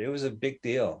passed, but it was a big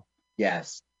deal.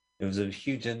 Yes. It was a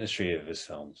huge industry of his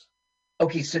films.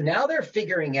 Okay, so now they're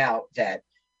figuring out that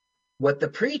what the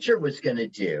preacher was going to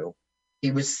do,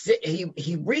 he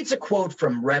reads a quote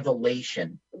from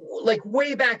Revelation, like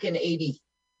way back in 80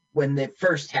 when it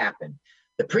first happened.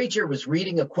 The preacher was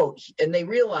reading a quote, and they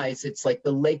realize it's like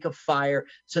the lake of fire.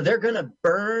 So they're going to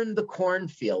burn the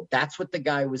cornfield. That's what the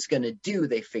guy was going to do,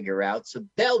 they figure out. So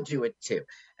they'll do it too.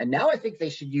 And now I think they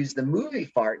should use the movie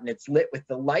fart, and it's lit with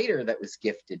the lighter that was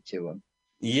gifted to him.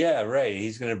 Yeah, right.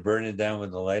 He's going to burn it down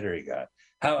with the lighter he got.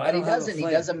 But he doesn't. He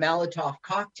does a Molotov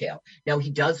cocktail. Now,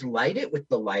 he does light it with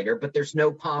the lighter, but there's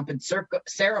no pomp and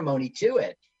ceremony to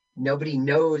it. Nobody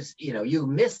knows, you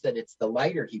miss that it's the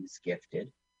lighter he was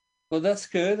gifted. Well, that's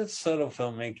good. That's subtle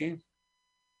filmmaking.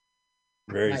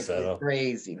 Very subtle. You're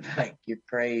crazy, Mike. You're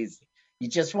crazy. You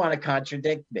just want to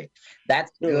contradict me.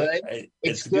 That's good.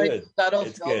 It's good. Subtle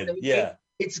filmmaking. Yeah.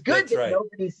 It's good that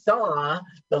nobody saw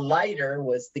the lighter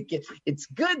was the gift. It's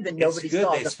good that nobody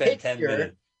saw the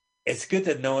picture. It's good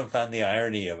that no one found the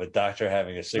irony of a doctor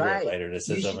having a cigarette lighter that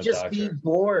says I'm a doctor. You should just be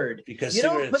bored. Because you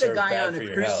don't put a guy on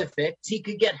a crucifix, he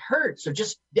could get hurt. So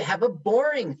just have a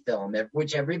boring film at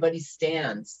which everybody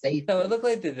stands safe. No, it looked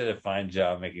like they did a fine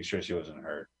job making sure she wasn't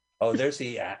hurt. Oh, there's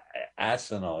the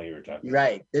Acinol you were talking about.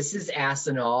 Right. This is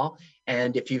Acinol.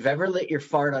 And if you've ever lit your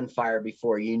fart on fire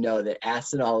before, you know that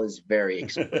Acinol is very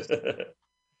explosive. It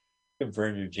can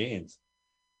burn your jeans.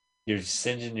 You're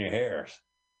singeing your hair.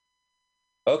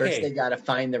 Okay. First, they got to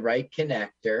find the right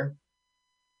connector.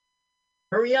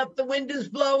 Hurry up, the wind is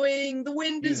blowing. The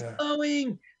wind is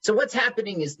blowing. So what's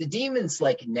happening is the demon's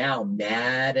like now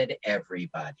mad at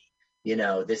everybody.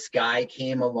 This guy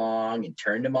came along and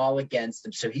turned them all against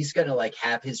him. So he's going to like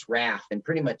have his wrath and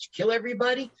pretty much kill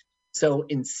everybody. So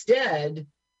instead,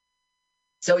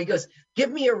 he goes,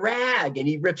 give me a rag. And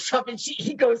he rips up and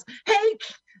he goes, hey,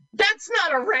 that's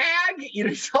not a rag.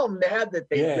 He's all mad that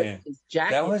they ripped his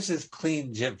jacket. That was his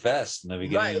clean vest in the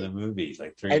beginning of the movie,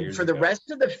 like 3 years ago. And for the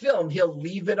rest of the film, he'll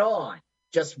leave it on,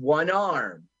 just one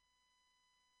arm.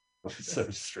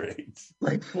 So straight.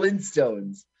 Like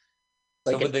Flintstones.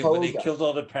 Like so when they killed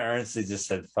all the parents, they just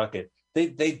said, fuck it.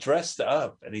 They dressed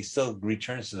up and he still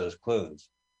returns to those clothes.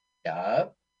 Yeah.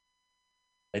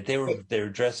 Like they were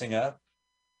dressing up.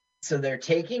 So they're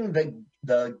taking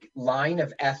the line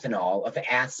of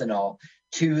Acinol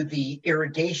to the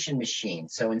irrigation machine.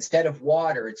 So instead of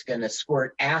water, it's going to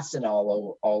squirt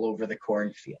Acinol all over the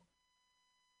cornfield.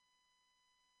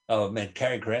 Oh man,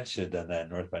 Cary Grant should have done that.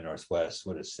 North by Northwest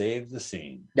would have saved the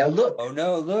scene. Now look. Oh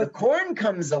no, look. The corn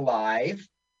comes alive.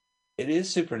 It is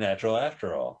supernatural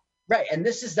after all. Right, and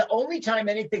this is the only time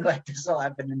anything like this will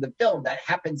happen in the film. That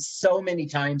happens so many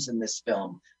times in this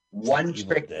film.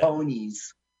 One-trick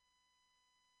ponies.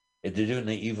 They're doing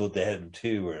the Evil Dead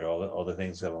too, where all the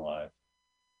things come alive.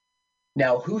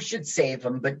 Now, who should save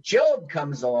him? But Job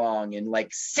comes along and like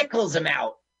sickles him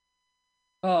out.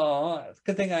 Oh,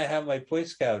 good thing I have my Boy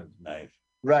Scout knife.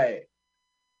 Right.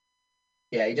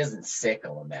 Yeah, he doesn't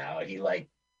sickle him out. He like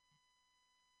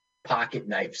pocket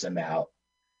knifes him out.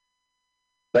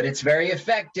 But it's very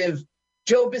effective.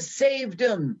 Job has saved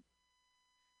him.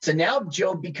 So now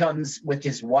Job becomes, with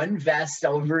his one vest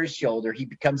over his shoulder, he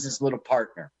becomes his little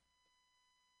partner.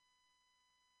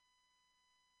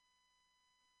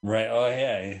 Right. Oh,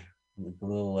 yeah. The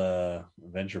little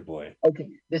adventure boy. Okay.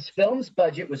 This film's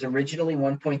budget was originally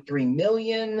 $1.3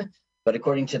 million, but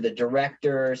according to the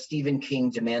director, Stephen King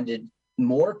demanded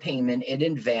more payment in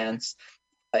advance,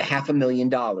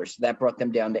 $500,000. So that brought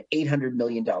them down to $800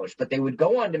 million. But they would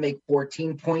go on to make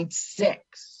 14.6.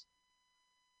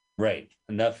 Right.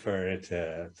 Enough for it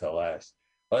to last.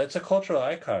 Well, it's a cultural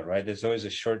icon, right? There's always a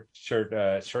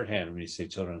shorthand when you say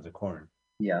Children of the Corn.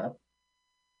 Yeah.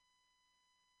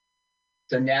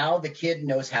 So now the kid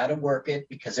knows how to work it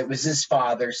because it was his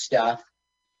father's stuff.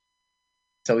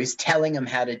 So he's telling him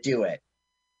how to do it.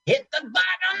 Hit the button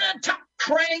on the top,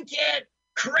 crank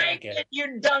it,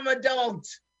 you dumb adult.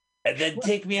 And then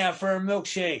take me out for a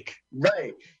milkshake.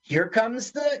 Right. Here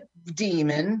comes the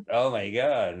demon. Oh my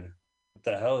God. What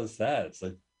the hell is that? It's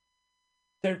like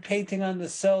they're painting on the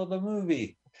cell of the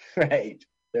movie. Right.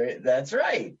 That's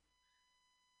right.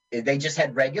 they just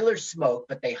had regular smoke,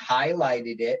 but they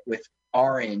highlighted it with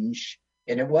orange,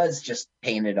 and it was just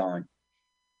painted on.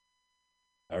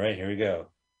 All right, here we go.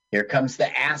 Here comes the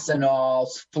acinol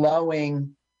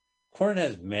flowing. Corn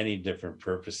has many different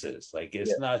purposes. Like,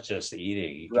 it's not just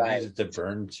eating. You can use it to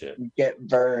burn shit. You get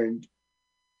burned.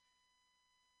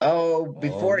 Oh,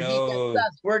 before he gets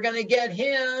us, we're going to get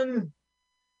him.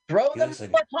 Throw the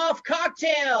Molotov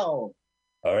cocktail.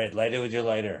 All right, light it with your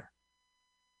lighter.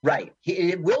 Right.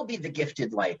 It will be the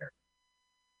gifted lighter.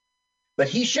 But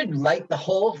he should light the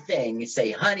whole thing and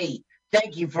say, honey,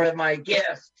 thank you for my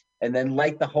gift. And then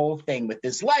light the whole thing with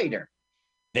this lighter.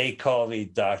 They call me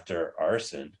Dr.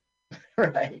 Arson.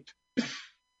 Right.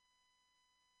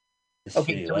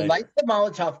 Okay, so he lights the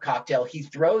Molotov cocktail. He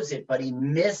throws it, but he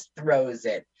misthrows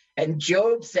it. And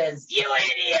Job says, you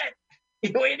idiot!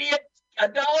 You idiot,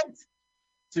 adult!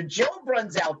 So Job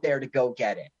runs out there to go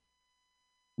get it.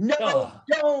 No,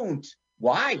 don't!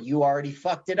 Why? You already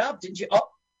fucked it up, didn't you?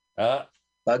 Oh,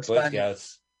 Bugs Bunny.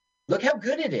 Look how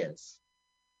good it is.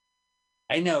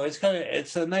 I know,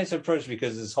 it's a nice approach,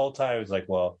 because this whole time it's like,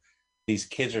 well, these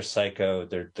kids are psycho,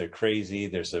 they're crazy,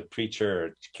 there's a preacher,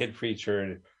 a kid preacher,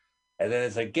 and then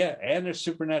it's like, yeah, and there's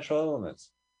supernatural elements.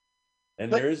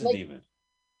 And there is a demon.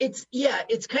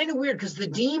 It's kind of weird, because the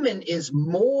demon is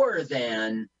more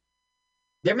than,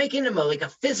 they're making him like a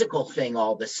physical thing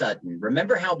all of a sudden.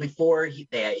 Remember how before he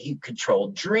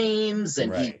controlled dreams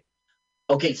and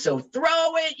okay, so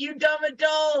throw it, you dumb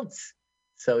adults.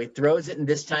 So he throws it, and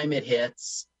this time it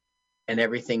hits, and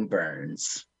everything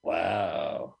burns.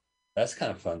 Wow. That's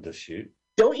kind of fun to shoot.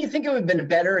 Don't you think it would have been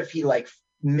better if he like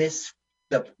missed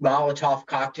the Molotov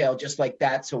cocktail just like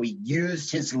that? So he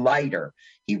used his lighter.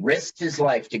 He risked his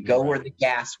life to go where the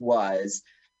gas was.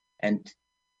 And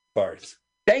Bart.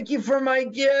 Thank you for my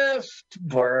gift,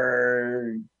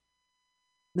 Bert.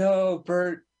 No,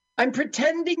 Bert. I'm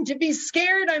pretending to be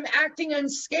scared. I'm acting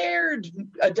unscared,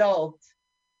 adult.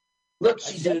 Look,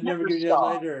 she did never give you a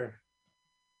lighter.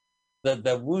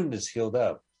 The wound is healed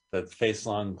up. The face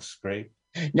long scrape.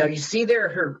 Now you see there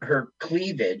her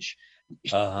cleavage.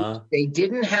 They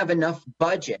didn't have enough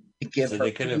budget to give her. So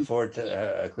they couldn't afford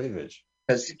a cleavage.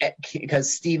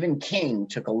 Because Stephen King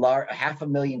took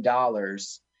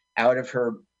 $500,000 out of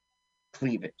her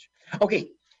cleavage. Okay,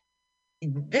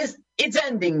 it's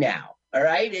ending now. All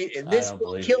right, this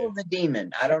will kill the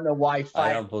demon. I don't know why.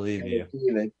 I don't believe you.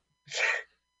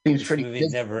 Seems this movie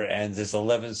never ends. There's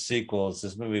 11 sequels.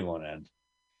 This movie won't end.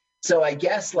 So I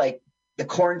guess like the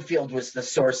cornfield was the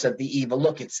source of the evil.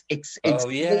 Look, it's oh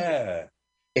yeah,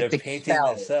 they're painting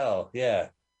the cell. Yeah.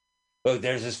 Look,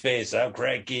 there's his face. I'm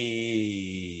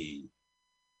cranky.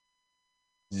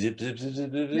 Zip, zip, zip,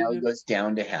 zip, zip. Now he goes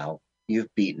down to hell.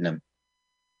 You've beaten him.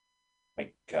 My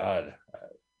God.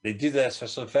 They do that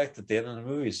special effect at the end of the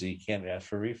movie, so you can't ask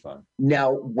for a refund.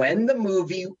 Now, when the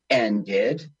movie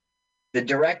ended, the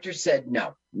director said,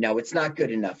 no, it's not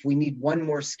good enough. We need one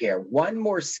more scare.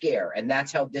 And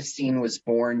that's how this scene was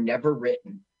born, never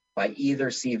written by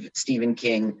either Stephen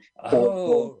King or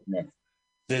Goldsmith.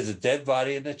 There's a dead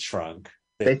body in the trunk.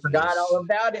 They forgot all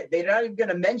about it. They're not even going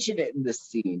to mention it in this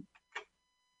scene.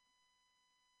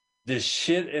 There's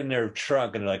shit in their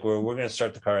trunk, and they're like, we're going to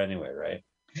start the car anyway, right?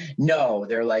 No,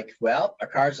 they're like, well, our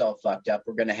car's all fucked up.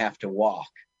 We're going to have to walk.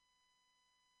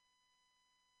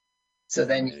 So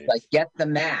then he's like, get the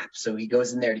map. So he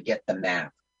goes in there to get the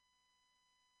map.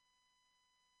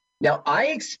 Now, I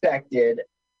expected,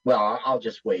 well, I'll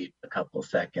just wait a couple of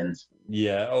seconds.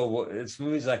 Yeah. Oh, well, this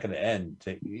movie's not going to end.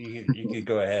 You can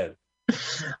go ahead.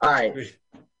 All right.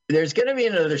 There's going to be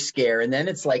another scare, and then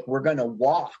it's like we're going to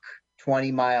walk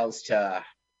 20 miles to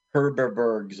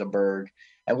Herberbergsburg.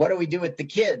 And what do we do with the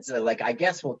kids? They're like, I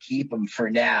guess we'll keep them for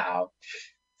now.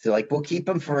 So like, we'll keep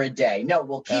them for a day. No,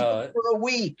 we'll keep them for a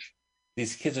week.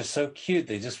 These kids are so cute.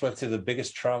 They just went through the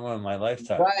biggest trauma in my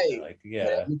lifetime. Right. Like,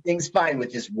 yeah. Everything's fine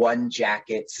with this one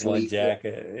jacket. One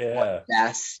jacket, yeah. One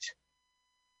vest.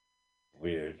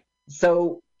 Weird.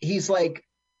 So he's like,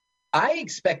 I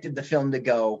expected the film to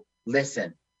go,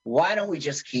 listen, why don't we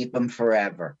just keep them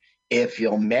forever? If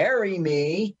you'll marry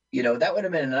me, that would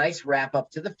have been a nice wrap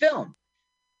up to the film.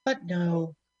 But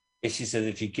no. And she said,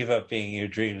 if you give up being your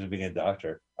dreams of being a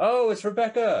doctor. Oh, it's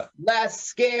Rebecca. Last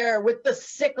scare with the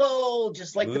sickle,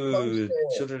 just like the poster.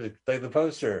 Children like the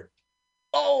poster.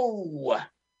 Oh.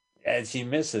 And she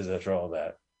misses after all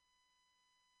that.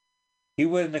 He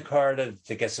went in the car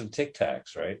to get some Tic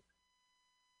Tacs, right?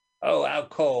 Oh, out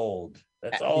cold.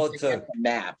 That's all it took. The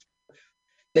map.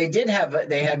 They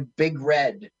had Big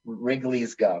Red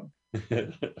Wrigley's gum.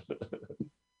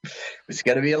 It's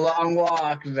going to be a long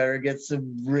walk. We better get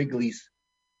some Wrigley's.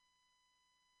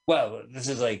 Well, this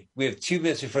is like we have 2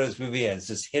 minutes before this movie ends.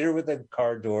 Just hit her with a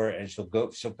car door, and she'll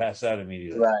pass out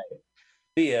immediately. Right.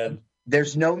 The end.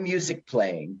 There's no music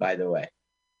playing, by the way.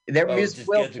 Their music just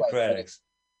will get the play. credits.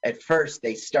 At first,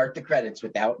 they start the credits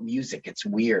without music. It's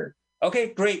weird. Okay,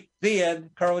 great. The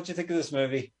end. Carl, what'd you think of this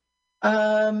movie?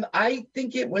 I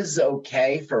think it was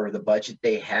okay for the budget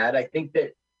they had. I think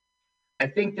that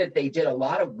they did a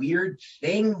lot of weird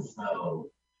things, though.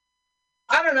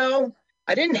 I don't know.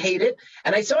 I didn't hate it.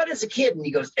 And I saw it as a kid, and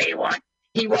he goes, he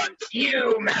wants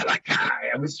you, Malachi.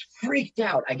 I was freaked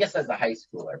out, I guess as a high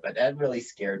schooler, but that really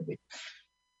scared me.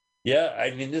 Yeah, I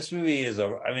mean, this movie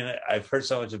I've heard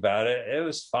so much about it. It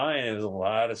was fine. It was a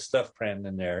lot of stuff crammed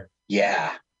in there.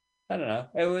 Yeah. I don't know.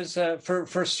 It was,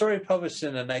 for a story published in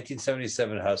a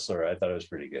 1977 Hustler, I thought it was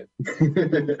pretty good.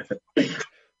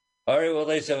 All right, well,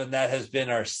 ladies and gentlemen, that has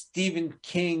been our Stephen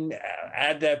King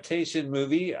adaptation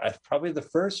movie. Probably the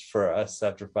first for us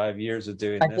after 5 years of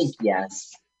doing this. I think yes.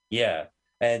 Yeah.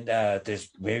 And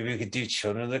maybe we could do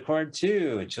Children of the Corn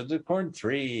 2, and Children of the Corn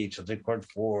 3, Children of the Corn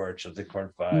 4, Children of the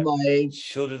Corn 5,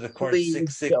 Children of the Corn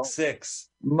 666.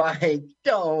 Mike,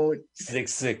 don't.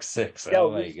 666. No,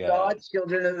 oh, my God.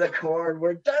 Children of the Corn.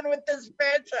 We're done with this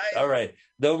franchise. All right.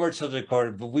 No more Children of the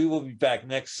Corn, but we will be back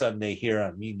next Sunday here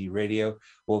on Mutiny Radio.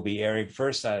 We'll be airing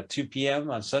first at 2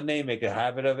 p.m. on Sunday. Make a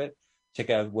habit of it.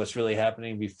 Check out what's really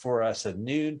happening before us at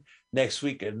noon. Next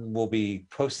week, and we'll be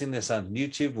posting this on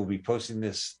YouTube. We'll be posting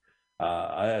this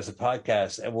as a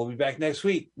podcast, and we'll be back next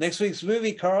week. Next week's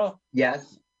movie, Carl.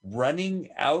 Yes.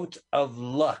 Running Out of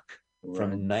Luck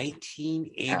from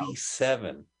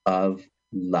 1987. Of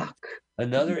Luck.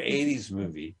 Another 80s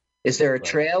movie. Is there a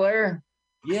trailer?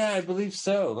 Yeah, I believe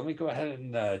so. Let me go ahead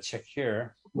and check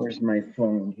here. Where's my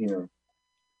phone here?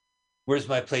 Where's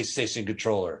my PlayStation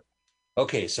controller?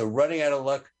 Okay, so Running Out of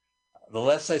Luck. The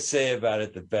less I say about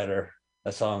it, the better.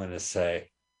 That's all I'm going to say.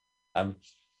 I'm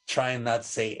trying not to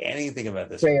say anything about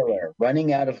this trailer. movie.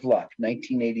 Running Out of Luck,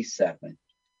 1987.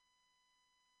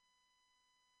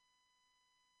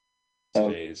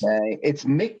 Okay, it's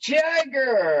Mick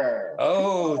Jagger.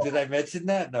 Oh, did I mention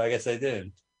that? No, I guess I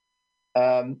did.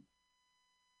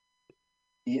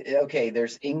 Okay,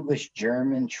 there's English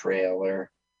German trailer.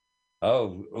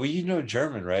 Oh, well, you know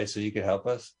German, right? So you could help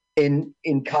us? In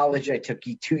college, I took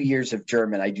 2 years of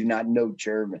German. I do not know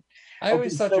German. I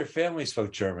always thought your family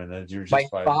spoke German. That you were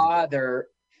just my father,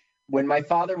 when my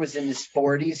father was in his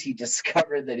 40s, he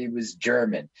discovered that he was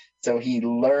German. So he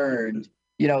learned,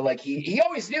 like he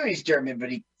always knew he's German,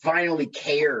 but he finally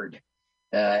cared.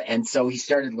 And so he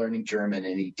started learning German,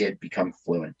 and he did become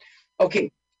fluent.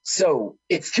 Okay, so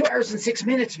it's 2 hours and 6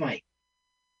 minutes, Mike.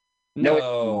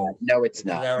 No, it's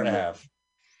not. An hour and a half.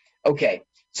 Okay.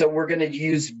 So we're going to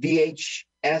use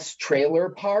VHS Trailer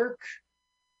Park.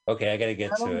 Okay, I got to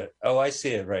get to it. Oh, I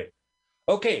see it. Right.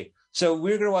 Okay, so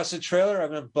we're going to watch the trailer. I'm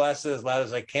going to blast it as loud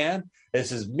as I can.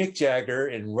 This is Mick Jagger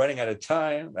in Running Out of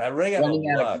Time. Running Out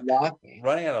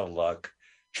of Luck.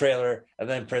 Trailer, and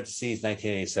then parentheses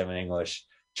 1987 English.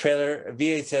 Trailer,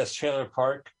 VHS Trailer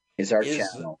Park is our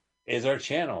channel.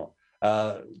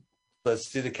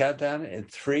 Let's do the countdown in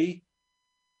 3,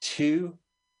 2,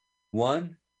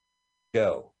 1.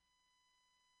 Go.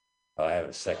 Oh, I have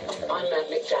a second. I'm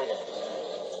Mick Jagger.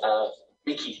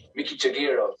 Mickey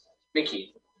Jagger.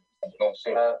 Mickey.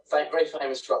 Very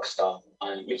famous rock star.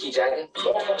 I'm Mickey Jagger.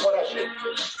 I'm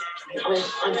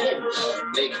him.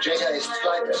 Mick Jagger is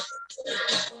pleite.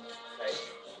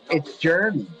 It's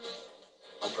German.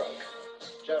 I'm broke.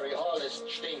 Jerry Hall is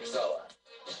stinksauer.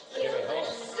 Jerry Hall.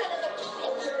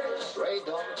 Ray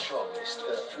Donald Chong ist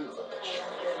verführerisch.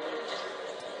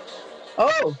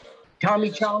 Oh,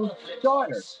 Tommy Chong's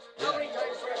daughter. How many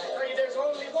times do I have to tell you there's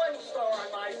only one star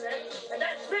on my set, and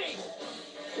that's me?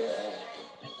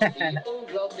 Die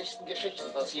unglaublichsten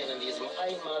Geschichten passieren in diesem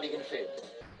einmaligen Film.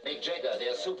 Mick Jagger,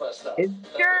 der Superstar, die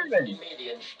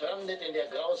Medien, strandet in der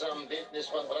grausamen Wildnis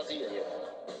von Brasilien.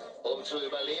 Zu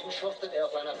überleben schuftet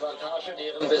auf einer Plantage,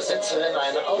 deren Besitzerin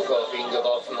ein Auge auf ihn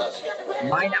geworfen hat.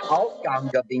 Meine Aufgabe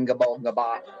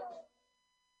war.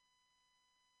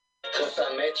 Trifft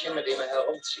ein Mädchen, mit dem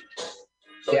herumzieht.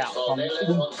 Bordelle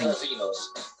und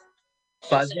Casinos.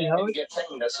 Bis er im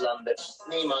Gefängnis landet.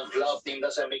 Niemand glaubt ihm,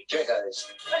 dass Mick Jagger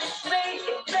ist. But it's me,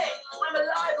 it's Mick. I'm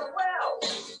alive and well.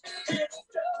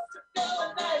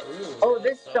 Oh,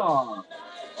 this song.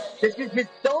 This is his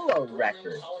solo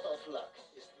record.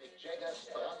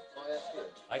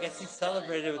 I guess he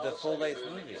celebrated with a full-length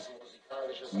movie.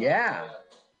 Yeah.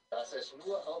 Das ist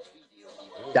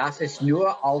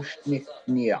nur Ausschnitt.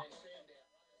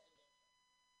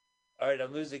 All right,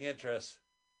 I'm losing interest.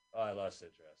 Oh, I lost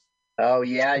interest. Oh,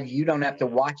 yeah, you don't have to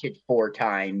watch it 4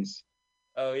 times.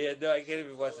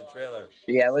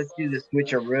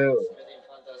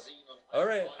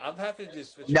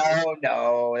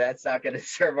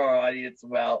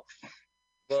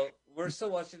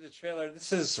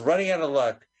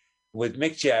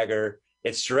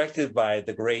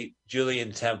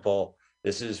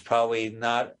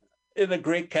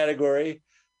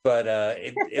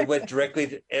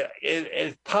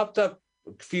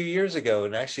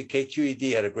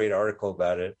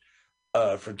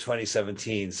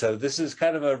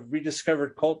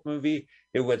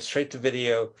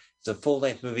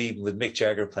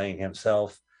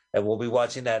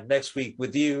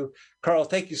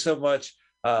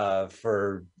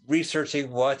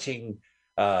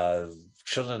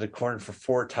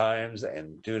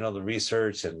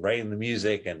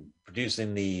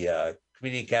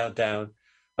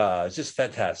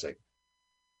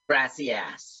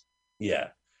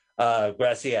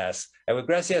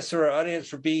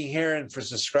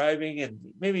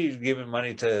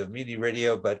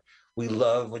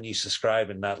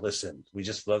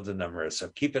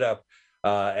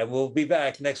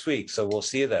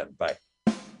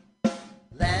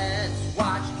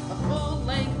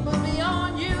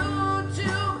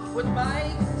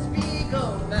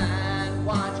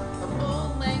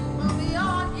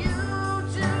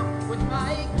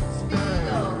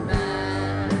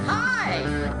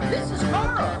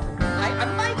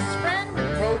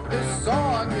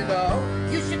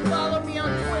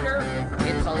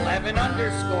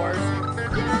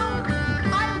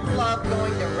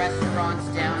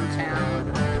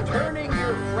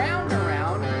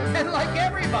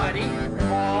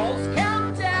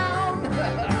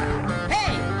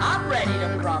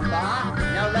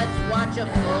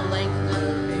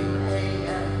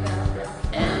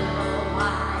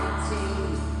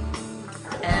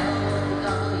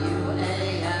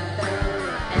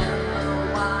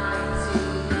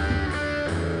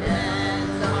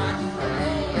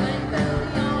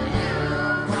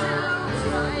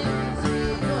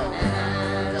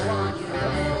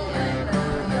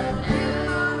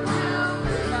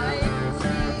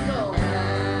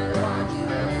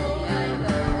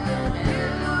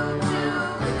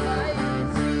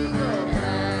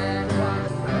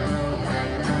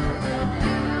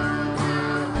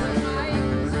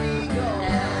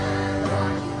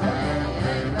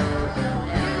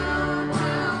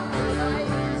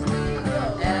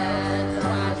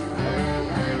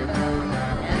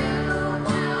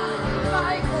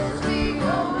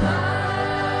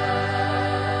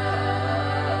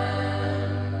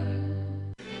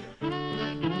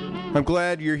 I'm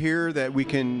glad you're here, that we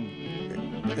can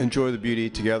enjoy the beauty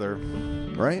together,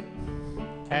 right?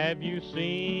 Have you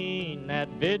seen that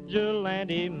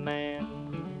vigilante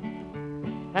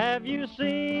man? Have you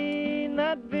seen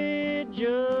that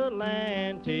vigilante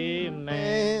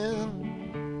man?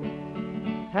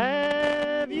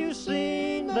 Have you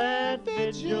seen that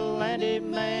vigilante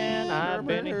man? I've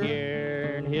been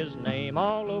hearing his name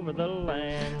all over the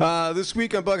land. This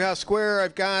week on Bughouse Square,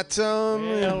 I've got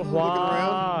Well,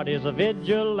 what is a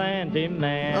vigilante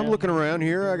man? I'm looking around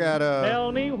here.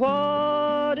 Tell me what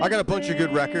I got a bunch of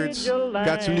good records.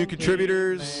 Got some new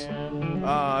contributors.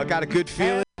 Got a good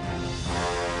feeling.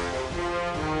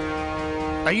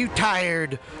 Are you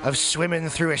tired of swimming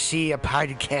through a sea of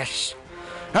podcasts?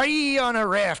 Are ye on a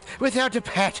raft without a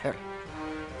paddle?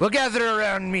 Well, gather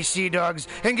around me, sea dogs,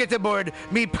 and get aboard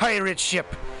me pirate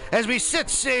ship as we set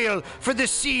sail for the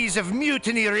seas of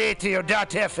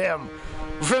MutinyRadio.fm.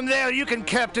 From there, you can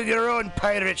captain your own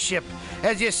pirate ship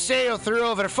as you sail through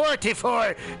over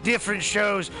 44 different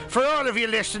shows for all of your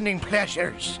listening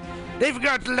pleasures. They've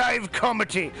got live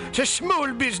comedy to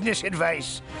small business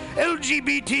advice,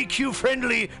 LGBTQ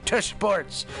friendly to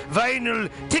sports, vinyl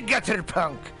to gutter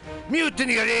punk.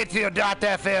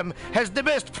 MutinyRadio.fm has the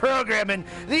best programming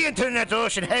the internet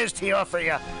ocean has to offer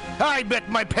you. I bet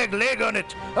my peg leg on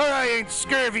it, or I ain't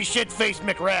scurvy shit-faced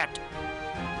McRat.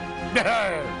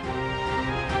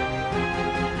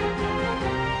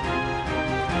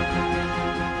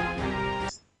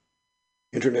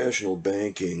 International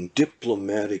banking,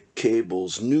 diplomatic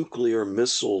cables, nuclear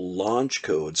missile launch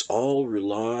codes all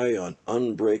rely on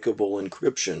unbreakable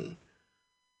encryption.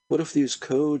 What if these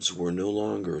codes were no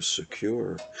longer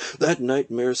secure? That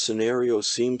nightmare scenario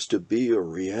seems to be a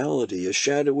reality. A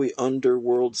shadowy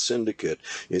underworld syndicate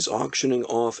is auctioning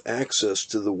off access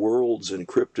to the world's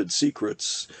encrypted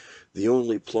secrets. The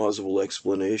only plausible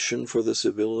explanation for this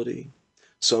ability?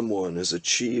 Someone has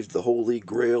achieved the holy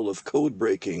grail of code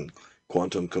breaking,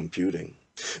 quantum computing.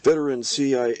 Veteran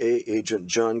CIA agent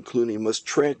John Clooney must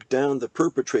track down the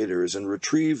perpetrators and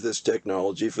retrieve this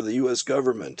technology for the U.S.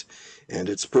 government. And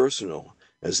it's personal.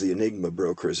 as the Enigma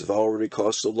brokers have already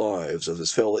cost the lives of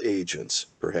his fellow agents,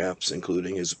 perhaps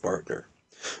including his partner.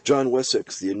 John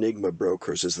Wessex, The Enigma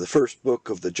Brokers, is the first book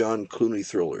of the John Clooney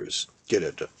thrillers. Get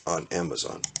it on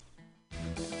Amazon.